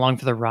gone along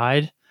for the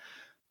ride.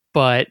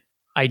 But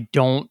I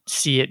don't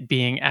see it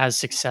being as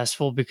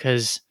successful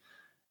because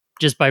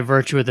just by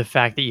virtue of the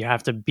fact that you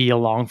have to be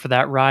along for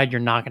that ride,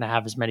 you're not going to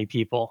have as many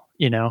people,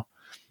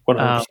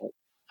 100%.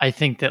 I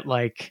think that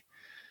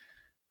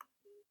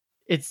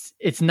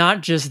it's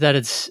not just that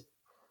it's,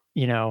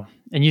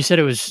 and you said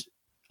it was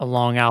a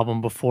long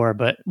album before,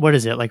 but what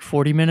is it, like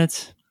 40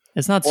 minutes?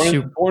 It's not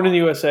super. Born in the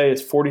USA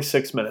is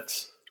 46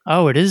 minutes.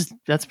 Oh, it is.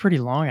 That's pretty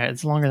long.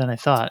 It's longer than I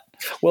thought.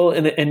 Well,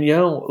 and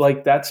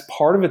that's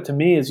part of it to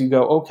me is you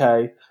go,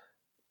 okay,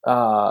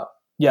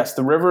 yes,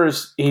 The River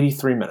is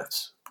 83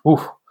 minutes.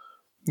 Oof.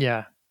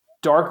 Yeah.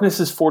 Darkness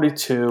is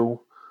 42.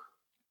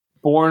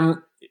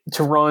 Born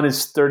to Run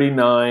is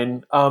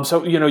 39.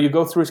 So, you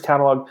go through his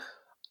catalog.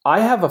 I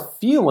have a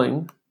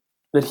feeling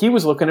that he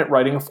was looking at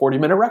writing a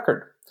 40-minute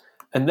record.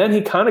 And then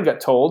he kind of got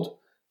told,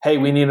 hey,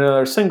 we need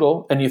another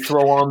single. And you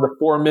throw on the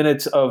 4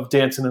 minutes of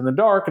Dancing in the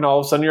Dark, and all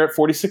of a sudden you're at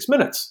 46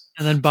 minutes.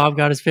 And then Bob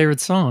got his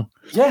favorite song.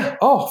 Yeah.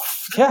 Oh,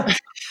 yeah.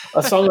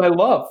 A song I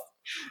love.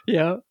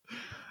 Yeah.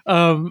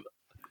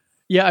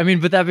 Yeah, I mean,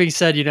 but that being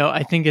said,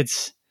 I think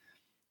it's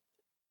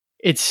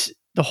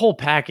the whole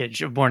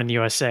package of Born in the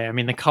USA. I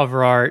mean, the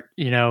cover art,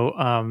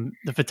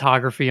 the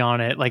photography on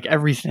it, like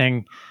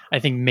everything, I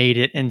think made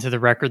it into the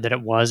record that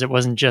it was. It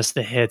wasn't just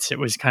the hits; it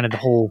was kind of the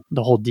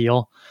whole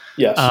deal.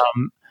 Yes.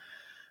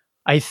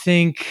 I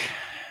think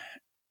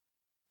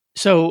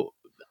so.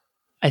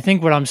 I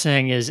think what I'm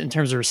saying is, in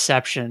terms of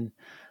reception,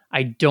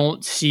 I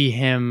don't see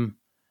him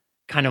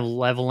kind of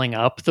leveling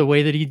up the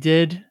way that he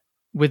did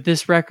with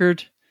this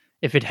record.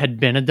 If it had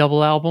been a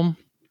double album,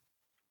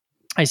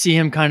 I see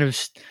him kind of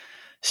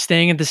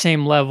staying at the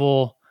same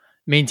level,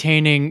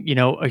 maintaining,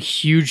 a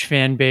huge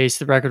fan base.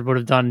 The record would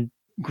have done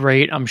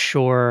great, I'm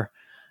sure.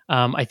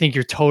 I think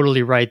you're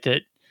totally right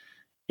that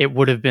it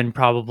would have been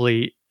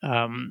probably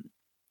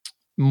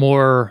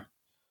more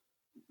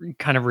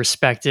kind of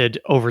respected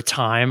over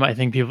time. I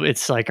think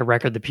it's like a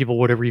record that people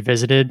would have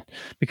revisited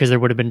because there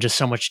would have been just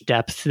so much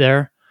depth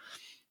there.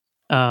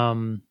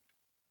 But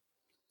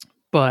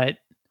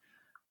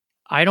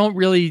I don't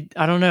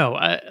know.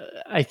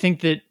 I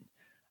think that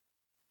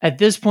at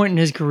this point in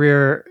his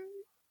career,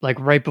 like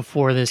right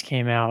before this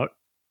came out,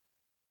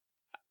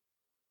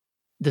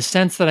 the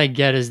sense that I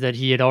get is that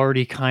he had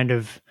already kind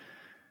of,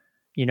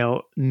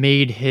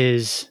 made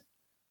his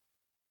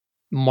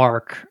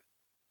mark,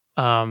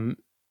 and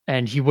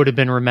he would have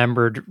been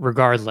remembered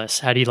regardless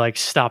had he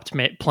stopped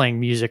playing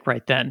music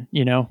right then,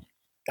 I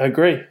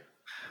agree.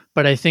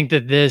 But I think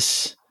that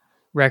this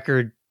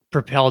record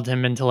propelled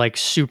him into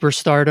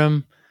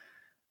superstardom.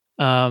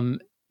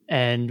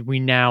 And we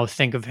now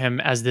think of him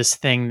as this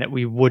thing that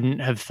we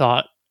wouldn't have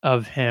thought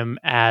of him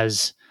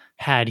as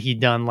had he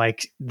done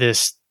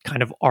this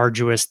kind of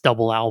arduous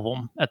double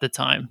album at the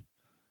time.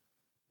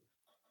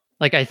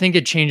 I think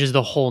it changes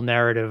the whole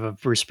narrative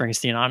of Bruce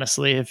Springsteen,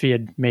 honestly, if he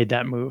had made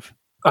that move.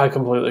 I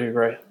completely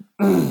agree.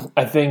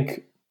 I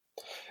think,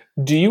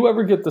 do you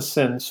ever get the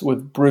sense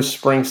with Bruce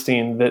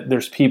Springsteen that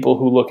there's people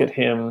who look at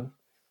him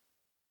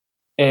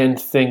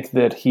and think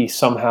that he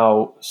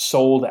somehow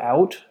sold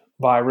out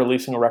by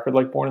releasing a record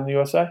like Born in the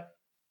USA?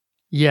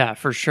 Yeah,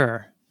 for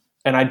sure.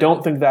 And I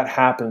don't think that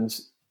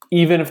happens,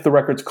 even if the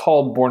record's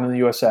called Born in the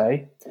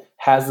USA,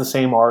 has the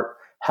same art,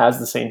 has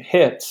the same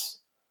hits,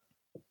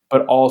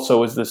 but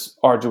also is this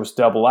arduous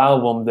double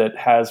album that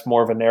has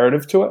more of a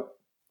narrative to it.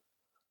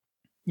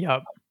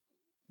 Yep.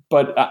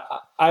 But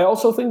I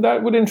also think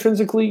that would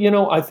intrinsically,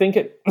 I think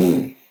it...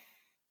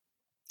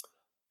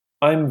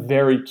 I'm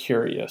very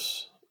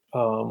curious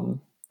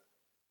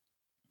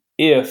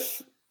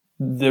if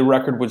the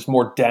record was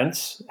more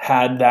dense,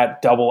 had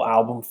that double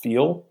album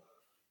feel.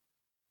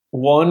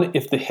 One,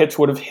 if the hits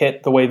would have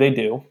hit the way they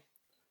do.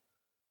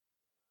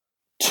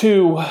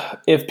 Two,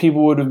 if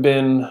people would have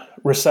been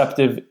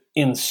receptive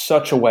in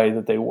such a way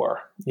that they were.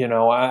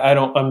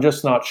 I'm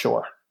just not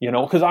sure,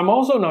 because I'm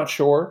also not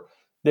sure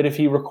that if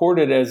he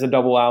recorded it as a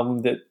double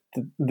album that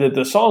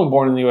the song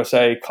Born in the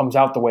USA comes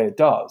out the way it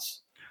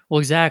does. Well,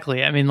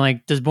 exactly. I mean,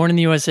 like, does Born in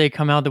the USA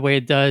come out the way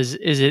it does?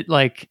 Is it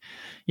like,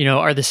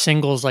 are the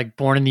singles like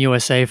Born in the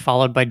USA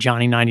followed by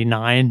Johnny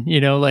 99?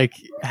 Right.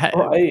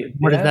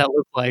 What does that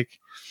look like?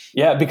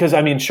 Yeah, because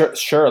I mean,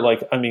 sure.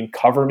 Like, I mean,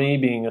 Cover Me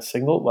being a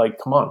single, like,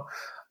 come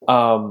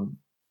on.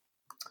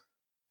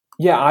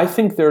 Yeah, I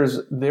think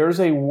there's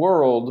a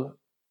world.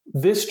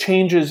 This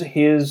changes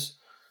his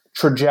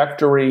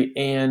trajectory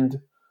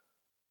and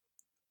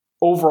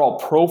overall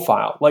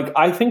profile. Like,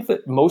 I think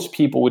that most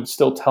people would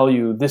still tell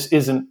you this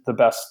isn't the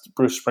best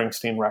Bruce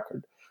Springsteen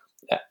record.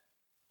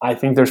 I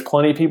think there's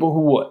plenty of people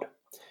who would.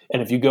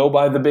 And if you go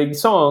by the big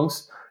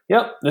songs,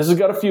 yep, this has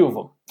got a few of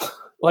them.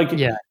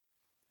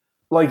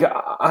 All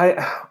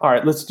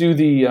right, let's do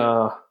the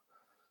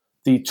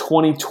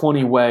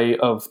 2020 way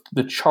of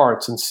the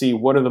charts and see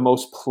what are the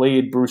most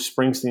played Bruce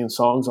Springsteen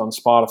songs on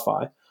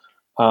Spotify.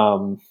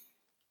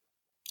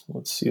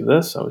 Let's see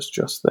this. I was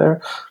just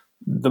there.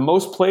 The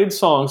most played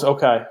songs.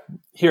 Okay,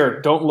 here,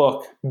 don't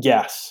look.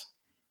 Guess.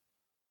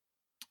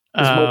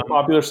 His most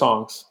popular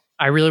songs.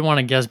 I really want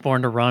to guess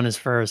Born to Run is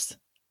first.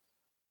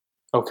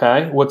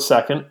 Okay, what's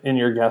second in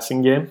your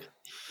guessing game?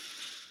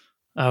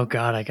 Oh,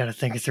 God, I got to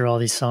think through all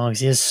these songs.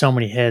 He has so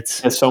many hits.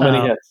 He has so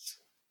many hits.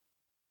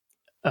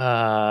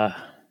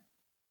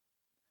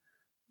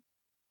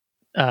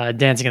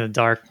 Dancing in the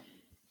Dark.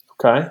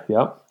 Okay,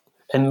 yep.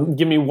 And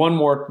give me one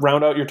more.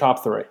 Round out your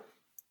top three.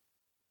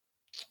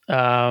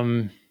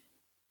 I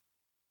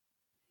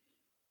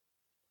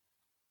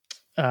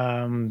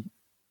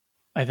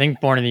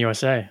think Born in the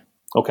USA.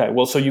 Okay,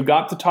 well, so you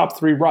got the top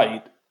three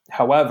right.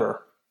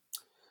 However,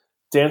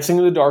 Dancing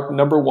in the Dark,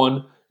 number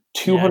one,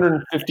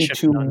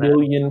 252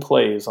 million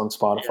plays on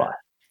Spotify.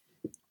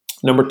 Yeah.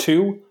 Number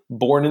two,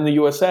 Born in the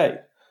USA,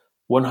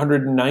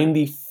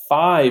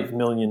 195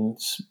 million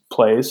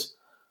plays.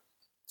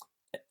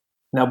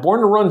 Now,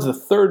 Born to Run's the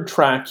third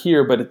track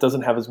here, but it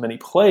doesn't have as many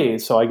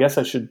plays, so I guess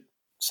I should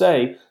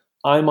say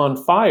I'm on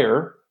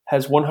Fire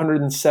has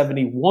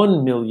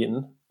 171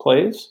 million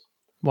plays.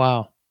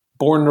 Wow.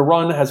 Born to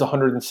Run has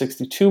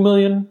 162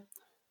 million.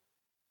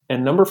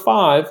 And number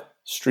five,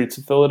 Streets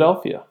of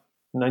Philadelphia,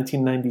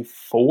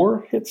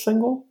 1994 hit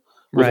single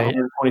with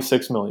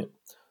 126 million.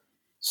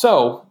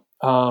 So,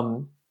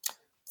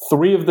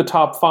 three of the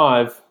top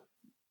five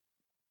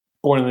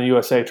Born in the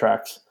USA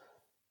tracks.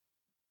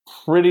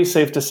 Pretty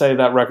safe to say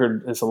that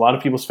record is a lot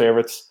of people's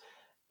favorites,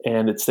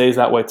 and it stays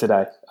that way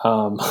today.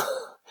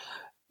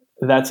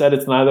 That said,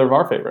 it's neither of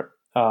our favorite.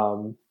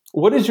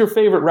 What is your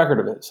favorite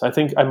record of his? I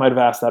think I might have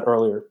asked that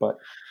earlier, but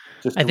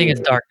I think it's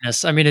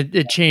Darkness. I mean,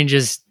 it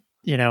changes,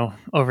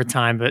 over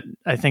time, but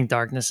I think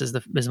Darkness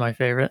is my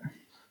favorite.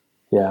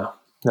 Yeah.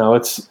 No,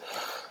 it's.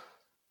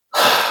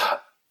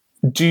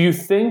 Do you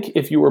think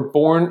if you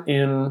lived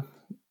in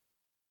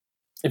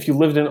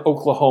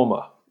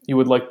Oklahoma, you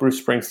would like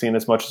Bruce Springsteen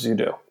as much as you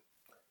do?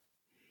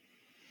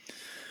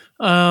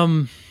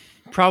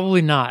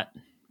 Probably not,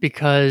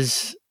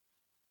 because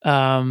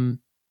I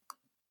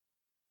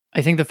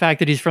think the fact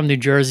that he's from New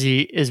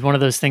Jersey is one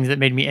of those things that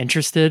made me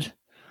interested.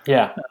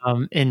 Yeah.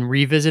 In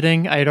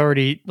revisiting, I had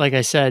already, like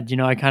I said,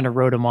 I kind of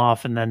wrote him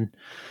off and then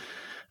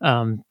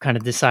kind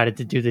of decided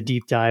to do the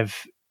deep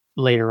dive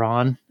later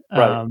on.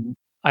 Right.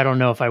 I don't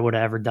know if I would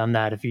have ever done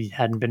that if he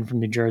hadn't been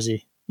from New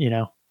Jersey,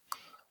 I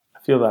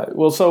feel that.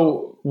 Well,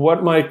 so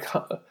what I've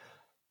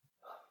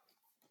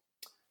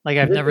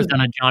never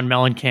done a John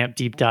Mellencamp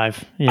deep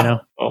dive,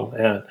 Oh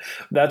man.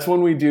 That's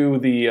when we do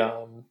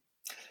the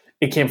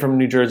It Came From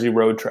New Jersey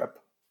road trip.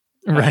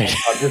 Right.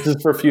 This is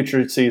for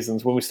future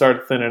seasons when we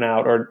start thinning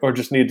out or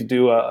just need to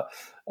do a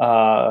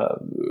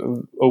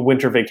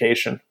winter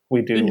vacation.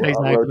 We do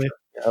exactly. Road trip.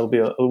 It'll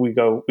be we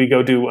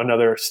go do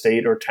another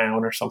state or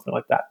town or something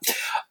like that.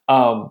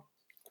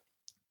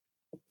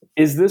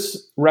 Is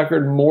this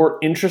record more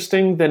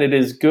interesting than it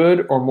is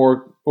good,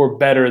 or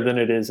better than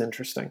it is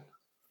interesting?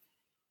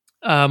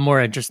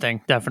 More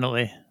interesting,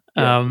 definitely.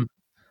 Yeah.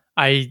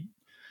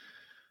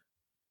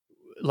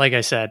 Like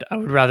I said, I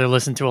would rather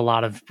listen to a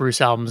lot of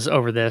Bruce albums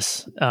over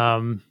this.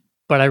 But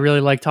I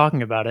really like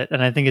talking about it.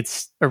 And I think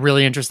it's a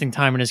really interesting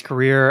time in his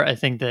career. I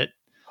think that,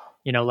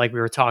 like we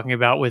were talking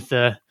about with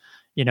the,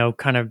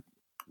 kind of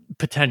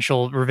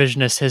potential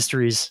revisionist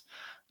histories,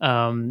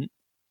 there's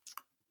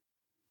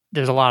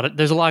a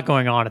lot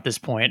going on at this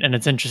point. And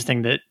it's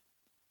interesting that,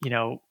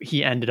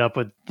 he ended up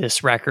with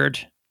this record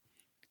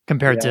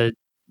compared to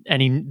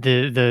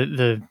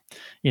the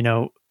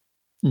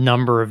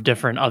number of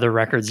different other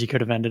records he could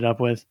have ended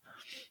up with.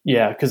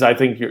 Yeah, because I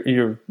think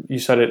you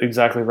said it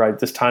exactly right.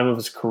 This time of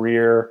his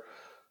career,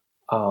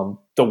 the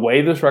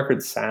way this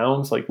record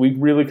sounds, like we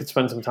really could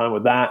spend some time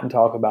with that and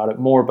talk about it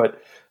more.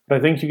 But But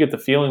I think you get the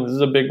feeling this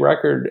is a big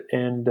record,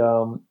 and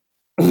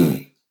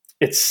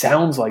it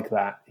sounds like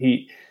that.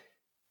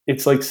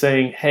 It's like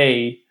saying,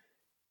 "Hey,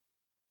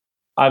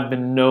 I've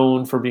been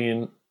known for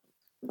being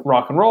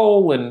rock and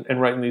roll and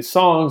writing these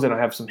songs, and I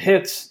have some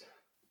hits,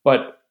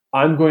 but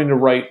I'm going to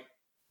write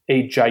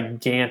a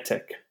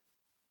gigantic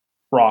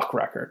rock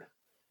record."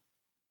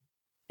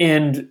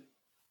 And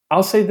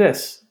I'll say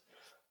this,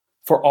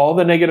 for all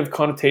the negative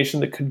connotation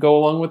that could go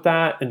along with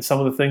that, and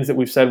some of the things that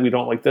we've said, we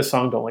don't like this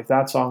song, don't like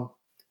that song,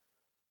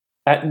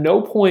 at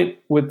no point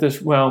with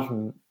this,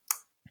 well,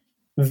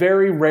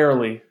 very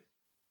rarely,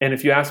 and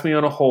if you ask me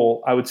on a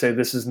whole, I would say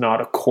this is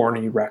not a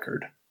corny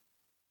record.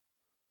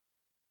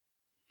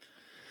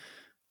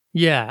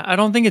 Yeah, I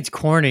don't think it's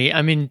corny.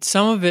 I mean,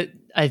 some of it,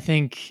 I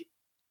think,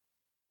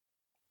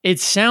 it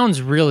sounds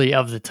really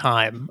of the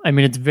time. I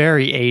mean, it's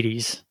very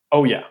 80s.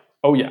 Oh yeah.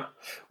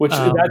 Which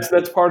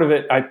that's part of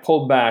it. I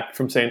pulled back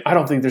from saying I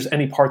don't think there's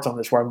any parts on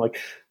this where I'm like,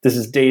 this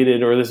is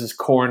dated or this is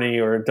corny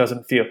or it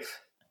doesn't feel.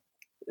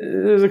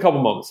 There's a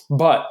couple moments,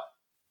 but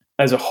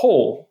as a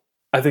whole,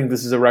 I think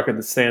this is a record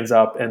that stands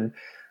up, and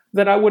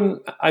that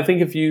I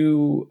think if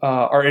you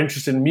are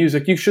interested in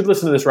music, you should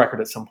listen to this record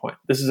at some point.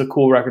 This is a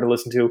cool record to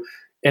listen to,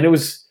 and it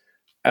was.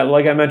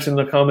 Like I mentioned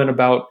in the comment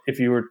about if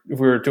we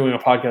were doing a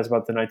podcast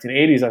about the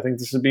 1980s, I think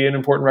this would be an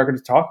important record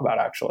to talk about,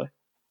 actually.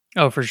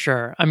 Oh, for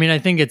sure. I mean, I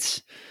think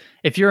it's,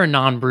 if you're a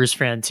non-Bruce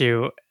fan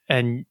too,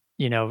 and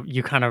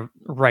you kind of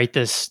write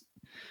this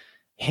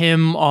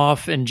hymn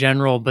off in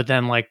general, but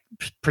then like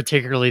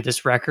particularly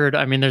this record,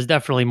 I mean, there's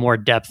definitely more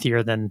depth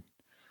here than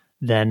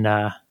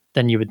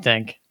you would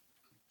think.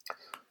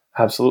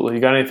 Absolutely.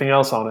 You got anything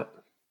else on it?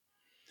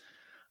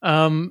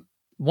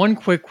 One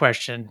quick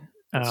question.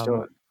 Let's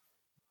do it.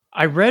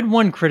 I read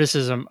one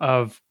criticism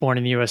of Born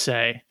in the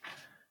USA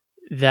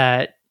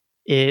that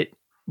it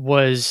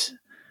was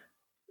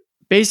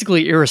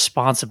basically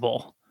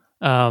irresponsible,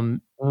 that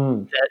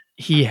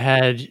he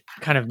had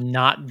kind of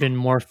not been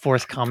more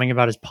forthcoming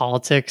about his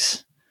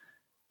politics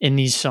in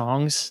these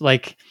songs.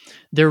 Like,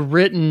 they're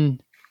written,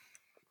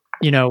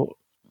 you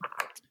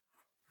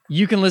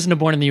can listen to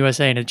Born in the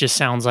USA and it just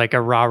sounds like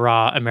a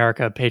rah-rah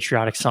America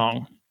patriotic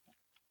song.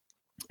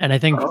 And I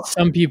think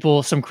some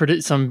people, some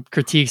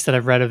critiques that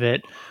I've read of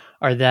it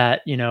are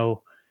that,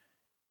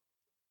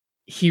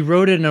 he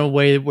wrote it in a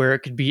way where it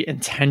could be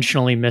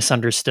intentionally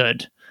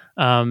misunderstood.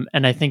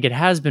 And I think it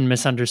has been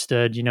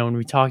misunderstood, when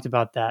we talked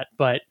about that.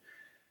 But,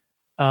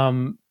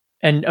 and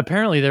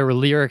apparently there were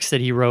lyrics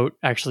that he wrote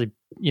actually,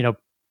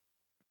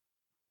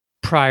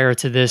 prior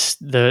to this,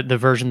 the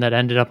version that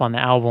ended up on the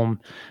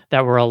album,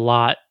 that were a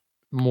lot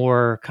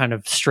more kind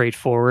of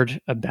straightforward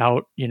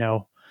about,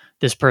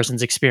 this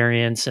person's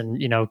experience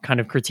and, kind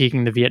of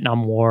critiquing the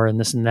Vietnam War and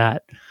this and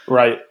that.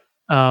 Right.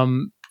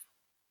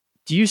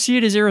 Do you see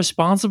it as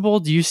irresponsible?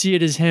 Do you see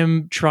it as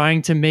him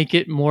trying to make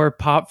it more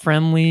pop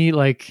friendly?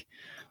 Like,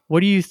 what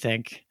do you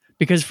think?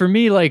 Because for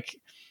me, like,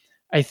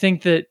 I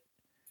think that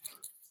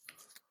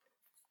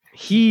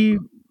he,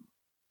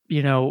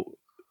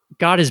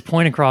 got his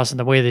point across in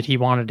the way that he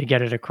wanted to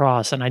get it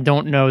across. And I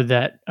don't know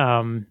that,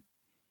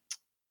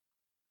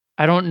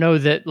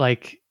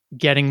 like,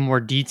 getting more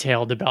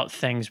detailed about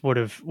things would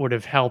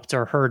have helped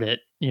or hurt it,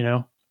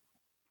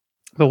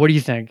 But what do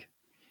you think?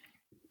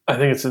 I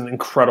think it's an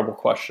incredible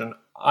question.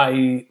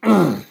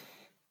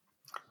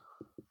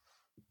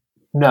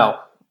 No,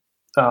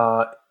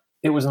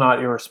 it was not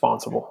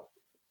irresponsible.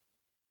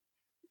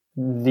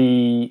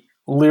 The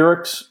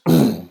lyrics,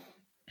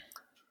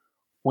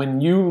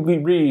 when you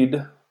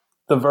read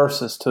the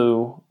verses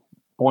to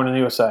Born in the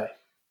USA,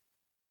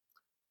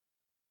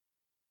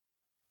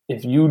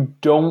 if you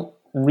don't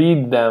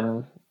read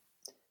them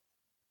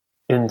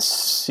and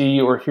see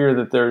or hear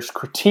that there's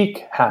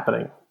critique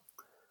happening,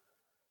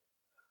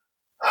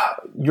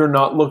 you're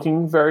not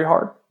looking very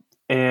hard,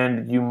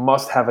 and you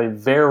must have a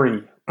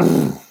very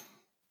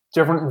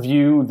different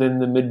view than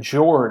the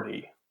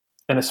majority,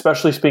 and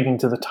especially speaking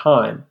to the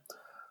time,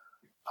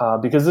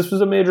 because this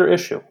was a major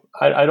issue.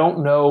 I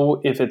don't know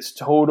if it's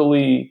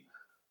totally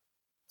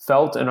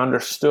felt and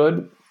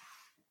understood.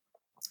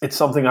 It's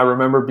something I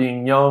remember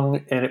being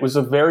young, and it was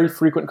a very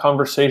frequent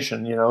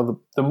conversation.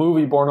 The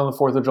movie Born on the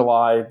 4th of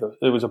July,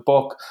 it was a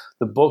book.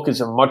 The book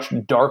is a much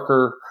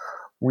darker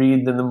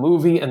read than the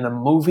movie, and the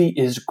movie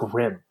is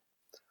grim.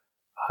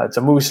 It's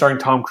a movie starring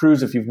Tom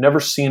Cruise. If you've never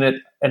seen it,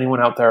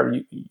 anyone out there,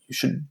 you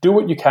should do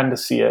what you can to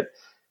see it.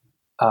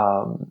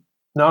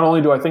 Not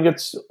only do I think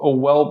it's a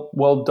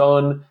well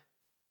done,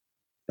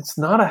 it's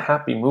not a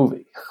happy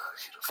movie.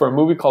 For a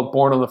movie called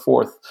Born on the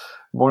 4th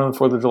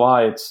of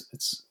July,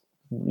 it's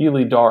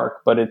really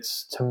dark, but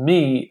it's, to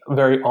me, a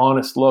very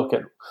honest look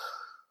at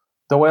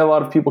the way a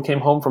lot of people came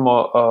home from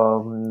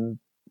a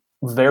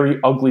very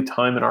ugly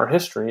time in our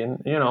history. And,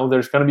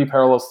 there's going to be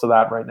parallels to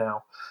that right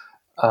now.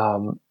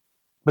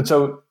 But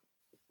so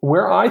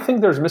where I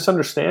think there's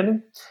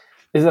misunderstanding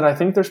is that I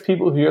think there's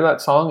people who hear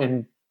that song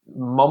and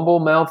marble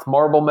mouth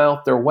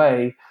their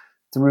way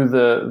through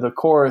the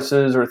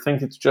choruses, or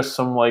think it's just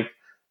some like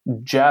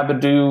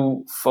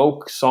jabadoo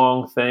folk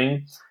song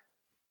thing.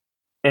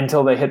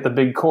 until they hit the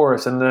big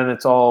chorus, and then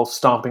it's all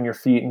stomping your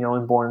feet and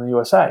yelling "Born in the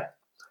USA."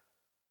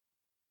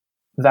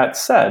 That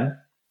said,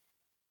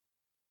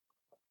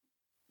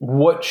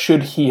 what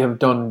should he have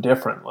done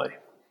differently?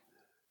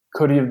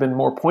 Could he have been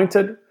more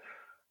pointed?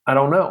 I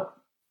don't know.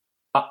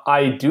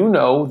 I do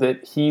know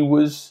that he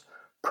was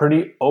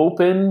pretty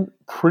open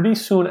pretty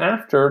soon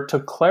after to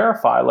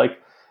clarify. Like,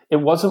 it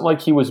wasn't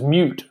like he was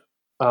mute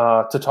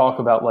to talk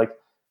about, like,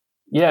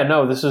 yeah,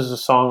 no, this is a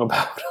song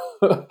about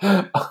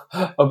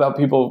about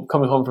people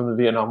coming home from the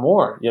Vietnam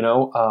War, you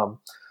know?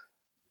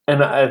 And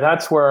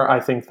that's where I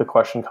think the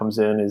question comes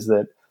in, is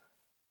that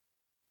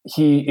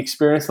he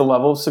experienced a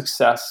level of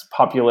success,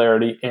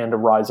 popularity, and a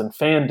rise in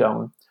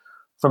fandom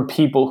from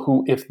people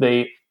who, if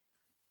they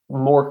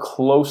more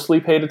closely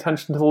paid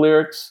attention to the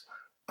lyrics,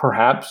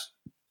 perhaps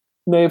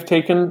may have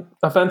taken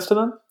offense to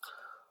them.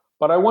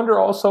 But I wonder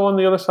also, on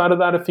the other side of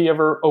that, if he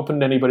ever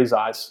opened anybody's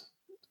eyes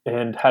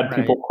and had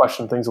people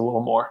question things a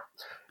little more.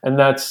 And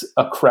that's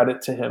a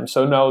credit to him.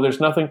 So no, there's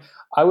nothing.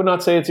 I would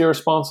not say it's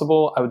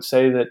irresponsible. I would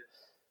say that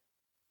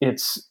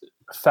it's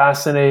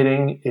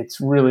fascinating. It's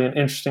really an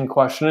interesting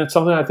question. It's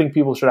something I think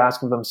people should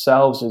ask of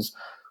themselves, is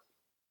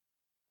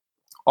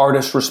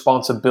artists'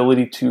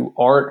 responsibility to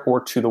art or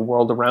to the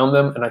world around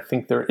them. And I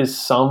think there is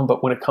some,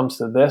 but when it comes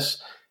to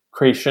this,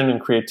 creation and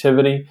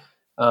creativity,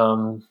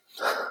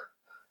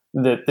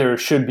 that there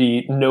should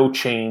be no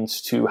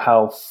chains to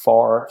how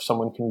far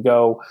someone can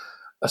go,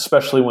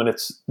 especially when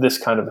it's this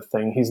kind of a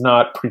thing. He's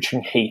not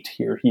preaching hate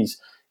here.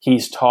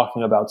 He's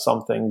talking about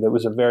something that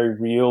was a very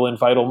real and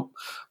vital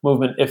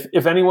movement.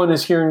 If anyone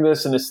is hearing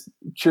this and is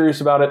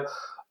curious about it,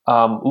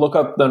 look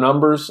up the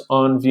numbers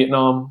on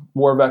Vietnam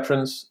War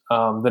veterans.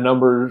 The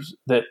numbers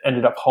that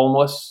ended up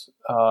homeless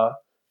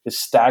is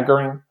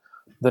staggering.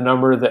 The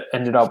number that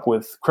ended up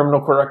with criminal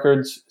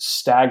records,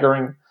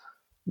 staggering.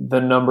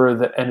 The number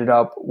that ended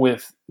up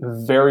with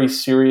very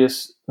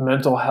serious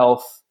mental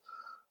health,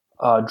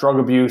 drug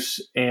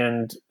abuse,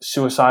 and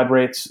suicide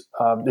rates,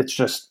 it's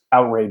just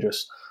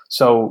outrageous.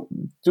 So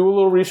do a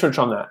little research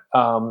on that.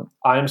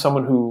 I am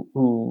someone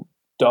who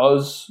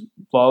does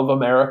love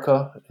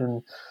America,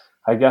 and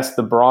I guess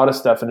the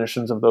broadest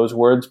definitions of those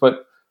words,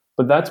 but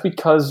that's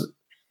because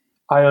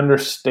I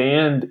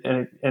understand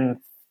and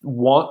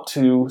want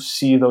to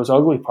see those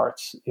ugly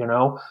parts. You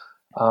know,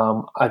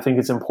 I think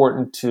it's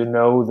important to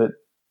know that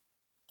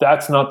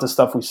that's not the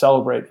stuff we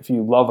celebrate. If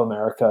you love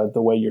America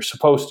the way you're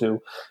supposed to,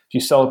 if you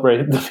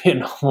celebrate the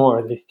Vietnam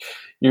War,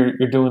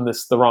 you're doing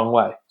this the wrong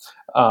way.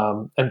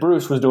 And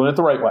Bruce was doing it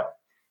the right way.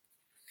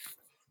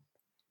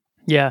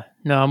 Yeah,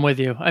 no, I'm with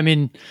you. I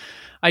mean,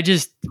 I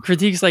just,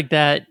 critiques like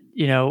that,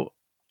 you know,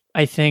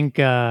 I think,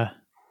 how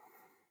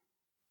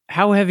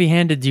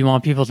heavy-handed do you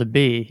want people to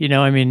be? You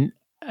know, I mean,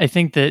 I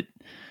think that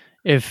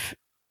if,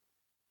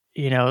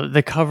 you know,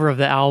 the cover of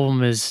the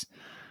album is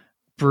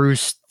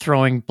Bruce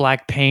throwing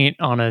black paint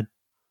on a,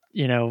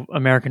 you know,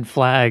 American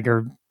flag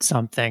or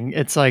something,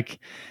 it's like,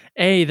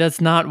 A,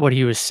 that's not what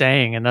he was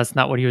saying, and that's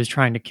not what he was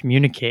trying to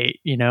communicate,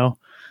 you know?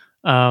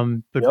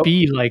 But Yep.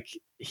 B, like,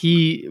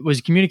 he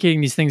was communicating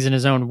these things in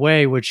his own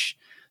way, which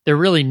they're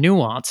really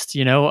nuanced,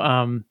 you know?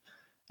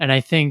 And I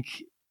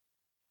think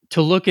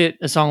to look at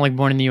a song like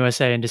Born in the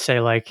USA and to say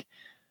like,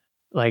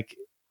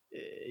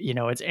 you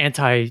know, it's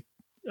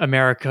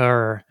anti-America,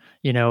 or,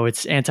 you know,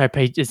 it's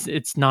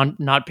it's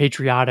not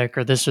patriotic,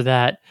 or this or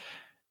that,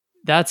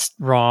 that's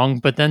wrong.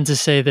 But then to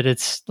say that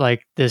it's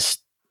like this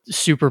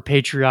super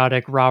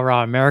patriotic rah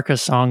rah America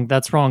song,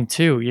 that's wrong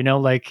too. You know,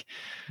 like,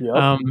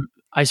 Yep.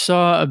 I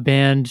saw a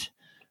band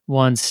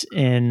once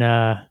in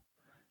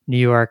New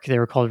York. They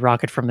were called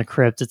Rocket from the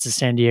Crypt. It's a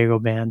San Diego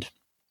band.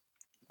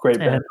 Great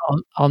band.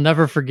 And I'll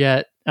never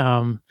forget,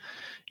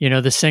 you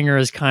know, the singer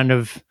is kind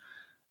of,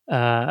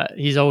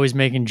 he's always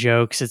making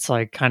jokes. It's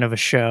like kind of a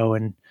show.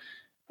 And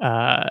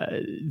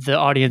the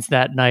audience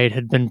that night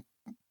had been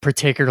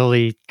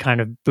particularly kind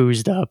of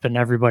boozed up, and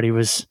everybody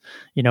was,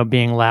 you know,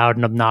 being loud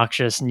and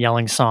obnoxious and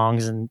yelling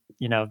songs and,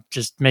 you know,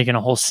 just making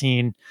a whole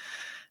scene.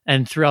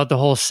 And throughout the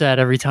whole set,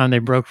 every time they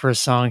broke for a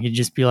song, he'd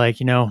just be like,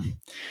 you know,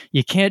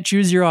 you can't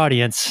choose your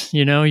audience.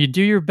 You know, you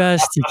do your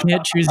best. You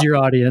can't choose your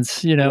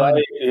audience, you know?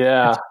 Right.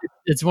 Yeah.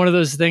 It's one of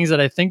those things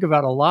that I think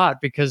about a lot,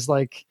 because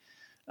like,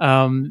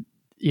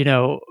 you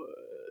know,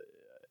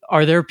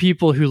 are there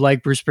people who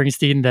like Bruce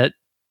Springsteen that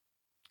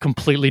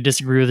completely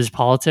disagree with his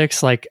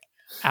politics? Like,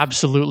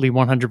 absolutely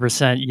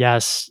 100%.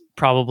 Yes,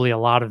 probably a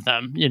lot of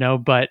them, you know,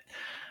 but,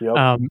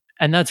 Yep.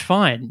 and that's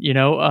fine. You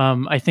know,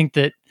 I think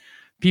that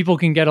people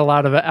can get a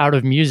lot of out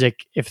of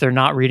music if they're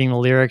not reading the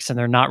lyrics and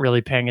they're not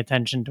really paying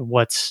attention to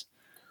what's,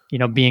 you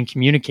know, being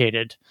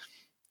communicated.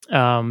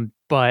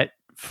 But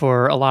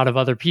for a lot of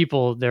other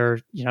people, they're,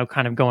 you know,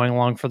 kind of going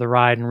along for the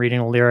ride and reading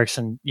the lyrics.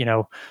 And, you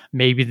know,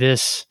 maybe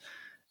this,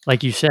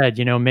 like you said,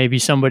 you know, maybe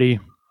somebody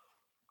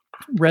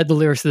read the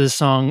lyrics of this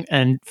song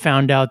and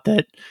found out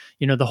that,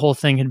 you know, the whole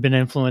thing had been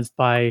influenced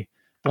by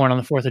Born on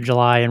the 4th of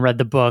July, and read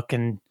the book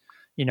and,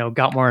 you know,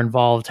 got more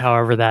involved,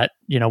 however that,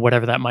 you know,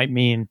 whatever that might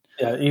mean.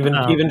 Yeah.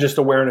 Even just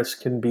awareness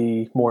can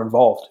be more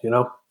involved, you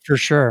know? For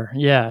sure.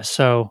 Yeah.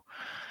 So,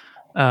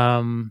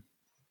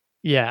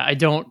 Yeah, I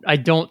don't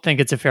think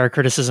it's a fair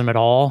criticism at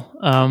all.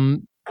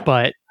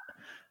 But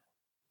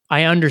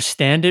I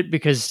understand it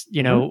because,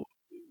 you know,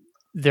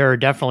 there are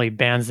definitely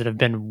bands that have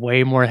been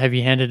way more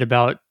heavy-handed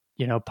about,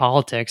 you know,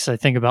 politics. I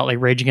think about like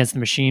Rage Against the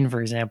Machine,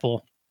 for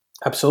example.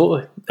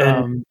 Absolutely.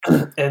 And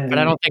But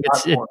I don't think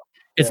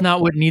it's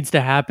not what needs to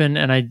happen,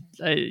 and I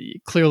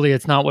clearly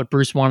it's not what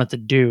Bruce wanted to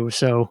do.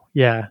 So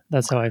yeah,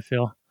 that's how I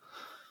feel.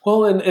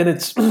 Well, and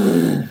it's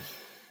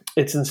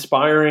it's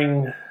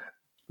inspiring.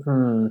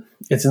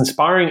 It's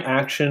inspiring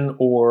action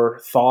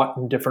or thought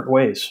in different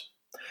ways,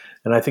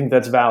 and I think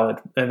that's valid.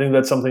 I think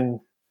that's something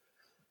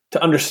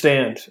to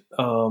understand.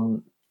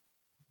 And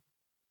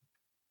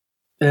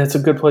it's a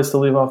good place to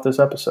leave off this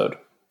episode.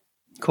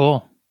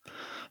 Cool.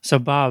 So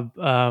Bob,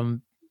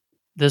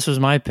 this was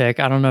my pick.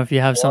 I don't know if you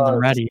have something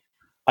ready.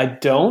 I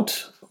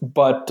don't,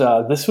 but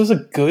this was a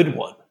good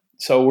one.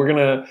 So we're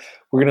gonna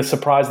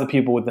surprise the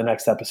people with the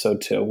next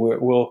episode too.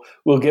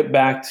 We'll get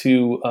back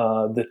to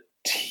the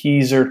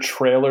teaser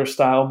trailer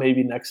style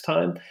maybe next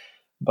time,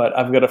 but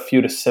I've got a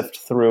few to sift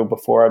through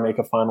before I make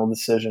a final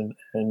decision,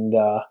 and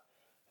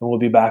we'll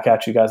be back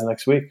at you guys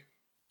next week.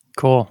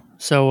 Cool.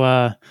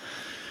 So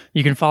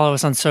you can follow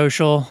us on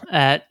social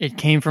at It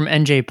Came From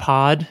NJ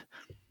Pod.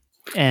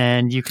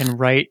 And you can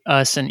write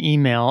us an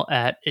email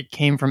at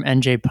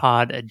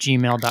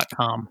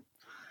itcamefromnjpod@gmail.com.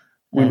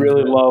 We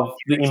really love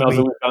the emails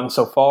that we've gotten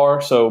so far,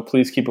 so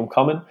please keep them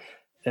coming.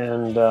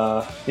 And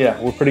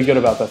we're pretty good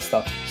about that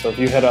stuff. So if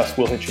you hit us,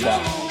 we'll hit you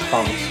back.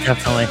 Promise.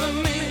 Definitely.